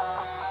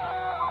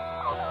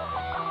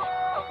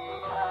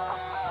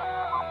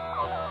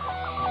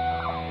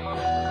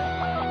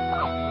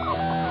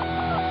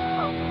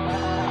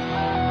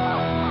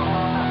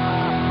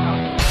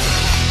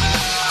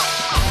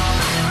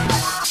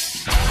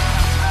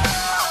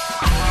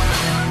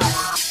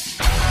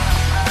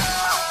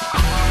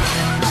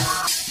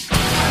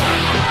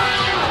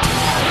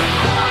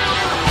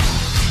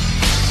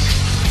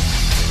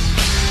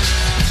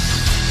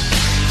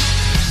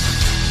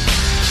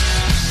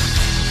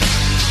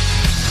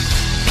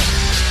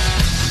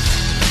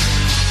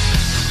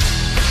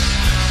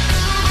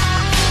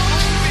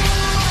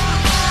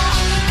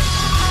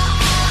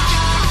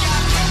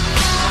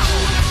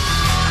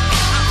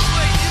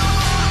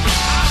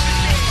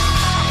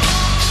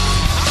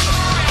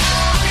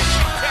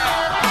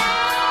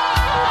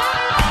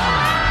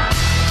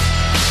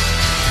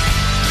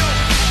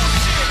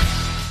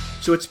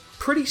 So it's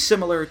pretty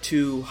similar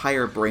to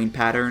Higher Brain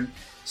Pattern.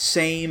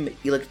 Same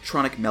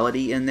electronic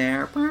melody in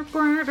there.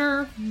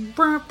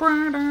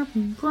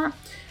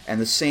 And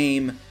the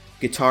same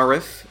guitar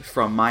riff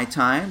from My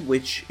Time,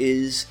 which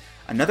is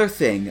another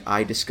thing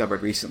I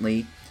discovered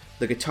recently.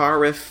 The guitar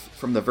riff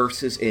from the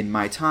verses in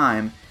My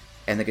Time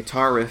and the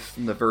guitar riff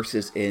from the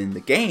verses in the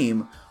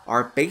game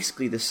are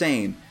basically the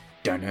same.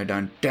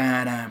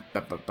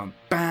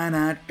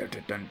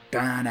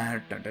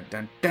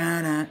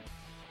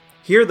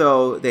 Here,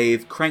 though,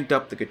 they've cranked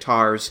up the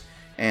guitars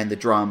and the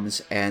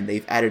drums, and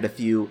they've added a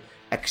few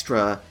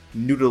extra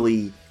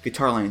noodly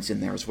guitar lines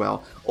in there as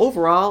well.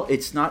 Overall,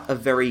 it's not a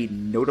very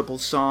notable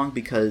song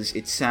because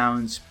it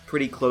sounds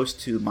pretty close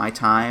to My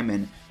Time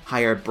and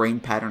Higher Brain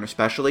Pattern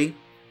especially,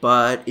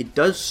 but it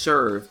does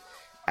serve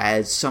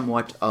as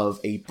somewhat of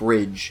a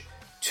bridge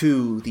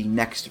to the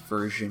next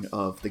version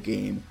of the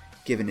game,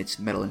 given its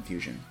metal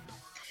infusion.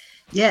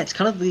 Yeah, it's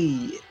kind of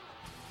the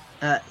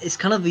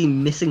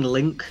missing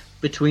link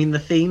between the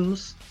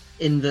themes,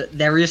 in that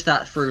there is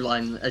that through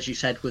line, as you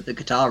said, with the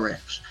guitar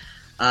riffs,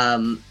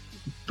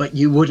 but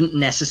you wouldn't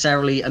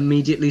necessarily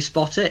immediately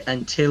spot it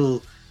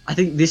until I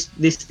think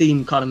this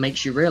theme kind of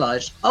makes you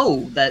realize,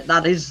 oh,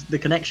 that is the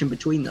connection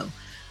between them.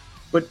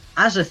 But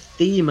as a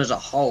theme as a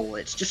whole,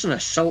 it's just an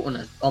assault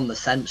on the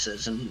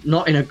senses, and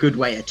not in a good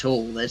way at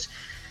all. There's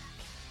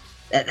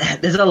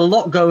a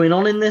lot going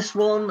on in this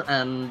one,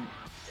 and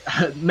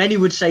many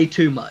would say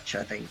too much,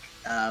 I think.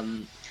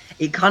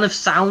 It kind of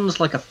sounds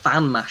like a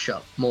fan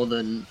mashup more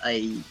than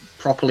a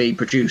properly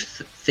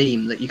produced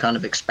theme that you kind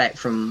of expect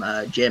from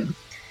Jim.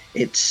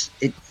 It's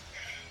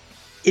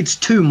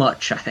too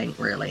much, I think,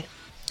 really.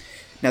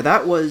 Now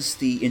that was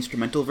the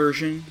instrumental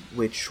version,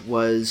 which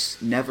was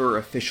never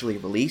officially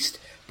released,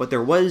 but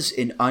there was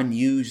an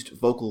unused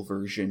vocal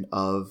version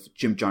of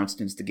Jim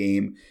Johnston's The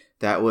Game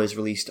that was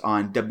released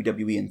on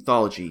WWE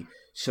Anthology,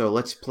 so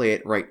let's play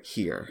it right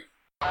here.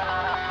 It's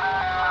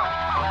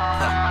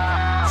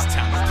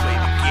time to play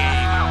the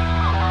game.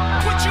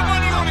 Put your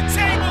money on the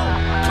table.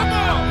 Come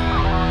on.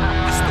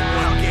 It's the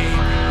one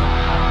game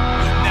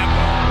you'll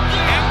never,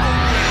 ever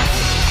win.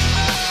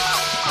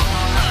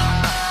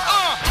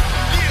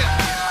 Yeah.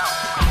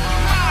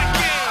 My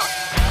game.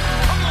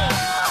 Come on.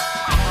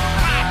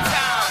 My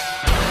time.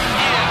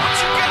 Yeah. What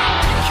you got?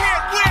 You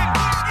can't win.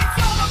 It's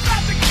all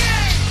about the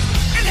game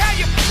and how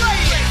you play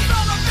it. It's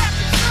all about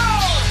the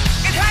control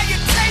and how you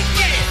take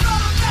it. It's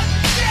all about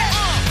the shit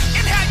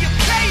and how you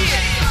pay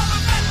it. It's all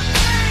about the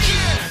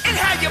pain and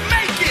how you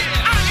make it.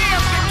 I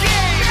am the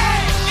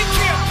game. You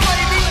can't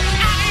play me.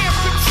 I am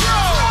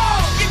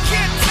control. You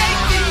can't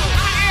take me.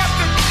 I am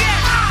the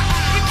debt.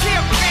 You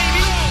can't pay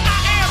me. I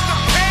am the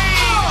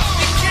pain.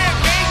 You can't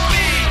make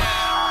me.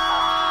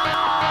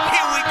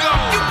 Here we go.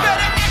 You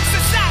better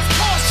exercise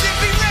caution.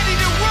 Be ready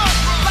to run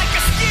like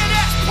a scared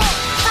ass punk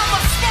from a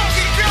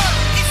smoking gun.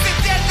 It's the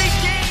deadly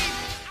game.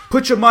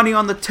 Put your money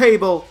on the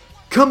table.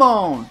 Come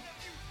on.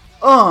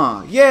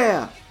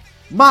 Yeah.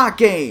 My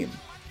game.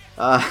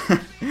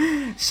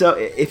 So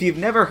if you've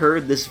never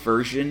heard this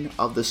version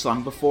of the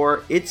song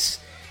before, it's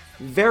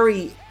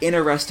very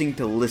interesting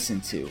to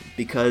listen to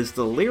because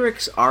the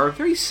lyrics are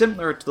very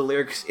similar to the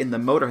lyrics in the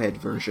Motorhead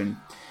version.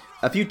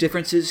 A few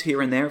differences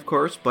here and there, of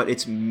course, but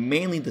it's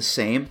mainly the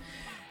same.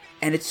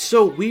 And it's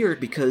so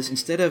weird because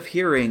instead of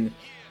hearing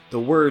the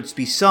words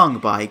be sung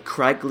by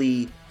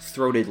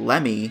craggly-throated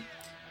Lemmy,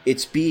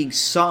 it's being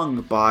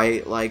sung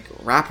by, like,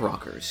 rap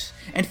rockers.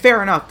 And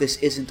fair enough, this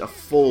isn't a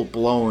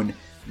full-blown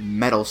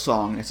metal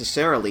song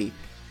necessarily,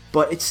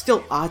 but it's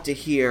still odd to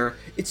hear,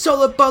 it's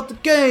all about the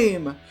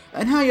game,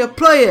 and how you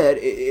play it.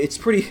 It's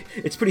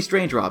pretty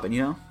strange, Robin,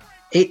 you know?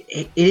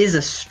 It is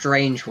a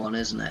strange one,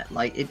 isn't it?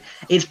 Like,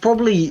 it's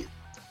probably...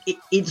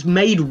 It's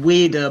made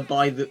weirder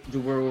by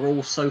we're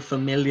all so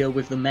familiar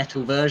with the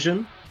metal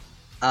version.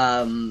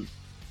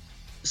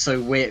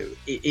 So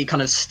it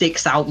kind of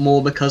sticks out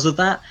more because of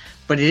that.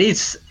 But I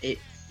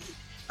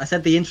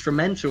said the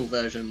instrumental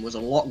version was a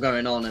lot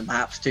going on and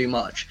perhaps too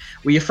much.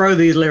 Well, you throw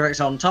these lyrics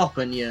on top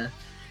and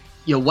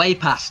you're way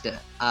past it.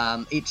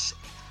 It's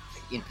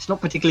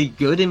not particularly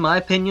good in my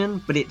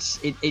opinion, but it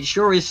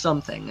sure is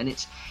something. And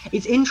it's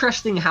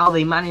interesting how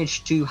they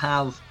managed to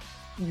have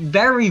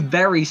very,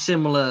 very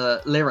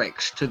similar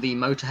lyrics to the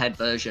Motorhead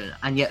version,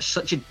 and yet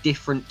such a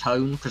different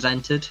tone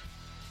presented.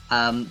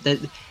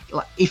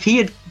 If he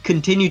had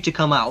continued to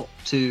come out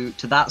to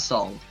that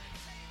song,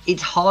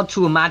 it's hard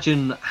to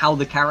imagine how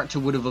the character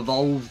would have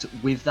evolved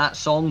with that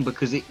song,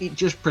 because it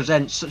just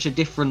presents such a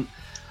different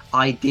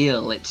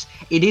ideal.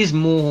 It is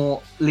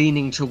more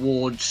leaning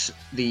towards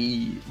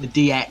the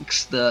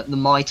DX, the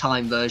My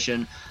Time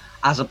version,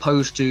 as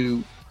opposed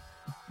to,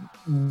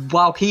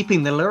 while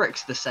keeping the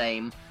lyrics the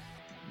same,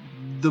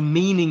 the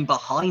meaning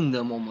behind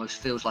them almost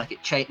feels like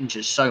it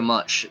changes so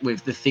much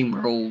with the theme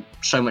we're all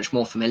so much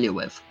more familiar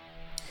with.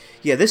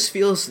 Yeah, this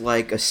feels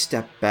like a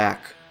step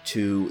back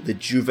to the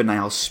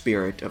juvenile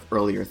spirit of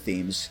earlier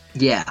themes.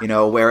 Yeah.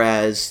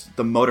 Whereas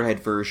the Motorhead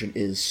version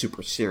is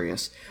super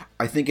serious.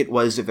 I think it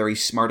was a very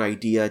smart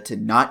idea to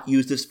not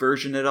use this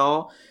version at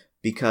all,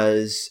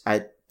 because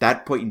at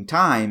that point in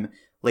time,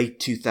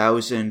 late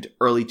 2000,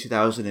 early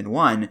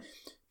 2001,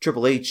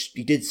 Triple H,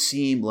 he did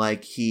seem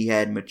like he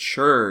had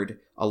matured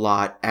a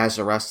lot as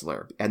a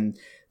wrestler, and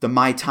the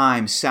My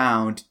Time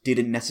sound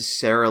didn't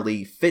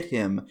necessarily fit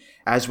him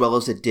as well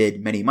as it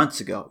did many months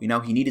ago.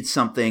 He needed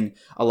something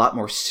a lot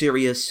more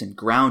serious and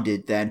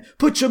grounded than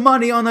put your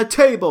money on the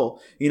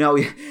table.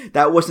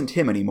 That wasn't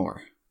him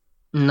anymore.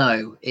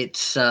 No,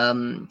 it's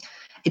an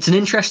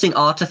interesting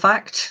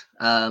artifact.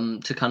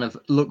 to kind of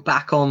look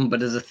back on,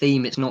 but as a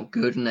theme, it's not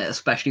good, and it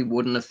especially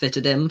wouldn't have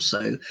fitted him.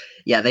 So,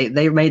 yeah,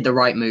 they made the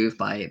right move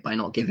by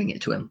not giving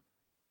it to him.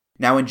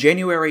 Now, in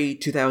January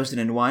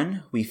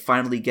 2001, we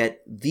finally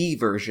get the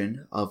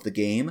version of the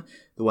game,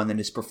 the one that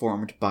is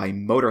performed by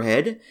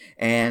Motorhead,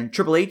 and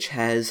Triple H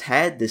has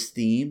had this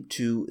theme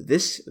to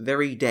this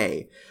very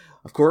day.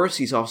 Of course,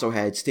 he's also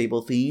had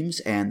stable themes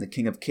and the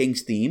King of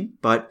Kings theme,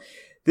 but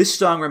this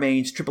song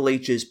remains Triple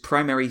H's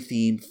primary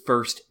theme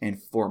first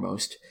and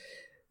foremost.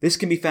 This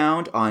can be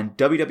found on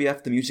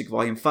WWF The Music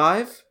Volume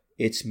 5.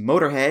 It's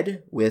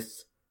Motorhead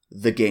with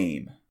The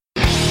Game.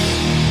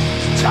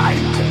 It's time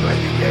to play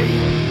the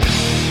game.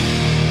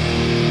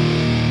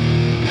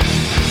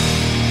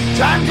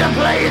 Time to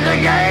play the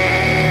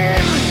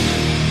game!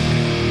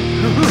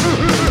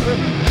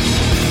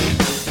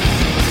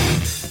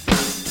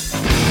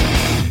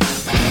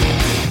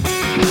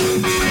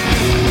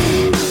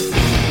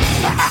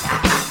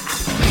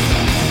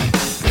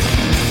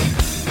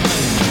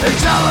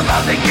 It's all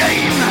about the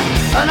game,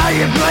 and how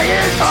you play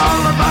it.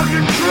 All about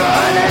control,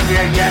 and if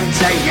you can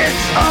take it.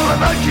 All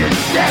about your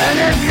debt,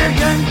 and if you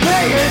can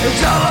pay it.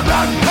 It's all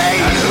about pay,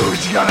 and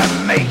who's gonna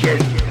make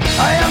it?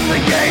 I am the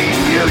game,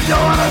 you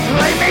don't wanna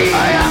play me.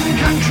 I am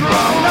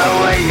control, no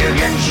way you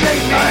can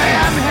shake me.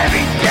 I am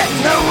heavy debt,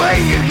 no way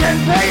you can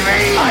pay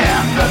me. I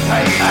am the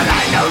pain, and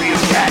I know you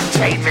can't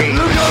take me.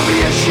 Look over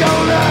your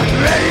shoulder,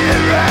 ready to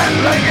run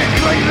like a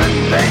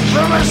Cleveland bench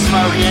from a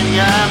smoking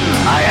gun.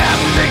 I am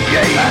the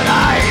game, and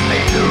I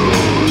may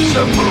lose.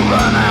 So move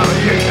on out,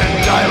 you can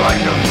die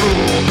like a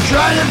fool.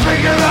 Trying to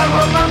figure out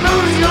what my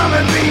move's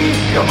gonna be.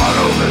 Come on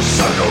over,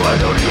 sucker, why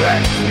don't you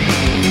ask me?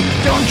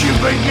 Don't you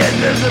forget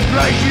there's a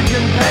price you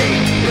can pay.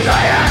 'Cause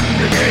I am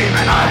the game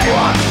and I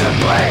want to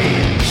play.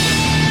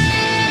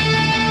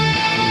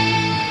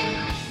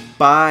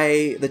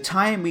 By the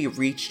time we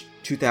reached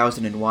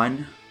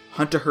 2001,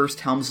 Hunter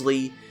Hearst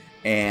Helmsley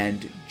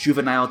and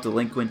juvenile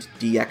delinquent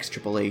DX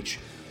Triple H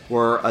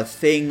were a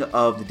thing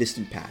of the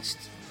distant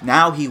past.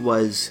 Now he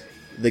was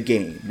the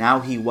game. Now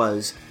he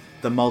was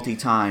the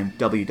multi-time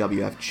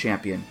WWF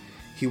champion.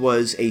 He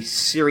was a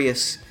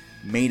serious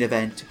main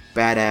event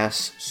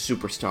badass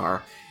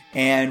superstar.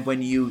 And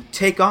when you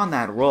take on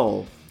that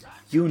role,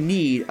 you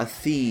need a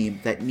theme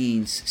that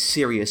means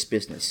serious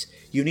business.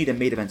 You need a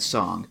main event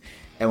song.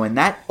 And when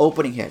that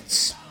opening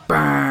hits,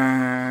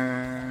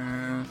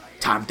 time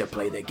to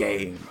play the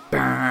game.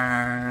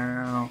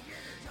 Time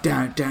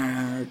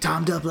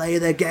to play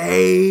the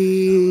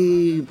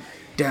game.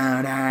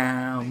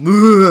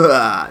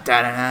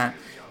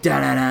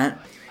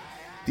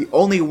 The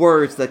only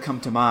words that come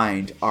to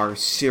mind are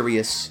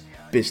serious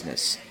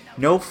business.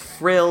 No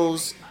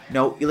frills,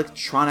 no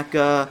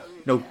electronica,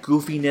 no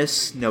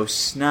goofiness, no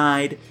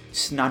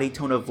snotty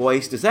tone of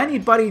voice. Does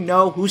anybody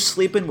know who's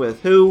sleeping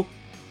with who?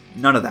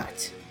 None of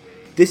that.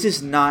 This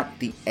is not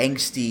the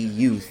angsty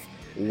youth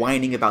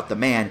whining about the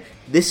man.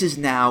 This is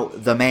now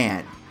the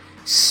man,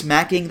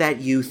 smacking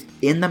that youth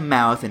in the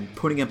mouth and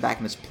putting him back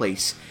in his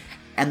place.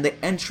 And the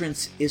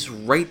entrance is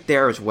right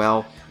there as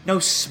well. No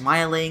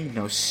smiling,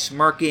 no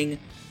smirking,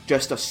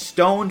 just a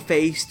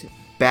stone-faced,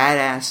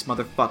 badass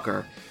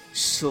motherfucker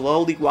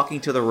slowly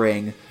walking to the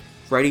ring,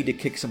 ready to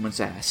kick someone's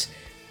ass.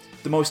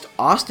 The most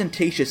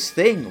ostentatious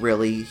thing,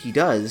 really, he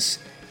does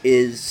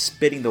is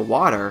spitting the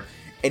water,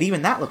 and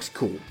even that looks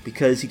cool,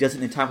 because he does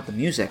it in time with the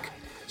music.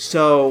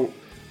 So,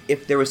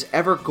 if there was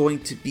ever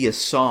going to be a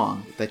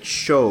song that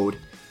showed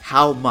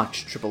how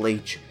much Triple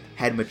H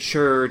had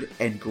matured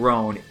and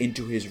grown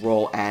into his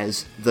role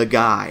as the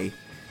guy,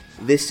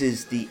 this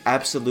is the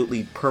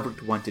absolutely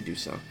perfect one to do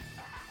so.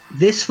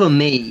 This, for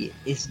me,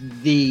 is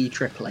the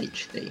Triple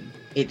H theme.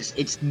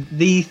 It's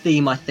the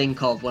theme I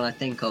think of when I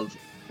think of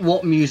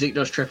what music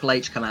does Triple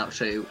H come out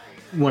to.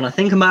 When I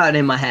think about it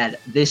in my head,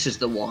 this is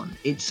the one.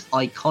 It's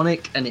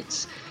iconic, and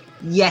it's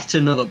yet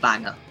another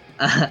banger,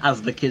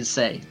 as the kids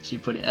say, as you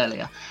put it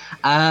earlier.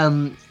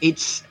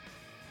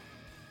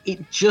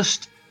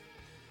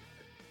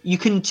 You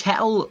can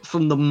tell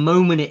from the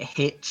moment it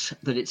hits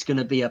that it's going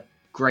to be a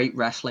great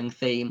wrestling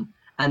theme.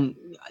 And,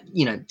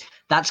 you know,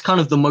 that's kind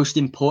of the most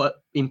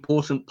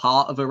important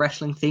part of a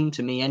wrestling theme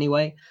to me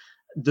anyway.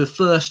 The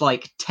first,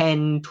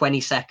 10,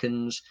 20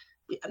 seconds,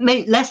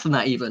 maybe less than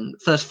that even,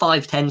 first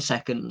 5-10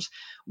 seconds,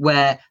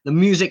 where the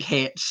music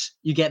hits,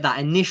 you get that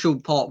initial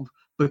pop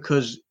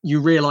because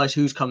you realize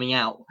who's coming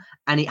out.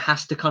 And it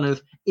has to kind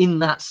of, in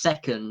that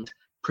second,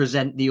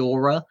 present the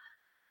aura.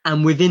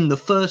 And within the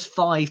first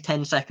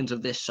 5-10 seconds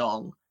of this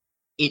song,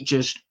 it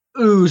just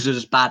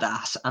oozes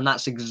badass. And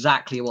that's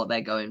exactly what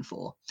they're going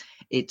for.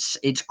 It's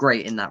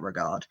great in that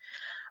regard.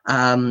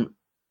 I've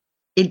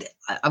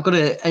got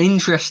an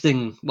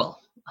interesting,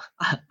 well,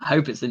 I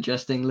hope it's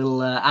interesting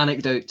little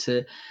anecdote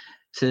to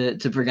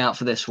bring out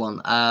for this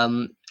one.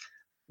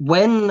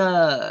 When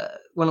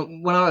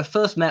I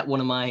first met one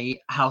of my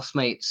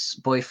housemates'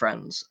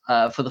 boyfriends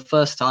for the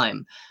first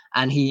time,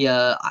 and he,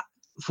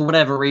 for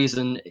whatever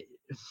reason,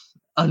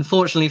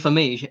 unfortunately for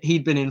me,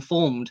 he'd been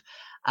informed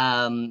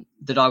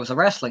that I was a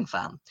wrestling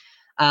fan,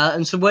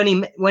 and so when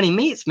he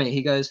meets me,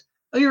 he goes,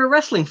 oh, you're a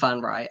wrestling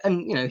fan, right?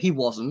 And, you know, he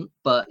wasn't,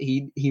 but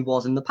he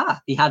was in the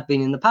past. He had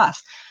been in the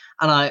past.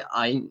 And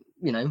I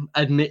you know,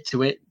 admit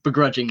to it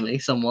begrudgingly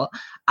somewhat.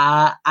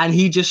 And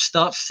he just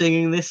starts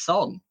singing this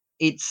song.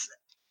 It's,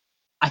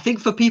 I think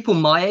for people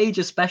my age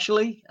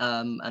especially,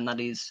 and that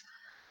is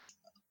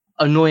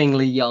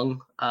annoyingly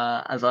young,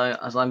 as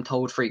I'm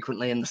told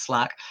frequently in the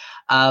Slack.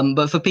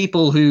 But for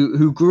people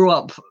who grew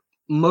up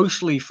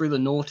mostly through the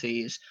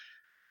noughties,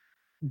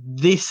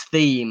 this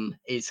theme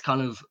is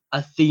kind of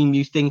a theme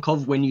you think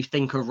of when you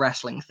think of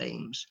wrestling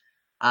themes.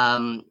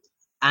 And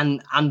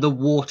the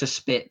water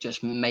spit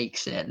just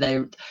makes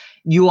it.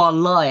 You are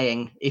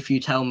lying if you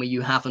tell me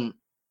you haven't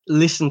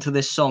listened to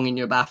this song in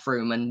your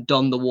bathroom and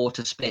done the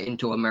water spit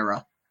into a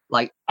mirror.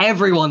 Like,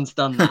 everyone's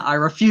done that. I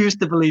refuse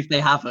to believe they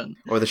haven't.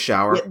 Or the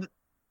shower. Yeah,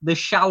 the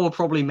shower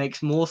probably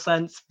makes more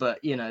sense, but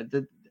you know,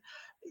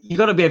 you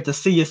got to be able to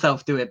see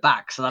yourself do it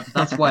back. So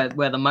that's where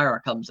the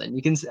mirror comes in.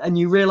 You can, and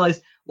you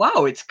realize,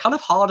 wow, it's kind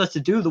of harder to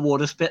do the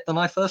water spit than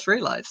I first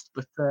realized.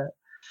 But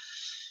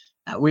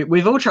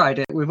we've all tried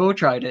it. We've all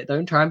tried it.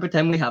 Don't try and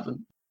pretend we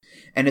haven't.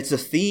 And it's a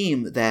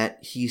theme that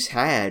he's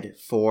had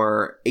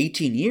for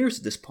 18 years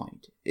at this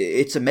point.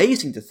 It's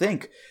amazing to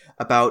think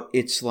about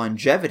its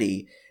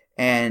longevity.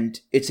 And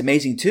it's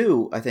amazing,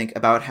 too, I think,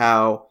 about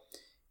how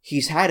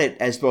he's had it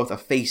as both a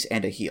face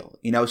and a heel.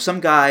 You know, some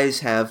guys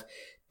have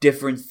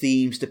different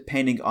themes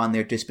depending on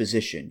their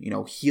disposition, you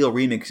know, heel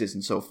remixes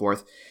and so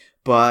forth.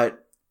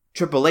 But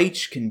Triple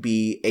H can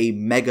be a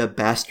mega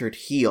bastard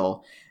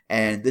heel,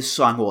 and this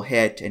song will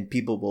hit and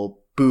people will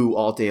boo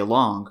all day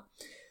long.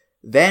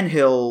 Then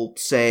he'll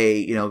say,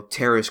 you know,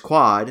 tear his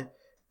quad,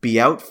 be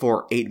out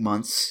for 8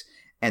 months,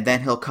 and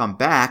then he'll come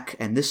back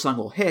and this song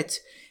will hit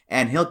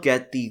and he'll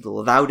get the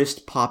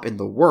loudest pop in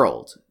the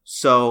world.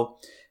 So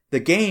The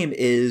Game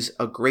is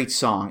a great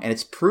song, and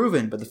it's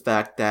proven by the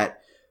fact that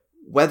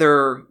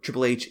whether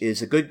Triple H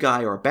is a good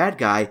guy or a bad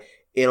guy,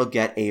 it'll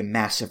get a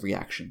massive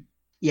reaction.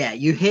 Yeah,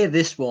 you hear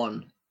this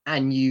one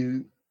and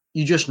you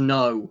just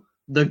know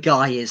the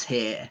guy is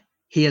here.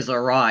 He has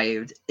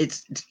arrived.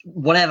 It's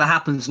whatever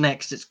happens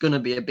next, it's going to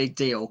be a big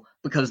deal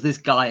because this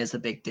guy is a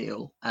big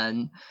deal.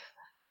 And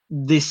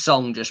this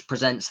song just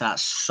presents that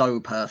so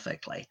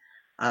perfectly.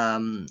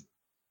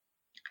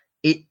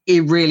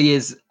 It really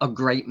is a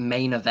great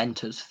main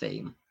eventers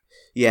theme.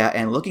 Yeah,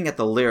 and looking at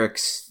the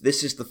lyrics,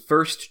 this is the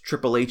first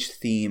Triple H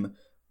theme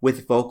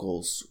with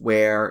vocals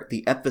where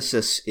the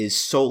emphasis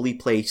is solely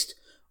placed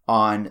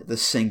on the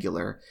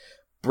singular.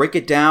 Break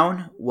It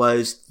Down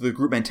was the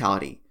group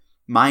mentality.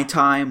 My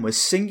Time was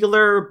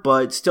singular,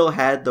 but still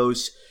had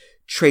those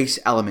trace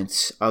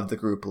elements of the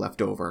group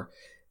left over.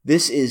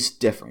 This is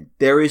different.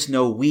 There is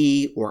no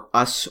we or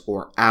us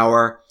or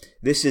our.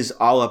 This is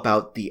all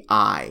about the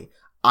I.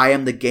 I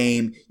am the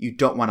game, you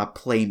don't want to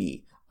play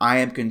me. I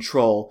am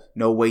control,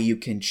 no way you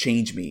can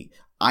change me.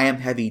 I am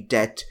heavy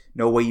debt,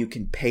 no way you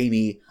can pay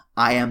me.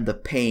 I am the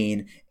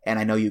pain, and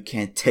I know you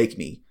can't take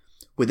me.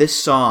 With this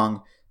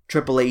song,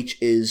 Triple H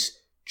is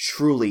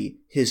truly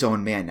his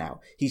own man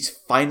now. He's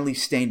finally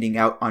standing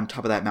out on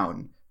top of that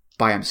mountain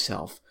by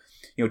himself.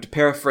 You know, to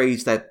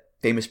paraphrase that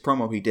famous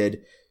promo he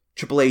did,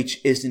 Triple H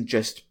isn't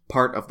just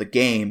part of the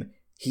game,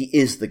 he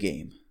is the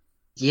game.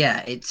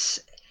 Yeah, it's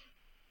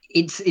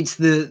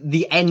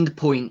the end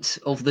point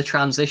of the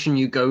transition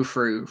you go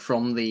through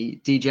from the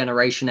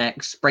D-Generation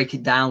X Break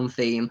It Down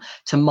theme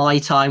to My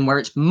Time, where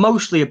it's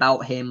mostly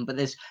about him, but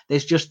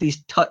there's just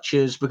these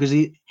touches because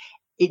he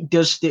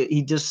does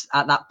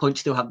at that point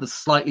still have the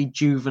slightly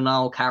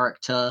juvenile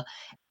character.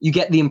 You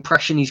get the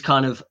impression he's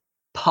kind of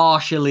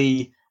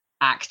partially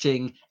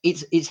acting.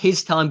 It's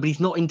his time, but he's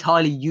not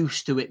entirely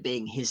used to it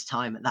being his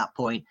time at that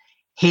point.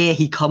 Here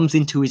he comes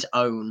into his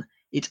own.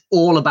 It's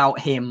all about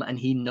him, and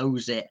he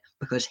knows it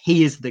because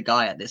he is the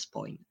guy at this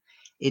point.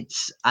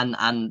 It's and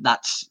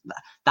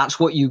that's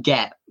what you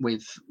get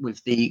with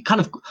the kind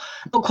of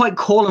not quite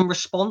call and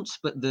response,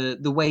 but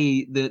the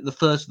way the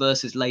first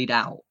verse is laid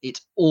out.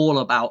 It's all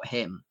about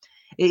him.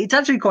 It's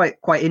actually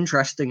quite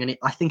interesting, and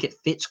I think it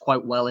fits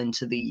quite well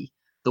into the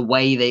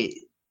way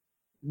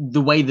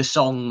the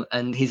song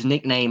and his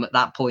nickname at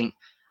that point,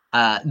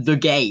 The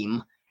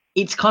Game.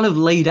 It's kind of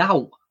laid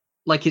out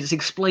like it's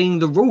explaining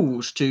the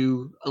rules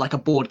to like a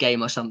board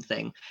game or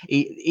something.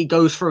 It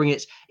goes through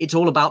and it's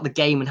all about the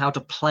game and how to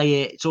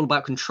play it. It's all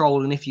about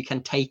control and if you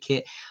can take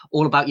it,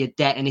 all about your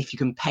debt and if you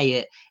can pay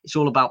it. It's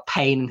all about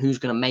pain and who's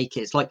going to make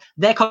it. It's like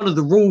they're kind of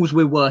the rules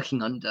we're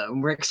working under,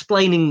 and we're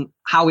explaining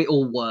how it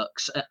all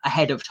works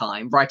ahead of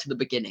time, right at the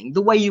beginning,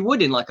 the way you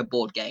would in like a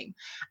board game.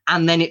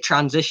 And then it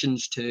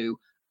transitions to,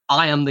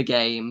 I am the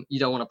game, you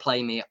don't want to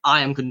play me,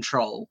 I am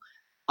control.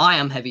 I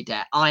am heavy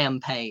debt. I am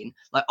pain.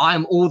 Like I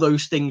am all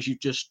those things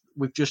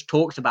we've just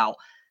talked about.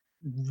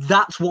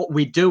 That's what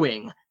we're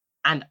doing,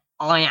 and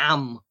I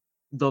am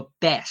the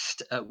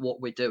best at what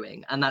we're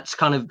doing. And that's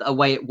kind of a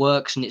way it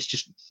works, and it's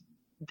just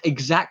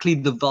exactly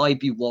the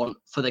vibe you want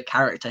for the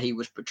character he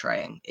was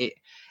portraying.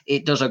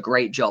 It does a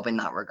great job in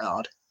that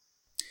regard.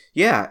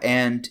 Yeah,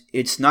 and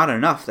it's not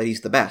enough that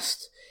he's the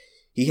best.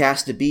 He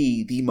has to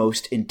be the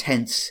most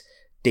intense,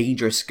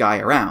 dangerous guy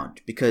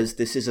around, because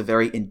this is a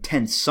very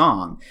intense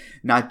song,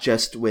 not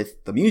just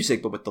with the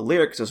music, but with the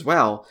lyrics as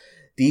well.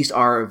 These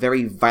are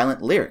very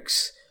violent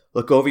lyrics.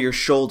 Look over your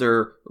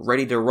shoulder,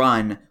 ready to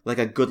run, like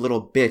a good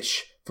little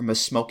bitch from a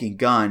smoking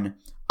gun.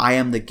 I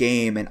am the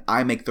game and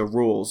I make the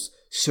rules,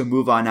 so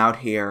move on out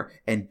here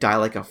and die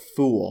like a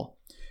fool.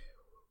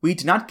 We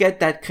did not get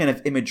that kind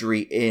of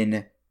imagery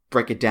in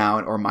Break It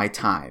Down or My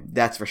Time,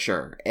 that's for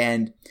sure.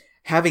 And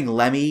having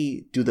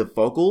Lemmy do the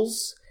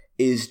vocals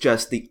is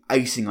just the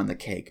icing on the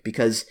cake,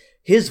 because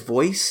his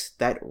voice,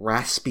 that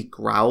raspy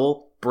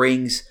growl,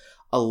 brings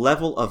a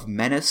level of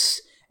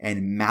menace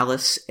and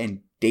malice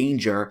and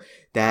danger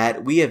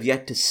that we have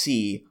yet to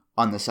see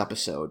on this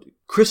episode.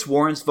 Chris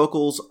Warren's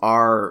vocals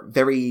are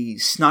very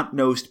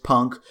snot-nosed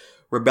punk,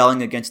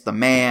 rebelling against the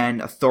man,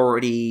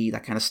 authority,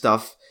 that kind of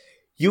stuff.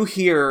 You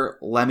hear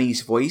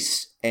Lemmy's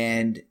voice,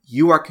 and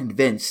you are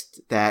convinced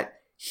that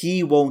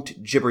he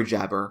won't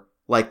jibber-jabber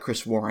like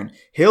Chris Warren.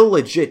 He'll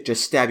legit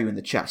just stab you in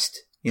the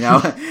chest, you know?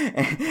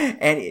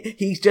 and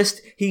he's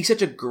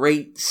such a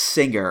great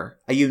singer,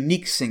 a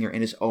unique singer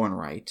in his own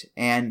right.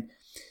 And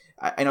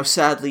I know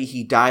sadly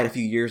he died a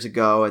few years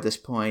ago at this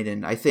point,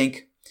 and I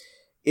think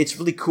it's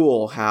really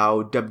cool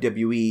how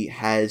WWE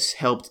has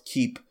helped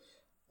keep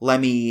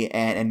Lemmy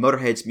and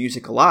Motorhead's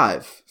music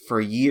alive for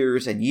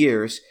years and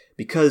years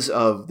because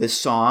of this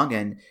song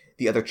and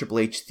the other Triple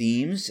H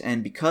themes,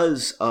 and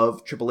because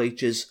of Triple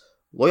H's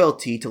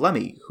loyalty to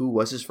Lemmy, who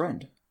was his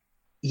friend.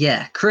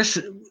 Yeah, Chris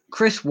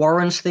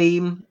Warren's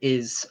theme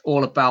is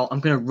all about, I'm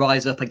going to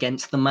rise up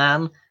against the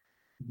man.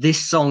 This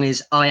song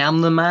is, I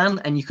am the man,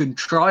 and you can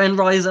try and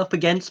rise up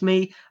against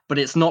me, but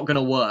it's not going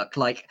to work.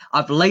 Like,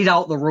 I've laid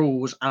out the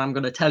rules, and I'm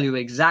going to tell you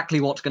exactly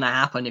what's going to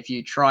happen if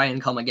you try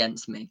and come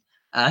against me.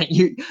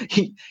 You're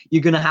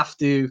going to have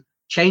to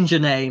change your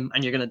name,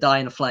 and you're going to die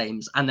in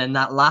flames. And then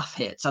that laugh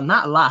hits, and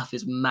that laugh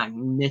is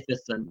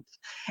magnificent.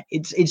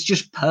 It's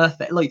just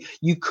perfect. Like,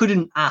 you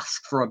couldn't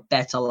ask for a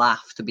better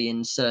laugh to be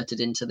inserted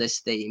into this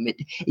theme.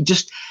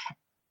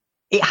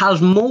 It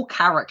has more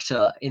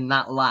character in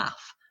that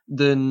laugh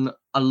than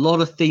a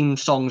lot of theme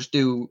songs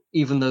do,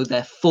 even though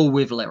they're full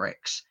with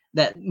lyrics.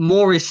 That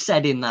more is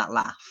said in that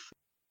laugh.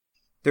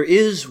 There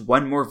is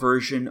one more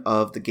version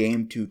of the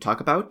game to talk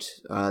about.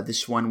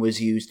 This one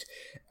was used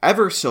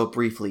ever so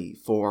briefly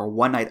for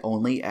one night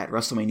only at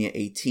WrestleMania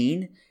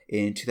 18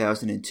 in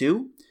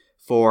 2002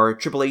 for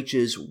Triple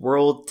H's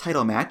world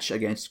title match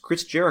against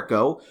Chris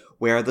Jericho,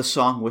 where the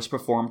song was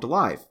performed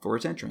live for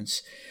its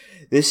entrance.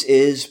 This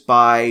is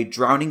by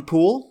Drowning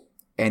Pool,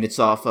 and it's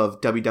off of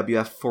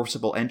WWF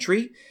Forcible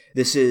Entry.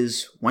 This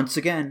is, once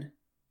again,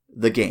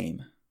 The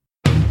Game.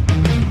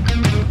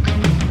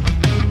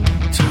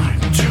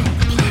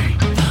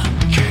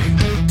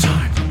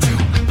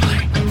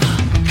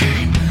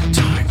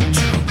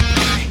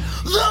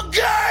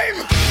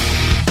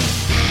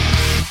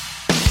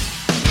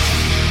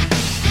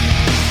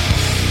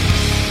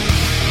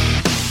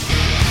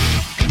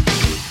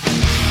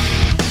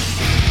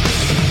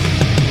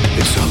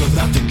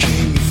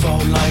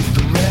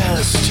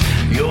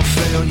 Your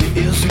failure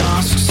is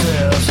my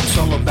success. It's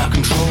all about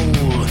control.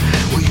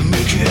 Will you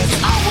make it?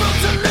 I will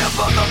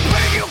deliver the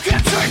pain. You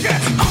can't take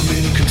it. I'm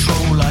in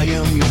control. I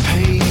am your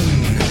pain.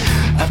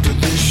 After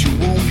this, you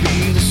won't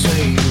be the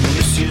same.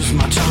 This is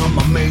my time.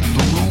 I make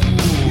the rules.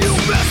 You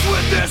mess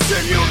with this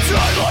and you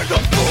die like a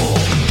fool.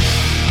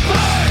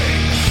 Hey,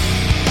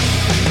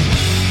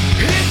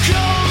 here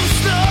comes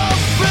the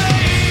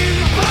pain.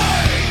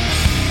 Hey,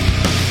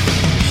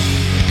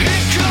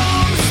 here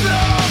comes the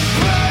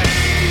pain.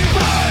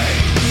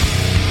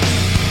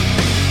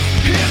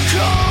 Here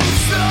comes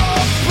the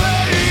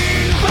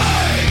pain,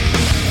 pain.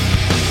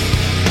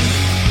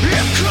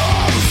 Here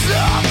comes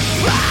the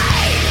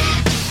pain.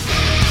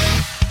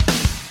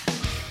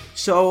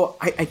 So,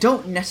 I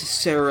don't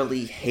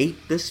necessarily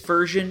hate this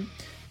version,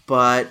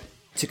 but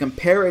to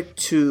compare it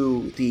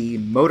to the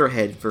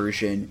Motorhead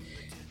version,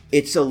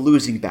 it's a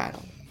losing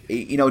battle.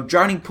 You know,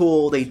 Drowning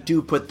Pool, they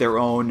do put their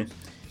own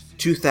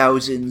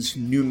 2000s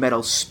nu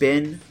metal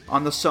spin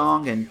on the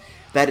song, and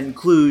that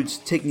includes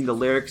taking the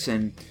lyrics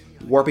and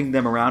warping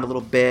them around a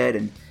little bit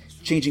and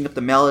changing up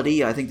the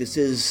melody. I think this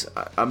is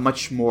a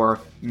much more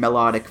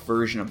melodic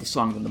version of the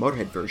song than the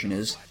Motorhead version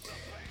is.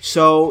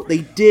 So they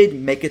did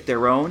make it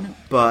their own,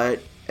 but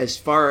as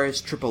far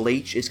as Triple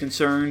H is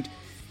concerned,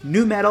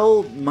 nu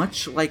metal,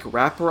 much like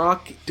rap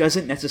rock,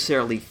 doesn't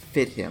necessarily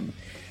fit him.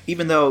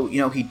 Even though, you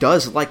know, he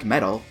does like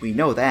metal, we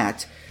know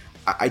that,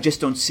 I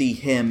just don't see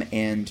him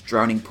and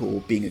Drowning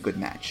Pool being a good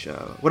match.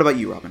 What about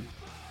you, Robin?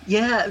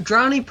 Yeah,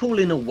 Drowning Pool,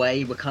 in a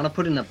way, we're kind of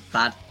put in a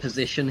bad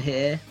position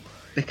here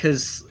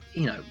because,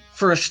 you know,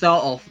 for a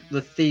start off,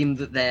 the theme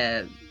that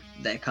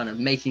they're kind of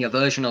making a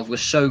version of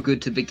was so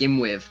good to begin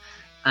with,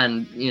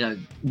 and, you know,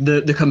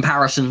 the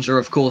comparisons are,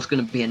 of course,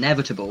 going to be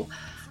inevitable.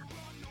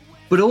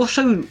 But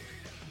also,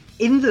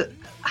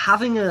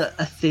 having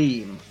a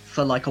theme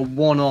for, like, a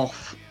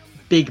one-off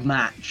big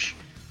match,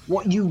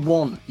 what you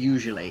want,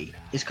 usually,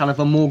 is kind of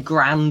a more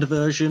grand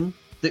version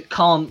that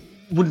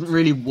wouldn't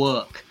really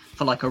work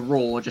for like a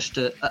Raw, just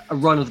a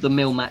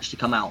run-of-the-mill match to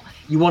come out.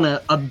 You want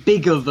a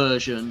bigger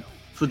version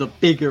for the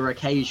bigger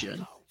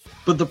occasion.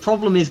 But the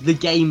problem is the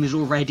game is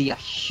already a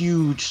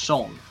huge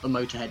song, the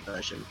Motorhead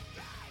version.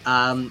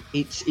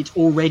 It's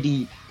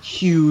already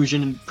huge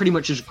and pretty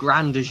much as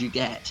grand as you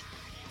get.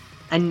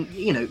 And,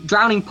 you know,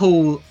 Drowning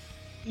Pool,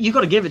 you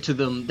got to give it to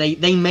them.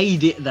 They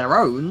made it their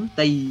own.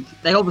 They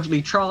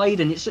obviously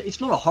tried, and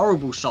it's not a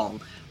horrible song,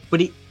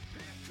 but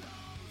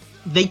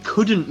they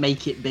couldn't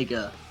make it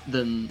bigger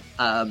than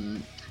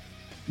the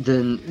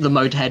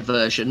Motorhead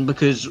version,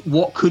 because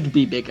what could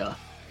be bigger?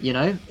 You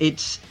know,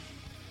 it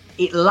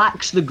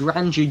lacks the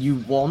grandeur you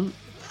want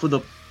for the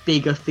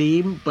bigger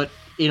theme, but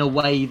in a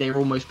way they're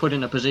almost put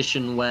in a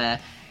position where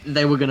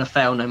they were going to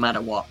fail no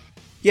matter what.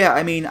 Yeah,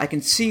 I mean, I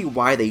can see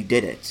why they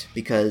did it,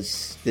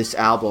 because this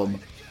album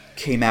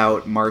came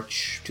out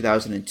March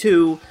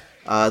 2002.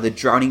 The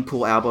Drowning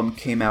Pool album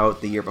came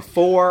out the year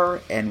before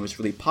and was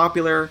really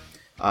popular.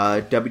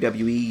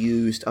 WWE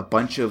used a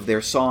bunch of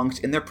their songs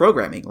in their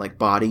programming, like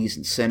Bodies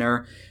and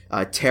Sinner.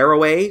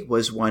 Tearaway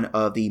was one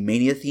of the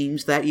Mania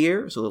themes that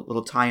year, so a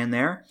little tie-in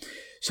there.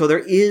 So there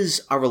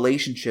is a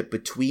relationship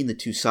between the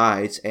two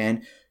sides,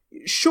 and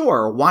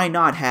sure, why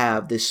not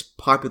have this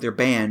popular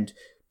band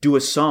do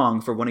a song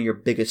for one of your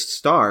biggest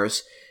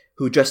stars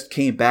who just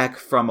came back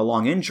from a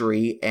long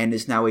injury and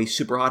is now a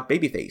super hot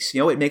babyface?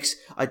 You know, it makes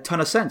a ton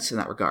of sense in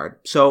that regard.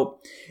 So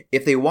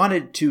if they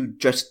wanted to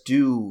just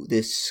do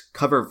this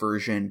cover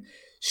version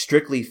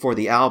strictly for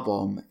the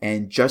album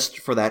and just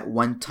for that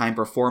one-time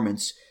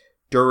performance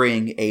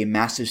during a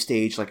massive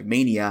stage like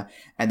Mania,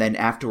 and then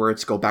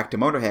afterwards go back to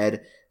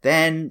Motorhead,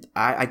 then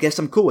I guess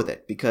I'm cool with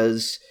it,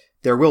 because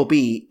there will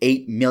be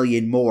 8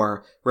 million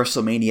more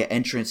WrestleMania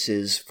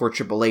entrances for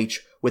Triple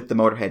H with the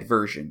Motorhead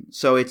version.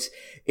 So it's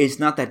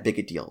not that big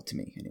a deal to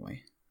me,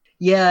 anyway.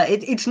 Yeah,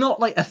 it's not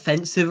like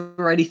offensive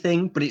or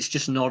anything, but it's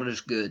just not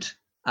as good,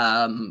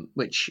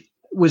 which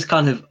was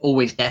kind of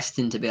always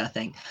destined to be, I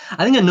think.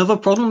 I think another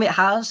problem it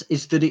has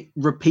is that it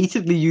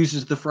repeatedly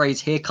uses the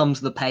phrase, "Here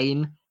comes the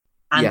pain."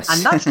 And, yes.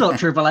 And that's not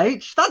Triple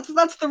H.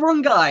 That's the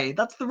wrong guy.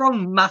 That's the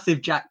wrong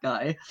massive Jack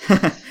guy.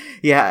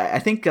 Yeah, I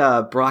think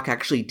Brock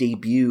actually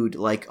debuted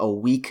like a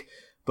week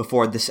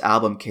before this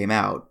album came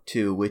out,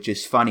 too, which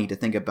is funny to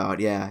think about.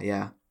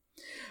 Yeah.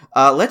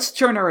 Let's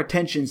turn our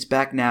attentions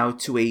back now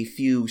to a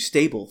few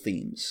stable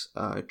themes.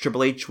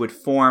 Triple H would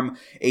form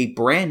a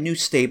brand new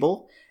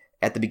stable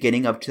at the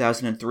beginning of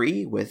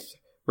 2003 with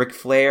Ric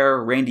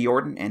Flair, Randy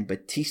Orton, and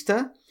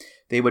Batista.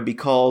 They would be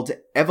called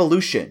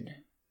Evolution.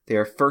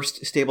 Their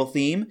first stable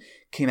theme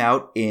came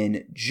out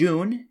in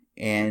June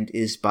and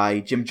is by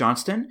Jim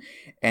Johnston,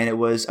 and it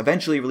was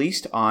eventually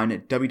released on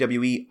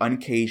WWE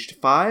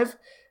Uncaged 5.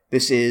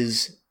 This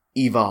is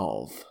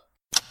Evolve.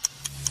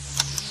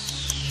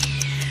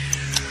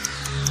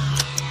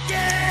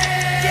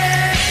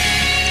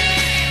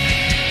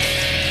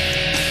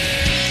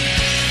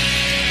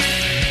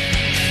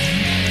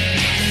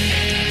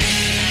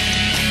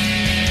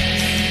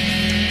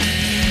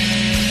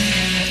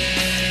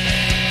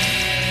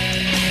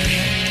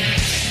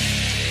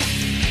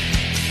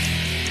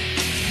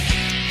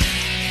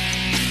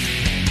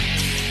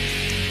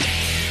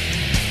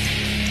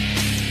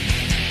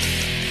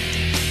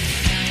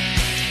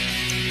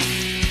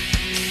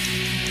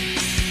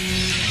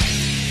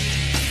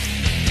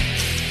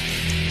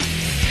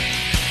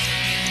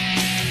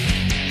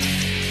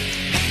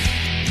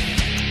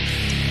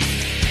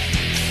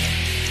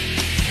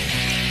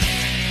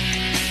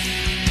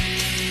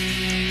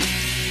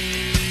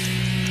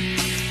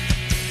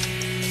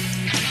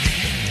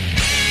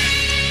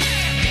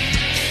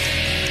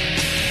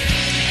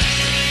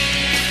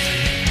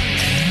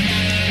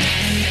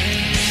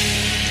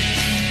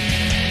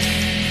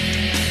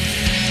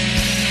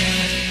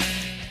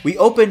 We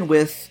open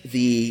with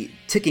the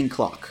ticking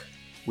clock,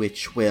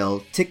 which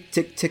will tick,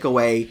 tick, tick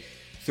away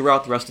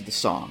throughout the rest of the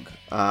song.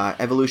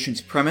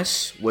 Evolution's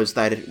premise was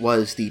that it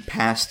was the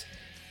past,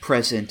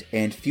 present,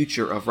 and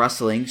future of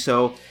wrestling,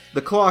 so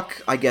the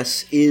clock, I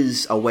guess,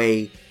 is a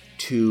way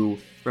to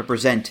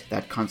represent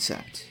that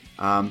concept.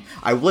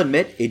 I will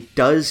admit, it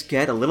does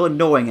get a little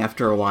annoying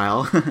after a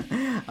while.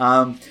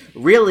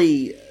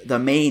 Really, the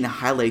main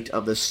highlight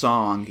of the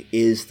song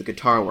is the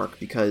guitar work,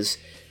 because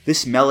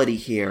this melody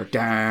here,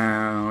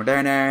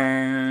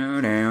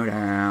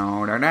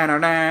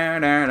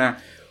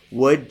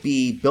 would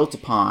be built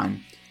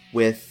upon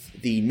with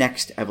the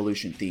next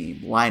Evolution theme,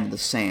 Line in the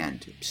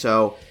Sand.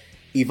 So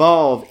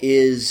Evolve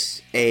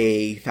is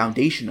a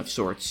foundation of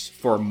sorts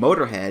for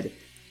Motorhead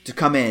to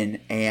come in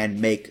and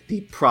make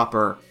the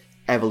proper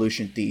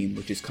Evolution theme,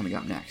 which is coming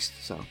up next.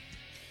 So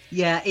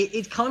yeah,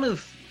 it kind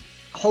of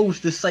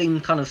holds the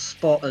same kind of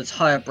spot as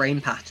Higher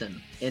Brain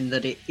Pattern, in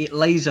that it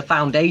lays a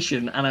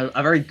foundation, and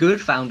a very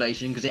good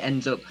foundation, because it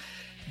ends up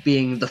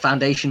being the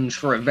foundations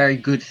for a very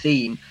good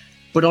theme.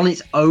 But on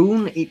its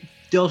own, it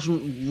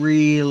doesn't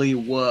really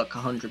work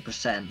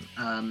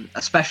 100%,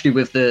 especially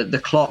with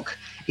the clock.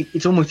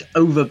 It's almost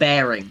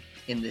overbearing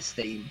in this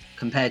theme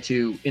compared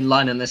to in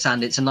Line in the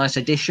Sand. It's a nice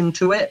addition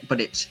to it, but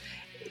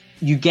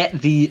you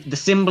get the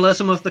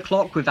symbolism of the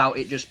clock without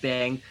it just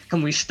being,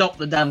 can we stop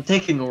the damn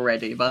ticking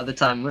already? By the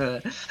time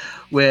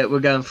we're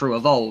going through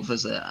Evolve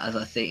as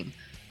a theme,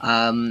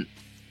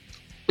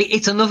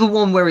 it's another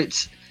one where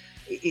it's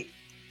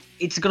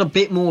got a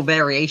bit more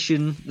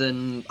variation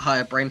than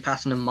Higher Brain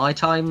Pattern and My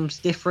Time's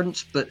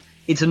difference, but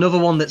it's another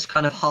one that's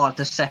kind of hard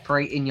to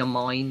separate in your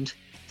mind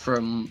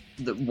from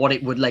what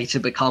it would later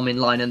become in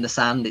Line in the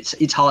Sand.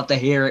 It's hard to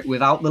hear it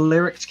without the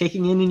lyrics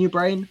kicking in your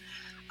brain.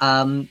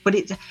 But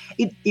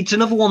it's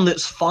another one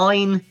that's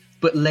fine,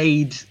 but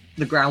laid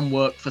the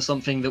groundwork for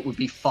something that would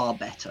be far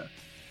better.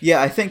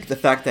 Yeah, I think the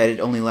fact that it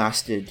only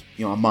lasted,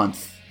 a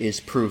month is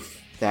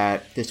proof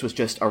that this was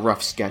just a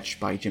rough sketch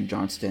by Jim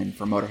Johnston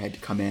for Motorhead to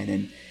come in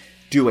and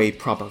do a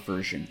proper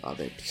version of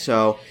it.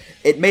 So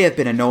it may have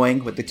been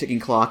annoying with the ticking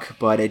clock,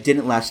 but it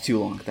didn't last too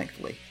long,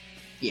 thankfully.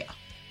 Yeah,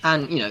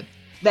 and,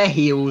 they're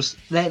heels.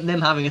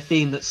 Them having a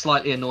theme that's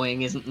slightly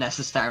annoying isn't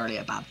necessarily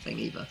a bad thing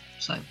either,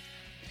 so...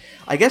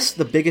 I guess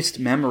the biggest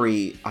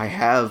memory I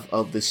have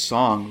of this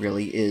song,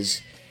 really,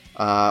 is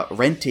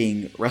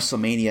renting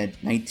WrestleMania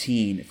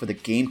 19 for the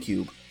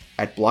GameCube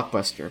at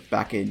Blockbuster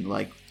back in,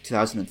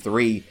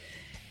 2003,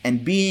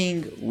 and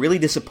being really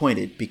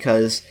disappointed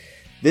because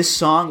this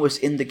song was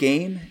in the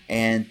game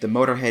and the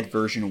Motorhead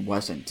version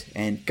wasn't.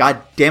 And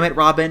god damn it,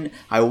 Robin,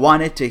 I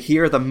wanted to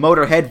hear the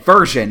Motorhead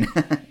version.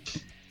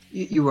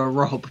 You were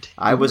robbed.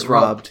 I was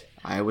robbed.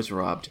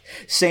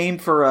 Same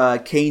for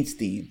Kane's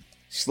theme.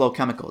 Slow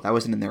Chemical. That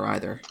wasn't in there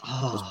either.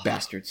 Those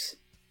bastards.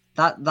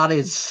 That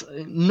is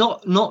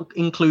not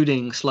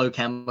including Slow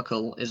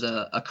Chemical is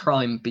a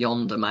crime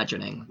beyond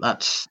imagining.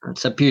 That's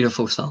a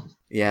beautiful song.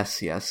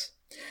 Yes.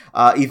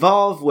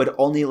 Evolve would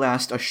only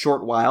last a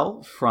short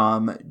while,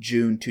 from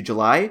June to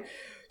July.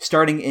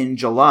 Starting in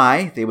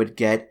July, they would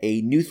get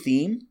a new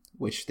theme,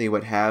 which they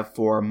would have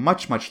for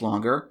much, much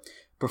longer,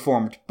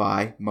 performed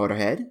by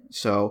Motorhead.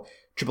 So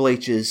Triple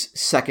H's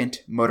second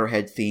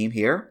Motorhead theme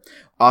here.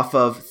 Off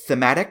of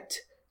Thematic,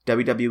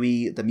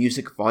 WWE The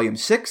Music Volume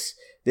 6,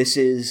 this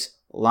is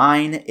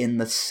Line in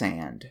the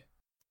Sand.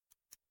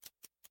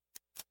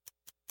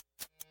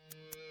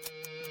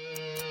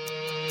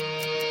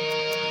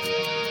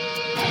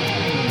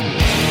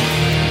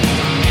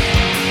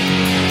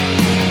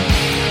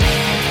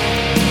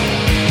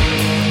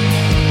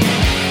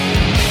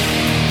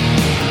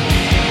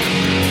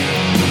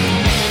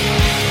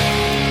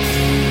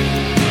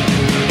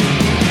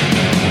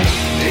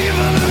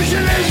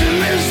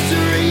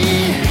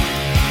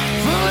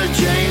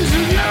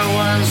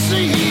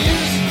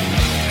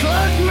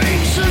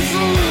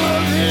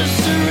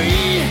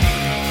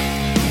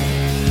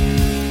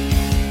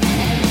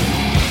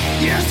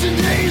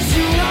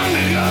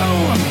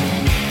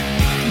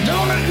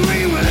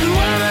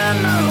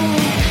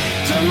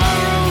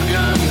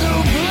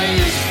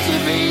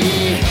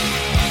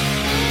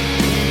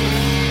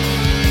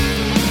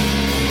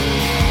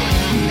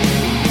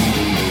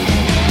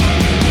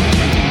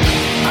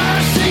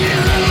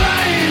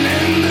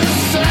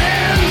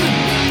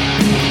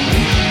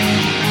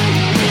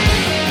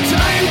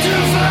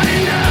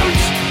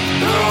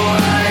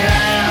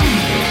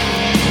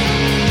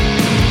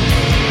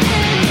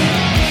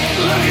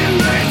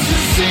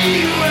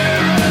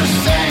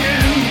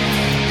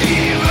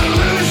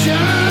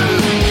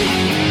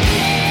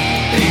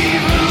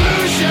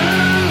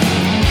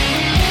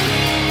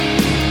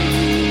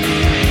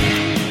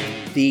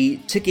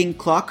 Ticking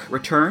clock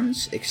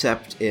returns,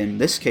 except in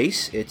this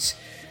case, it's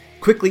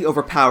quickly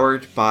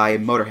overpowered by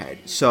Motorhead.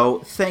 So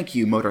thank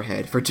you,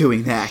 Motorhead, for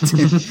doing that.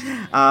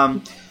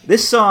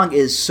 This song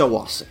is so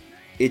awesome.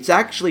 It's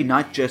actually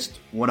not just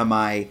one of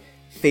my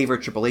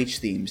favorite Triple H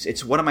themes,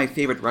 it's one of my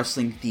favorite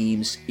wrestling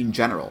themes in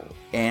general.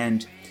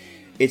 And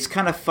it's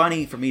kind of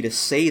funny for me to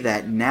say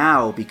that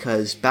now,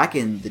 because back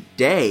in the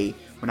day,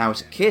 when I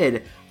was a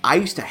kid, I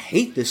used to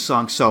hate this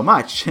song so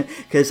much,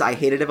 because I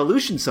hated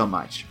Evolution so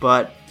much.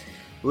 But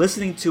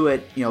listening to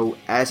it,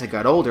 as I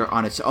got older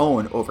on its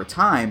own over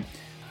time,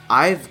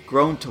 I've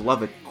grown to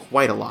love it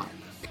quite a lot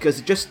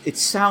because it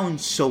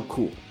sounds so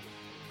cool.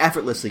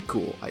 Effortlessly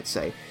cool, I'd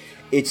say.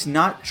 It's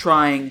not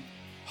trying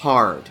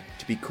hard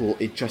to be cool,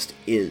 it just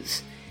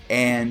is.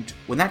 And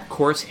when that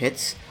chorus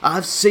hits,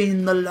 I've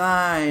seen the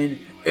line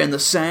in the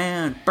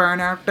sand,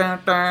 burn out,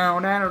 down,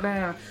 down, down,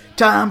 down,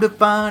 time to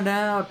find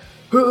out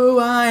who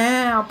I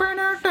am, burn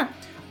out, down.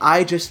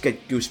 I just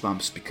get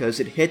goosebumps because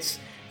it hits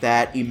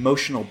that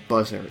emotional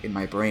buzzer in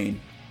my brain.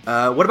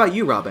 What about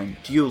you, Robin?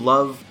 Do you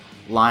love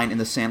Line in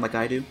the Sand like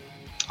I do?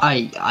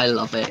 I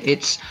love it.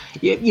 It's,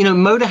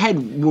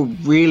 Motorhead were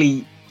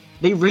really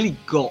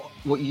got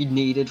what you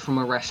needed from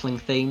a wrestling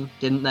theme,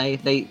 didn't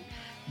they?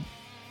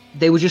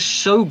 They were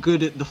just so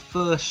good at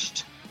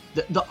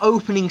the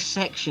opening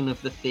section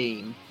of the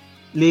theme,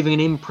 leaving an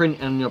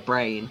imprint on your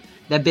brain.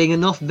 There being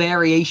enough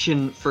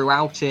variation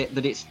throughout it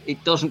that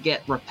it doesn't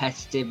get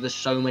repetitive as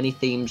so many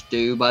themes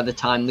do by the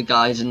time the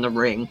guy's in the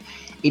ring.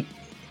 It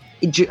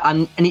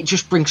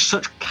just brings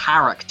such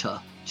character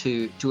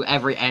to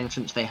every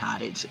entrance they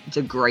had. It's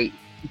a great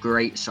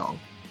song.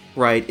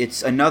 Right,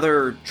 it's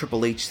another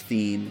Triple H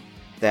theme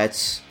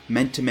that's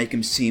meant to make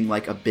him seem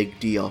like a big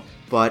deal,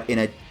 but in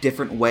a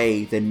different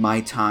way than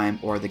My Time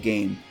or The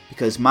Game.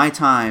 Because My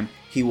Time,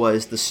 he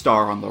was the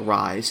star on the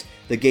rise.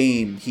 The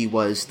Game, he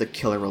was the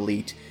killer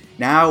elite.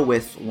 Now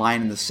with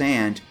Line in the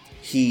Sand,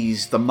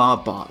 he's the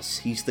mob boss.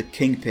 He's the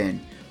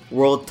kingpin.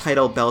 World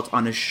title belt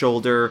on his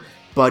shoulder,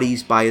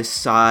 buddies by his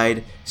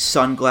side,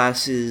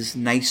 sunglasses,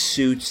 nice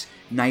suits,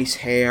 nice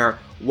hair,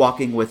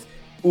 walking with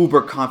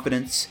uber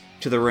confidence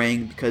to the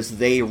ring because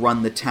they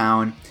run the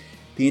town.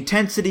 The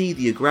intensity,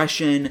 the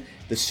aggression,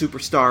 the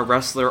superstar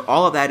wrestler,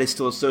 all of that is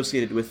still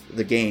associated with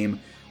The Game.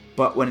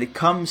 But when it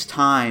comes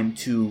time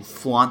to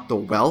flaunt the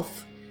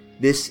wealth,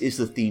 this is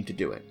the theme to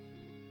do it.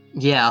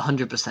 Yeah,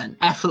 100%.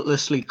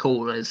 Effortlessly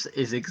cool is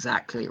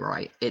exactly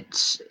right.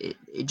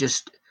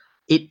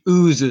 It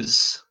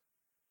oozes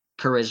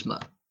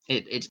charisma.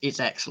 It's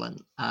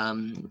excellent.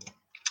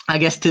 I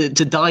guess to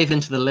dive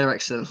into the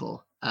lyrics a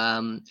little,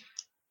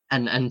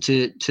 and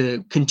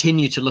to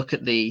continue to look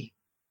at the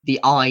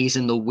eyes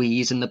and the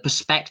we's and the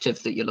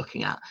perspective that you're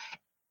looking at.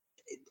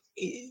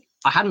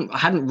 I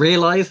hadn't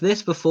realized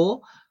this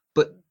before,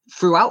 but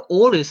throughout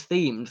all his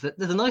themes,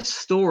 there's a nice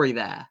story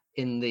there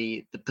in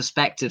the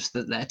perspectives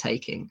that they're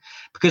taking.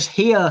 Because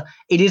here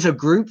it is a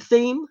group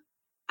theme,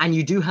 and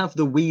you do have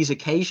the we's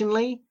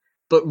occasionally,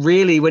 but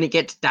really when it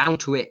gets down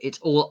to it, it's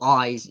all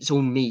I's, it's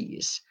all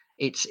me's.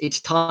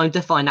 It's time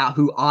to find out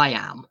who I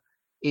am.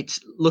 It's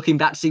looking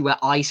back to see where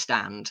I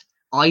stand.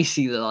 I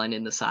see the line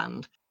in the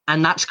sand.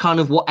 And that's kind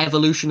of what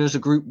Evolution as a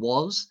group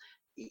was.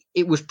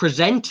 It was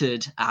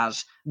presented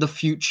as the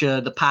future,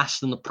 the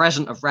past, and the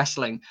present of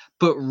wrestling.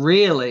 But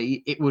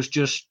really, it was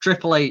just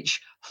Triple H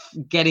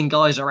getting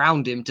guys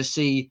around him to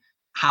see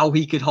how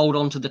he could hold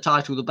on to the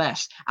title the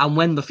best. And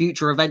when the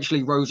future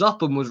eventually rose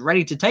up and was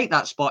ready to take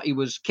that spot, he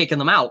was kicking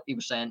them out. He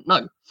was saying,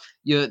 no,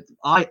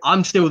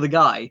 I'm still the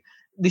guy.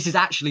 This is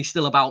actually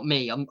still about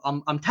me.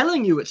 I'm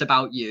telling you it's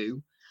about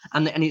you.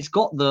 And it's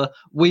got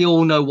we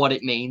all know what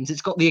it means.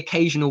 It's got the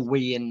occasional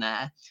we in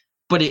there,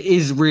 but it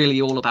is really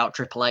all about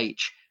Triple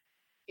H.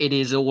 It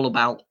is all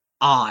about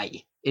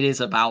I. It is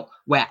about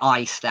where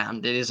I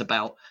stand. It is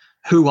about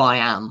who I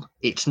am.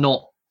 It's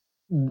not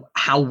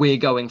how we're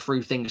going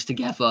through things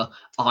together.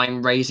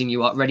 I'm raising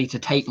you up, ready to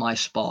take my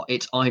spot.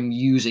 It's I'm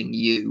using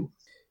you.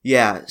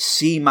 Yeah,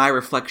 see my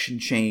reflection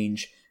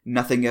change.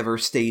 Nothing ever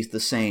stays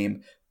the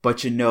same,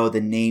 but you know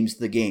the name's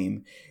The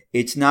Game.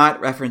 It's not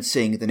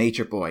referencing the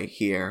Nature Boy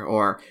here,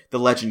 or the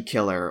Legend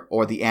Killer,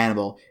 or the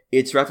Animal.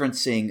 It's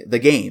referencing The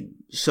Game.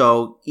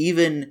 So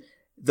even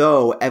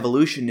though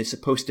Evolution is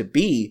supposed to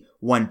be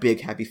one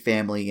big happy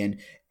family and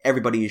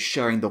everybody is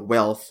sharing the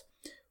wealth,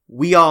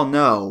 we all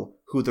know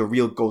who the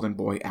real Golden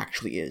Boy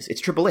actually is.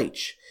 It's Triple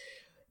H.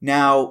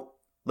 Now,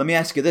 let me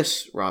ask you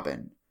this,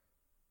 Robin.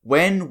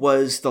 When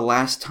was the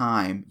last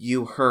time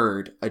you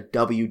heard a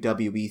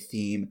WWE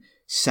theme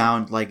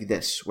sound like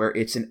this, where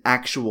it's an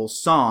actual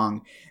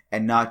song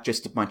and not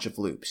just a bunch of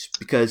loops?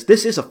 Because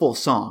this is a full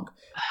song.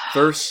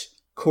 Verse,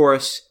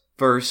 chorus,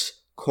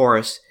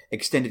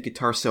 extended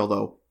guitar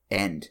solo,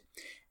 end.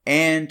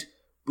 And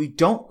we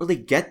don't really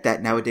get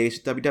that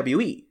nowadays with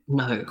WWE.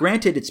 No.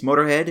 Granted, it's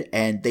Motorhead,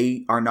 and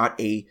they are not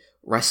a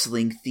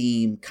wrestling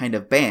theme kind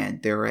of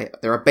band. They're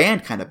a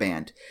band kind of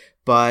band.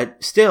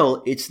 But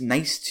still, it's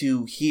nice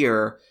to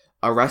hear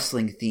a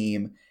wrestling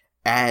theme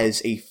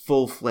as a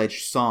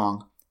full-fledged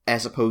song,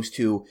 as opposed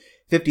to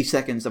 50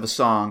 seconds of a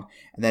song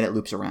and then it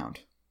loops around.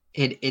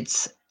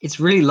 It's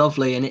really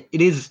lovely, and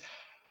it's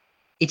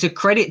a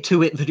credit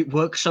to it that it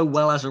works so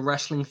well as a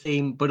wrestling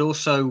theme, but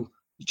also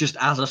just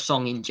as a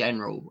song in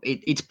general.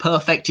 It's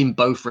perfect in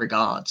both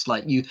regards.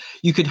 Like you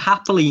could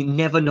happily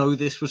never know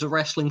this was a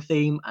wrestling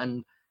theme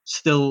and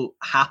still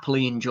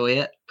happily enjoy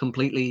it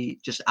completely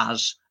just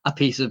as a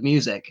piece of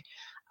music.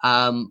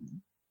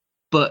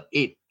 But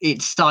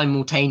it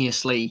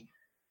simultaneously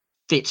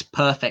fits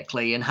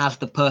perfectly and has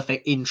the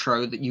perfect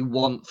intro that you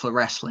want for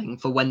wrestling,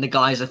 for when the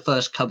guys are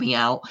first coming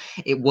out.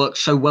 It works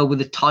so well with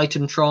the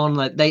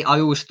Titantron. I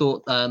always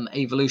thought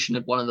Evolution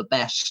had one of the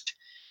best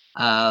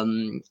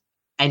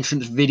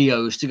entrance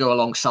videos to go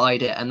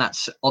alongside it, and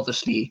that's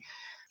obviously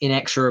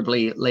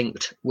inexorably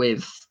linked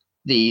with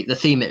the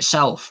theme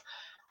itself.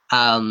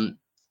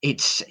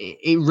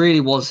 It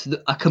really was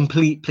a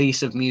complete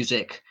piece of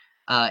music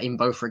in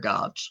both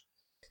regards.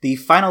 The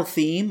final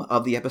theme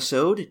of the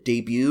episode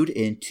debuted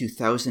in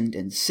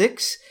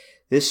 2006.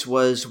 This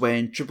was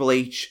when Triple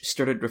H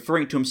started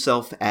referring to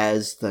himself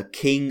as the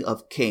King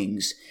of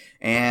Kings.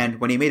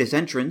 And when he made his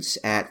entrance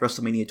at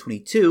WrestleMania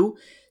 22,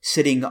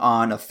 sitting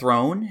on a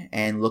throne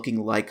and looking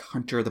like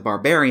Hunter the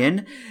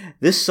Barbarian,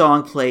 this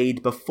song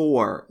played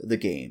before The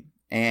Game.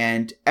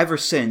 And ever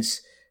since,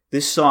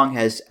 this song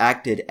has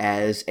acted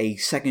as a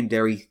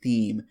secondary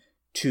theme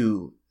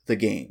to The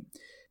Game.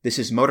 This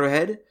is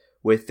Motorhead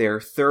with their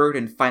third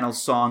and final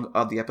song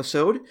of the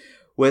episode,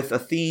 with a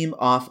theme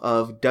off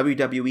of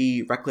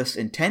WWE Reckless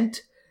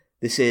Intent.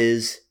 This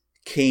is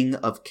King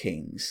of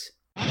Kings.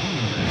 Behold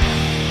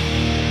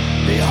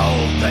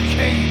the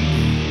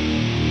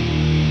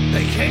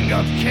King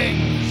of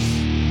Kings.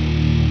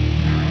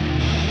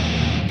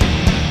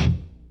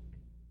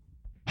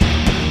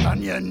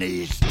 your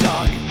knees,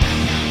 dog.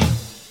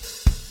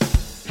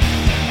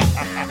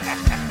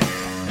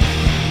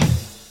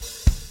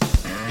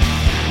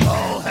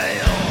 All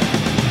hail.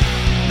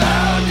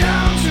 Bow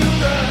down to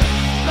the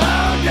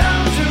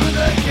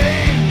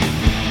king.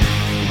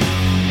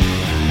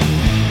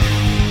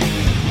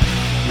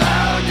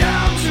 Bow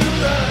down to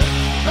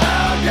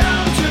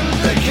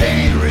the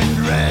king. Grinned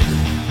red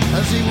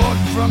as he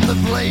walked from the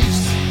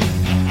place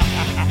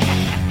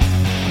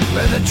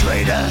where the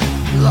traitor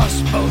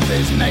lost both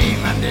his name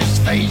and his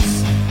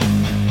face.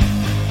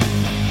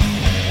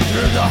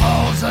 Through the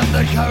halls and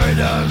the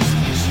corridors,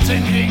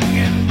 stinking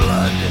in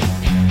blood,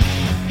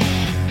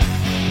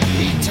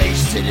 he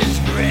tasted his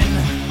grin,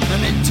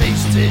 and it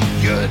tasted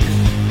good.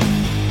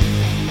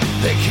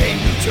 The king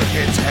took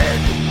his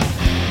head,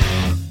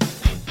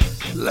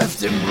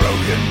 left him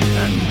broken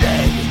and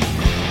dead.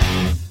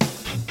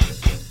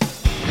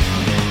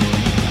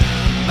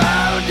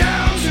 Bow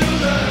down to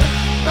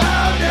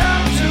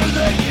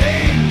the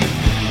king.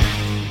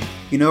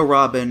 You know,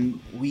 Robin,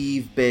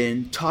 we've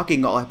been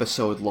talking all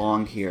episode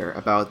long here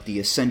about the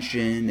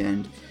ascension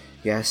and,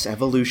 yes,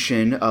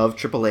 evolution of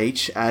Triple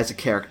H as a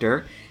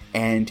character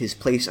and his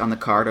place on the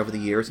card over the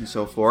years and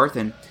so forth,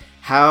 and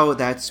how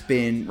that's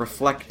been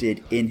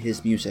reflected in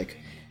his music.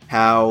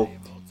 How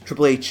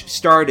Triple H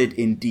started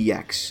in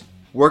DX,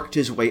 worked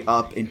his way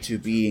up into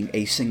being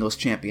a singles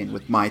champion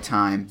with My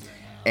Time,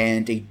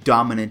 and a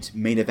dominant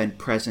main event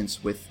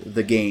presence with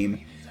The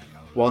Game.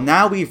 Well,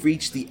 now we've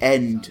reached the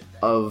end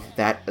of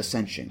that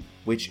ascension,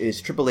 which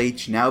is Triple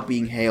H now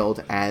being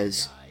hailed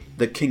as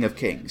the King of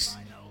Kings.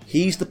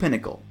 He's the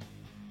pinnacle.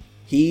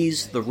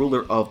 He's the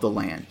ruler of the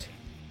land.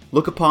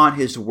 Look upon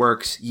his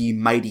works, ye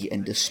mighty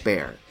in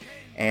despair.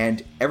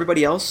 And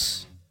everybody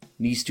else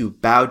needs to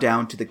bow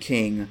down to the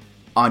king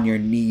on your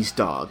knees,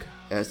 dog,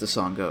 as the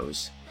song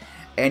goes.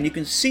 And you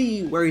can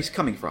see where he's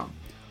coming from.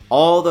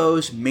 All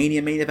those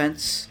Mania main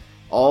events,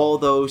 all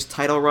those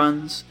title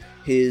runs,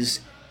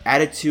 his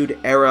Attitude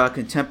Era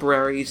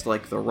contemporaries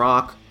like The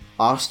Rock,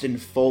 Austin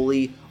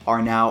Foley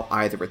are now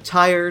either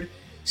retired,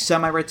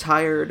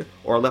 semi-retired,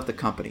 or left the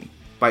company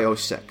by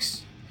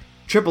 2006.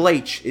 Triple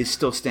H is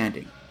still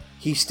standing.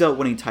 He's still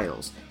winning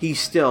titles. He's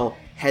still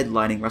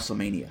headlining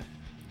WrestleMania.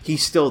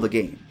 He's still the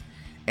game.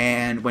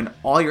 And when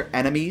all your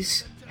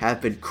enemies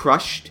have been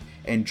crushed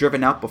and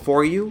driven out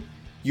before you,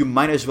 you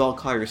might as well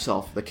call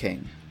yourself the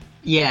king.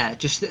 Yeah,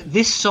 just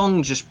this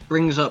song just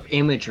brings up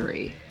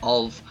imagery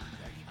of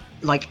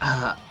like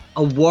a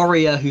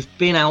warrior who's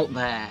been out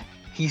there.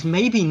 He's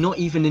maybe not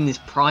even in his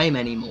prime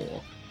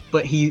anymore,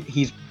 but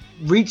he's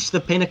reached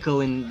the pinnacle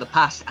in the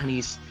past, and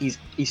he's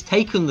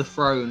taken the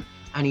throne,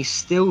 and he's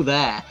still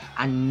there,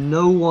 and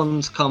no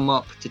one's come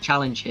up to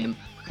challenge him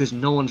because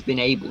no one's been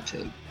able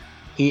to.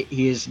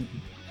 He is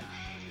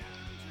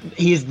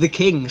the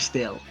king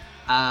still.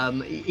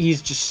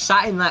 He's just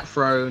sat in that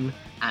throne,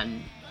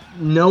 and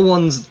no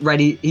one's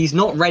ready. He's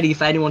not ready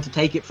for anyone to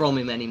take it from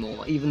him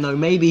anymore, even though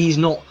maybe he's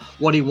not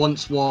what he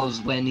once was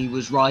when he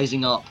was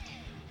rising up.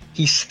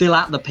 He's still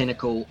at the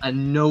pinnacle,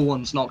 and no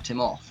one's knocked him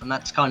off, and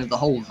that's kind of the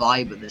whole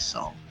vibe of this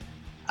song.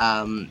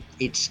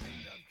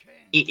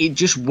 It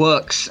just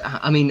works.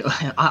 I mean,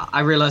 I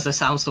realize I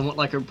sound somewhat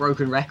like a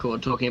broken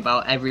record talking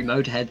about every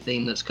Motorhead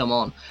theme that's come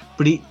on,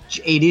 but it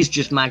is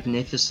just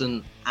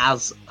magnificent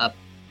as a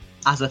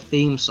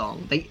theme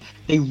song.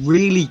 They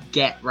really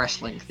get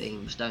wrestling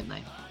themes, don't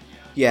they?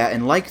 Yeah,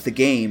 and like The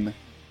Game,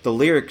 the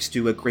lyrics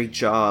do a great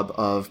job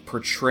of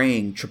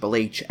portraying Triple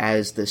H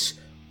as this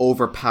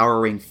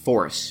overpowering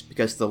force,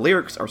 because the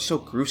lyrics are so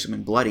gruesome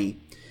and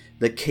bloody.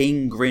 The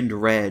king grinned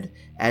red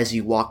as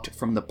he walked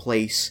from the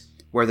place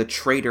where the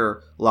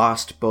traitor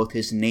lost both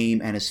his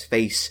name and his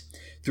face.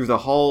 Through the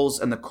halls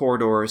and the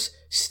corridors,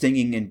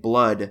 stinging in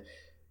blood,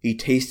 he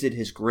tasted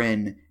his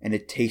grin, and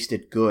it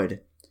tasted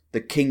good.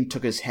 The king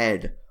took his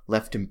head,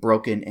 left him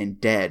broken and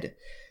dead.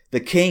 The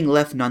king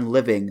left none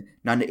living,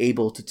 none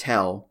able to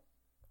tell.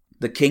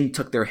 The king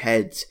took their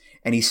heads,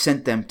 and he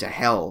sent them to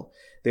hell.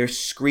 Their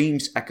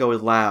screams echoed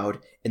loud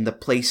in the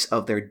place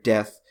of their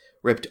death.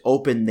 Ripped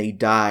open they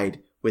died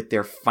with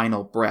their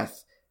final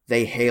breath.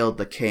 They hailed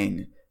the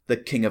king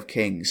of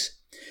kings.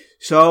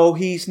 So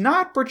he's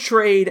not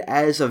portrayed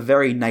as a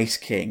very nice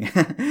king.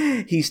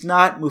 He's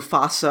not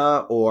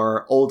Mufasa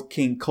or old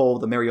King Cole,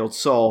 the merry old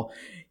soul.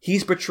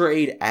 He's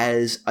portrayed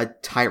as a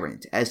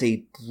tyrant, as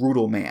a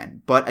brutal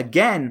man. But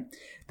again,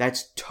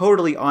 that's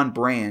totally on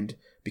brand,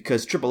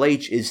 because Triple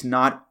H is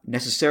not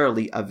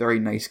necessarily a very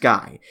nice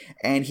guy,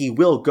 and he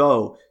will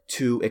go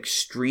to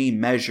extreme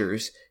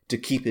measures to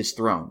keep his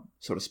throne,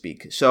 so to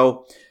speak.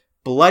 So,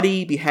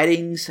 bloody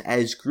beheadings,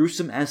 as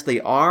gruesome as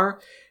they are,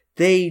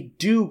 they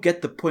do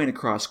get the point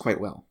across quite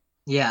well.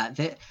 Yeah,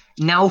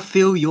 now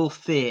feel your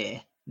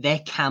fear. There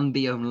can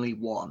be only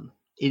one.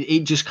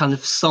 It just kind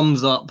of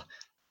sums up.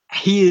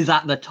 He is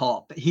at the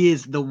top. He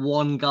is the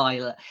one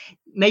guy.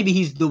 Maybe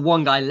he's the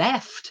one guy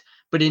left,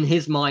 but in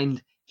his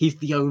mind, he's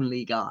the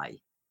only guy.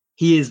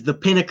 He is the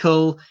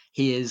pinnacle.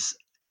 He is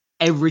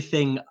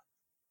everything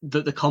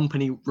that the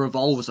company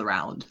revolves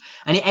around.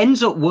 And it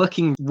ends up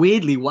working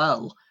weirdly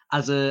well.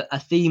 as a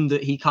theme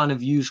that he kind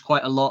of used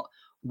quite a lot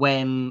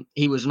when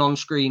he was an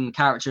on-screen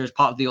character as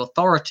part of the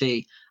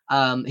Authority.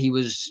 He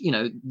was,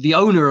 the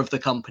owner of the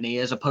company,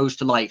 as opposed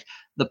to like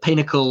the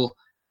Pinnacle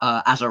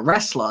as a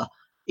wrestler.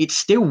 It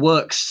still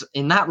works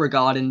in that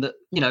regard, in that,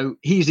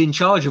 he's in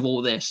charge of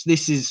all this.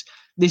 This is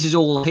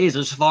all his.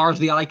 As far as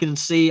the eye can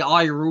see,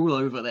 I rule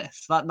over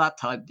this. That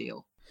type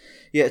deal.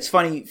 Yeah, it's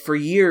funny. For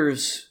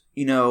years,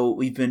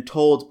 we've been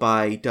told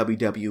by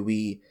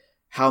WWE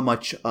how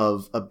much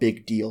of a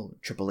big deal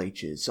Triple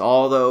H is.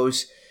 All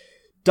those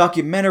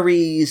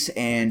documentaries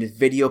and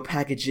video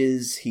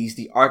packages. He's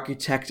the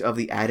architect of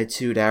the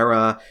Attitude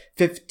Era,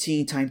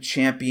 15-time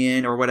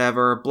champion or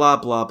whatever, blah,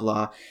 blah,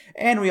 blah.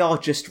 And we all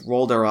just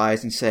rolled our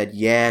eyes and said,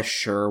 yeah,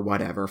 sure,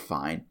 whatever,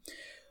 fine.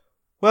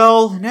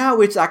 Well,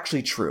 now it's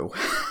actually true.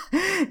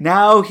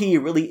 Now he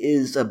really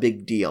is a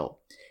big deal.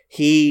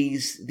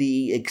 He's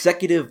the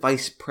executive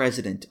vice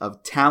president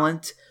of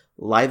talent,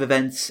 live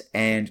events,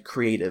 and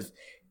creative.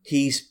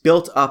 He's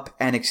built up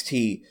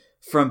NXT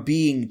from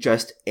being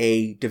just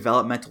a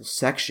developmental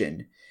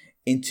section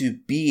into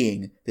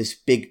being this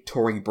big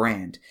touring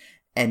brand.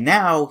 And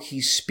now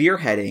he's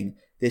spearheading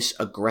this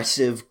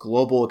aggressive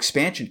global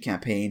expansion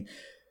campaign.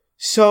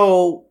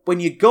 So when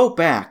you go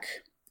back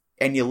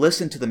and you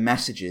listen to the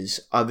messages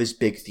of his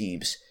big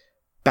themes,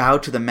 bow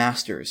to the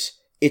masters,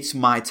 it's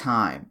my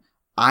time,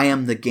 I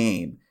am the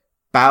game,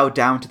 bow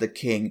down to the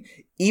king,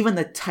 even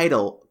the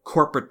title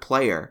corporate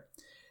player,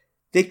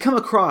 they come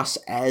across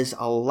as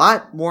a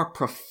lot more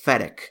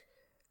prophetic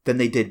than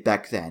they did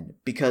back then.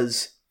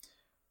 Because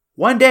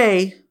one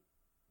day,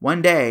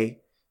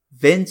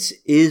 Vince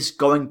is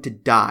going to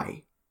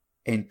die,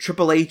 and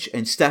Triple H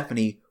and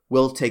Stephanie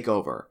will take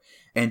over,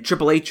 and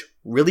Triple H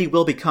really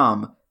will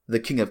become the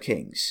King of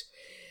Kings.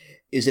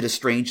 Is it a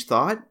strange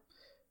thought?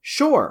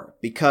 Sure,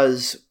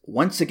 because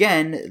once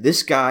again,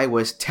 this guy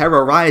was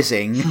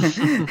terrorizing,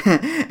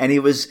 and he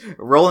was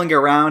rolling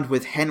around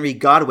with Henry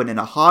Godwinn in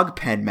a hog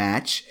pen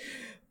match.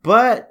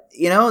 But,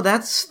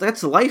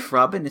 that's life,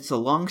 Robin. It's a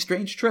long,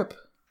 strange trip.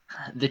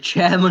 The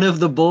chairman of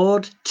the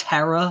board,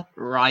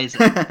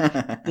 terrorizing.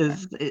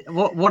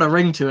 What a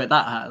ring to it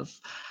that has.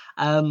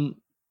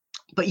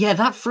 But yeah,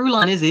 that through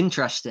line is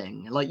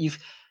interesting. Like,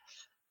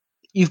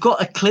 you've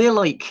got a clear,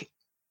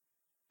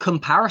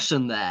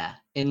 comparison there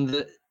in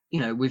the,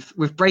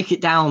 with Break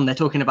It Down, they're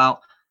talking about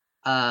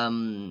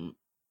bow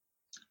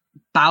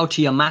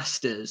to your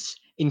masters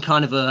in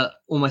kind of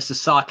almost a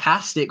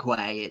sarcastic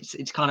way.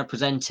 It's kind of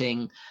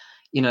presenting,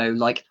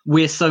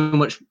 we're so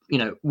much,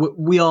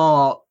 we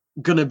are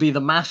going to be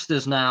the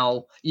masters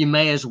now. You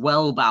may as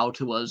well bow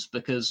to us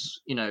because,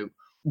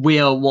 we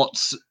are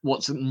what's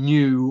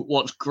new,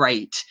 what's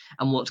great,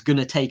 and what's going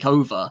to take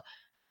over.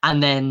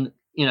 And then,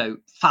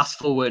 fast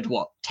forward,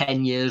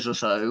 10 years or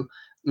so,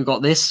 we've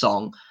got this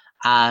song,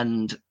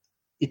 and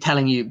it's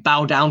telling you,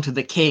 bow down to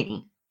the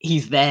king.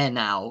 He's there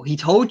now. He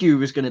told you he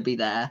was going to be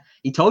there.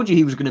 He told you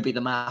he was going to be the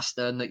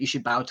master and that you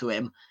should bow to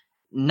him.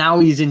 Now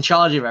he's in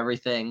charge of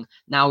everything.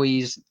 Now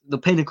he's the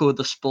pinnacle of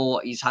the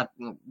sport. He's had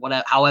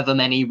however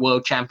many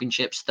world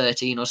championships,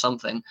 13 or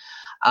something.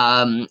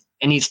 And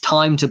it's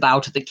time to bow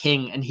to the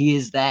king, and he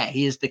is there.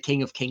 He is the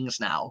King of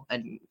Kings now.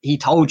 And he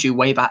told you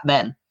way back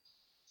then.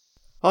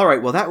 All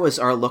right, well, that was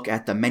our look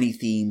at the many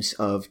themes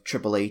of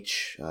Triple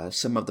H,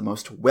 some of the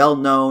most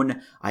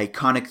well-known,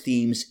 iconic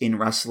themes in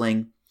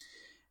wrestling.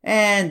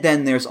 And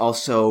then there's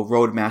also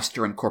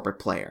Roadmaster and Corporate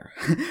Player.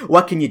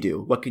 What can you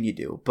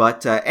do?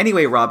 But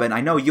anyway, Robin,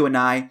 I know you and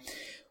I,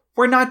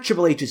 we're not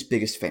Triple H's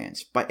biggest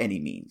fans by any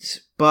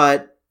means,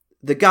 but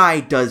the guy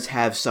does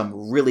have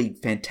some really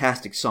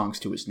fantastic songs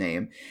to his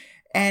name.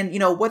 And,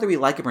 whether we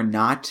like him or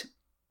not,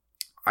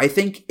 I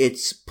think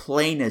it's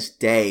plain as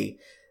day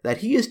that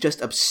he is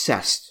just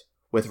obsessed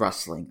with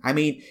wrestling. I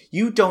mean,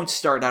 you don't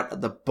start out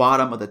at the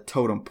bottom of the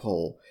totem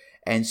pole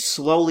and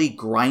slowly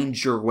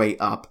grind your way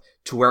up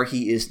to where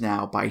he is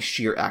now by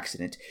sheer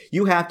accident.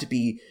 You have to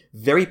be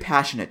very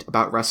passionate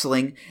about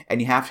wrestling, and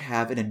you have to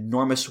have an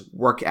enormous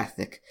work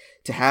ethic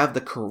to have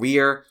the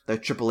career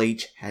that Triple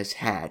H has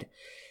had.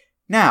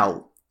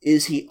 Now,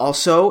 is he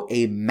also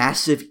a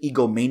massive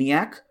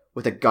egomaniac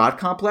with a god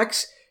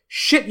complex?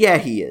 Shit, yeah,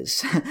 he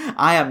is.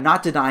 I am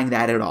not denying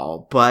that at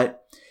all,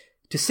 but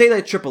to say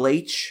that Triple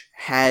H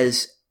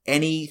has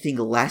anything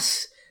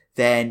less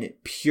than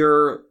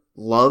pure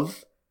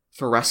love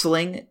for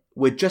wrestling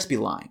would just be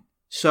lying.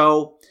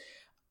 So,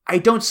 I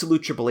don't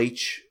salute Triple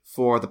H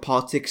for the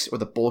politics or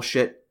the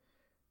bullshit,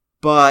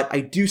 but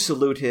I do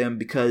salute him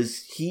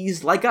because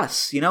he's like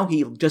us,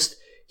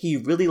 he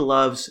really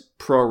loves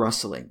pro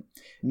wrestling,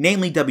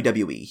 namely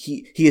WWE.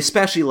 He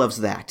especially loves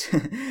that.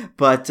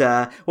 But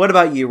what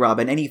about you,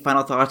 Robin? Any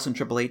final thoughts on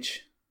Triple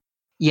H?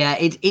 Yeah,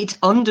 it's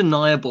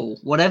undeniable.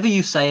 Whatever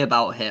you say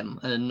about him,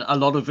 and a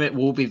lot of it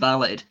will be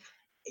valid,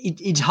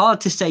 it's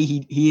hard to say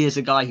he is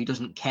a guy who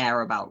doesn't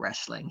care about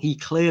wrestling. He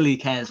clearly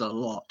cares a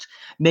lot.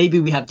 Maybe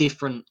we have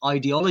different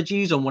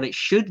ideologies on what it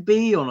should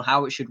be, on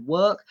how it should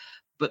work,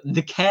 but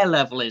the care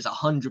level is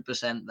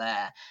 100%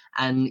 there.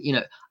 And, you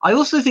know, I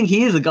also think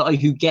he is a guy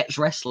who gets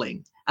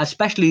wrestling,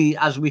 especially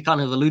as we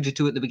kind of alluded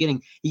to at the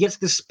beginning. He gets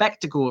the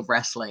spectacle of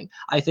wrestling.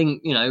 I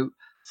think, you know,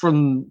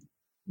 from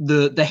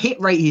the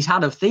hit rate he's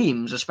had of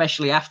themes,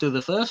 especially after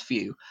the first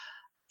few,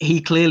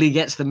 he clearly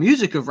gets the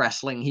music of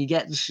wrestling. He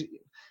gets,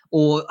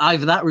 or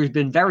either that or he's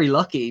been very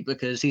lucky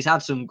because he's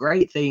had some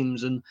great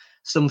themes and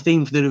some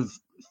themes that have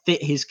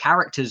fit his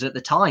characters at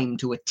the time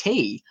to a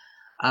T.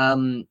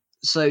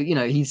 So, you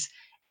know, he's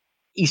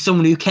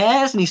someone who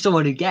cares and he's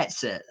someone who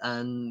gets it.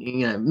 And,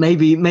 you know,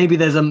 maybe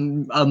there's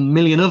a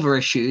million other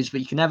issues,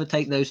 but you can never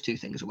take those two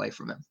things away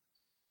from him.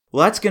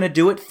 Well, that's going to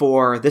do it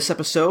for this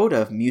episode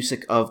of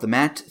Music of the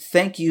Mat.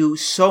 Thank you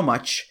so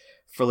much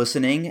for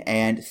listening,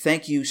 and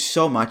thank you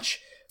so much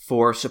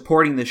for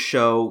supporting the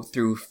show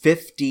through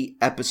 50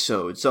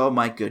 episodes. Oh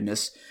my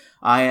goodness.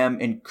 I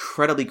am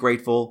incredibly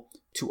grateful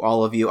to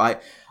all of you. I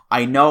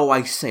know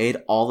I say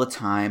it all the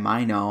time.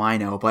 I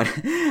know, but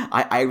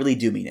I really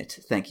do mean it.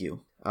 Thank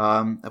you.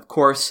 Of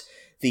course,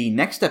 the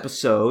next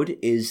episode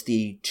is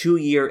the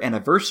 2-year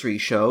anniversary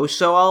show,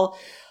 so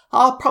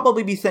I'll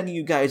probably be thanking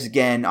you guys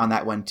again on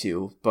that one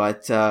too.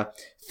 But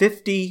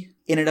 50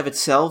 in and of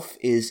itself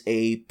is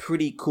a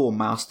pretty cool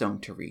milestone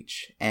to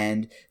reach.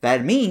 And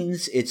that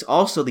means it's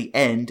also the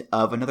end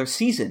of another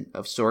season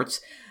of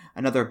sorts,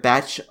 another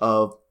batch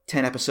of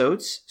 10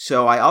 episodes.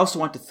 So I also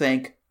want to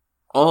thank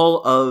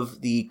all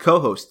of the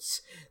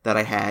co-hosts that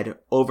I had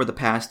over the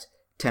past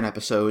 10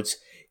 episodes.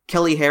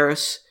 Kelly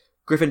Harris,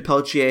 Griffin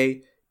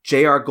Peltier,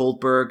 J.R.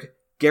 Goldberg,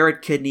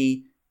 Garrett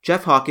Kidney,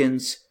 Jeff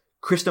Hawkins,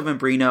 Chris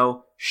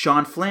Novembrino,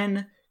 Sean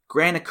Flynn,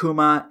 Grant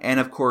Akuma, and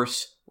of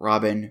course,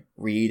 Robin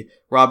Reed.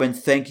 Robin,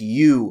 thank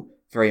you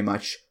very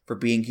much for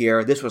being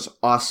here. This was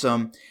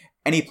awesome.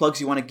 Any plugs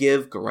you want to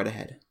give, go right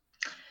ahead.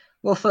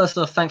 Well, first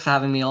off, thanks for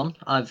having me on.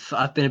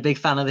 I've been a big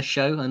fan of the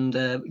show, and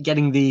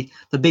getting the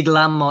big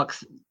landmark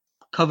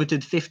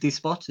coveted 50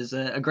 spot is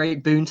a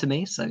great boon to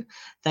me. So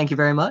thank you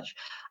very much.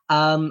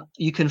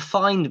 You can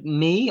find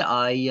me.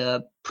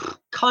 I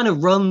kind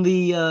of run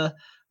the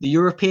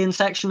European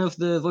section of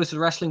the Voices of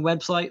Wrestling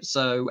website,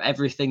 so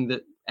everything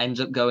that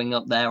ends up going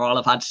up there, I'll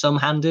have had some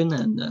hand in.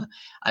 And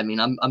I mean,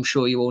 I'm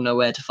sure you all know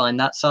where to find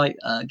that site,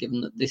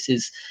 given that this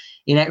is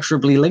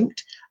inexorably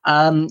linked.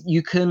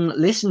 You can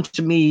listen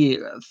to me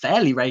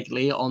fairly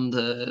regularly on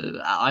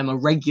I'm a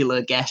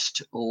regular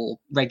guest or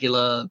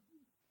regular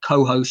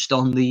co-host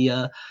on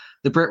the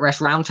BritRest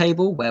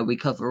Roundtable, where we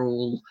cover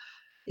all.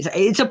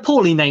 It's a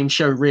poorly named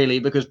show, really,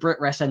 because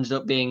BritRest ended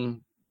up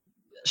being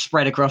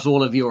spread across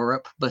all of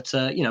Europe, but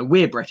you know,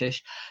 we're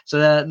British,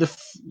 so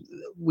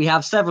we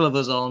have several of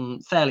us on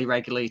fairly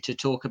regularly to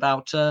talk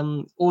about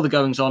all the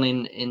goings on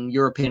in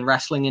European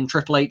wrestling and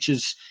Triple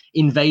H's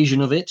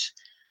invasion of it,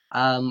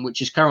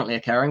 which is currently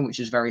occurring,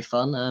 which is very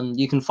fun.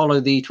 You can follow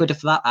the Twitter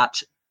for that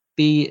at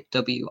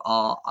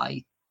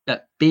BRITWRESROUND.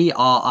 That's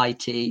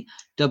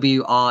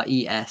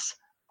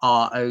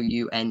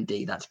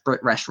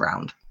BritRest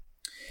Round.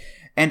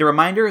 And a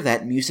reminder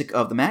that Music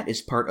of the Mat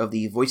is part of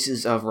the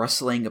Voices of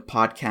Wrestling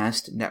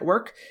podcast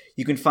network.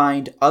 You can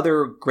find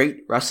other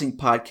great wrestling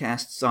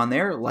podcasts on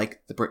there, like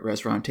the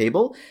BritRest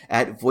Roundtable,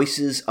 at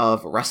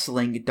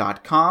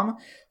voicesofwrestling.com.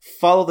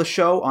 Follow the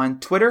show on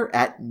Twitter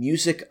at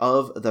Music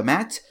of the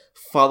Mat.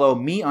 Follow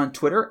me on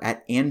Twitter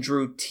at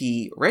Andrew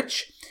T.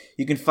 Rich.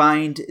 You can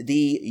find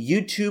the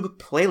YouTube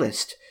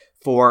playlist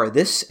for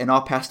this and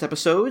all past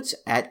episodes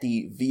at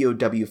the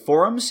VOW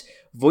forums,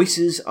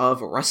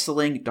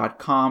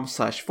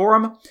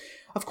 voicesofwrestling.com/forum.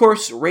 Of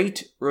course,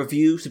 rate,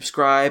 review,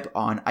 subscribe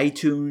on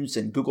iTunes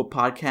and Google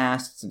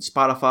Podcasts and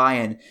Spotify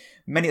and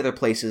many other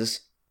places.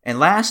 And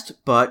last,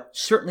 but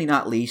certainly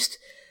not least,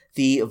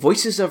 the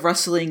Voices of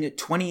Wrestling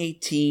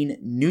 2018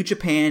 New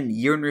Japan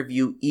Year in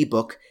Review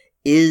ebook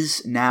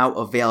is now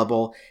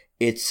available.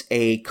 It's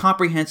a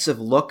comprehensive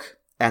look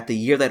at the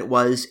year that it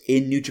was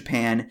in New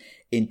Japan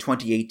in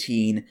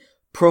 2018.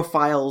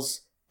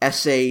 Profiles,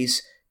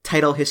 essays,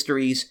 title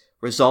histories,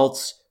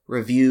 results,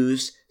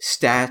 reviews,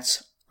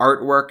 stats,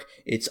 artwork.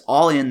 It's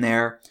all in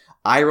there.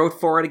 I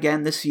wrote for it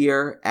again this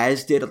year,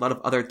 as did a lot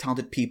of other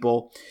talented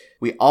people.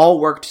 We all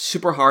worked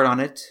super hard on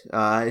it,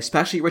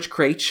 especially Rich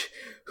Craich,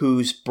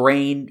 whose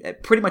brain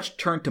pretty much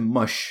turned to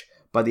mush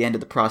by the end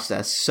of the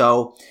process.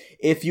 So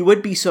if you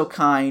would be so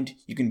kind,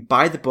 you can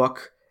buy the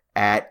book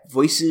at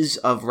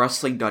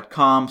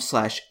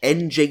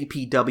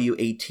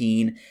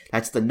voicesofwrestling.com/NJPW18.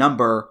 That's the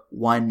number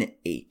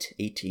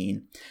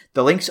 18.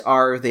 The links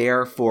are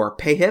there for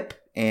PayHip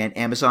and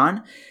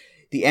Amazon.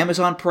 The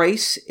Amazon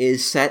price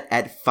is set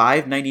at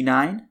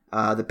 $5.99.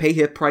 The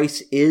PayHip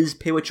price is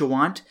pay what you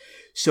want.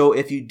 So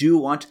if you do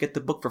want to get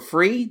the book for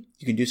free,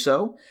 you can do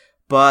so.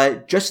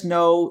 But just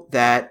know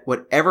that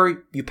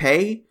whatever you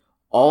pay,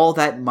 all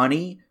that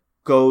money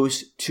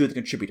goes to the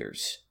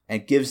contributors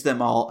and gives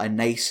them all a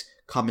nice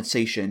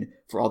compensation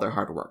for all their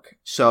hard work.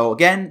 So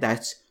again,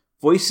 that's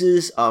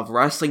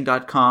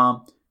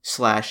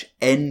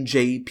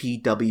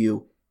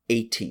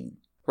voicesofwrestling.com/NJPW18.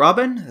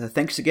 Robin,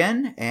 thanks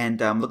again,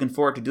 and I'm looking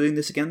forward to doing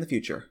this again in the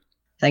future.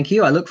 Thank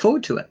you. I look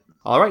forward to it.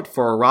 All right,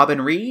 for Robin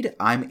Reed,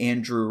 I'm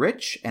Andrew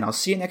Rich, and I'll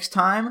see you next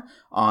time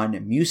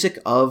on Music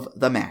of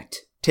the Mat.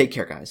 Take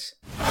care, guys.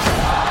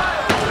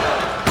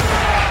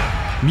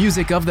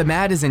 Music of the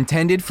Mat is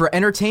intended for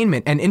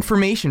entertainment and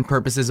information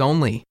purposes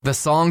only. The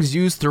songs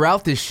used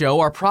throughout this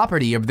show are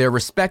property of their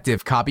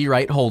respective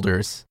copyright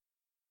holders.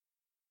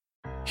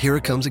 Here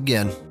it comes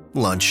again.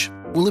 Lunch.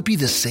 Will it be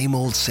the same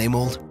old, same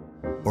old?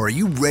 Or are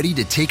you ready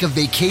to take a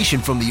vacation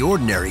from the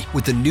ordinary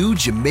with the new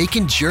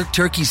Jamaican Jerk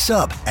Turkey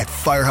Sub at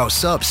Firehouse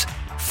Subs?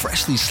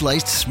 Freshly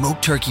sliced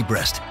smoked turkey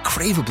breast,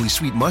 craveably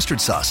sweet mustard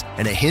sauce,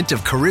 and a hint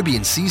of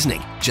Caribbean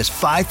seasoning. Just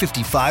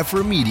 $5.55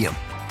 for a medium.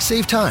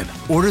 Save time.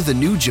 Order the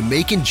new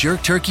Jamaican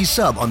Jerk Turkey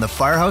Sub on the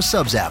Firehouse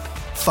Subs app.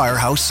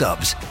 Firehouse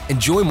Subs.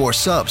 Enjoy more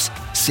subs.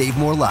 Save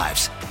more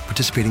lives.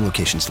 Participating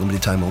locations.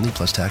 Limited time only,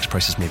 plus tax.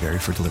 Prices may vary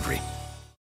for delivery.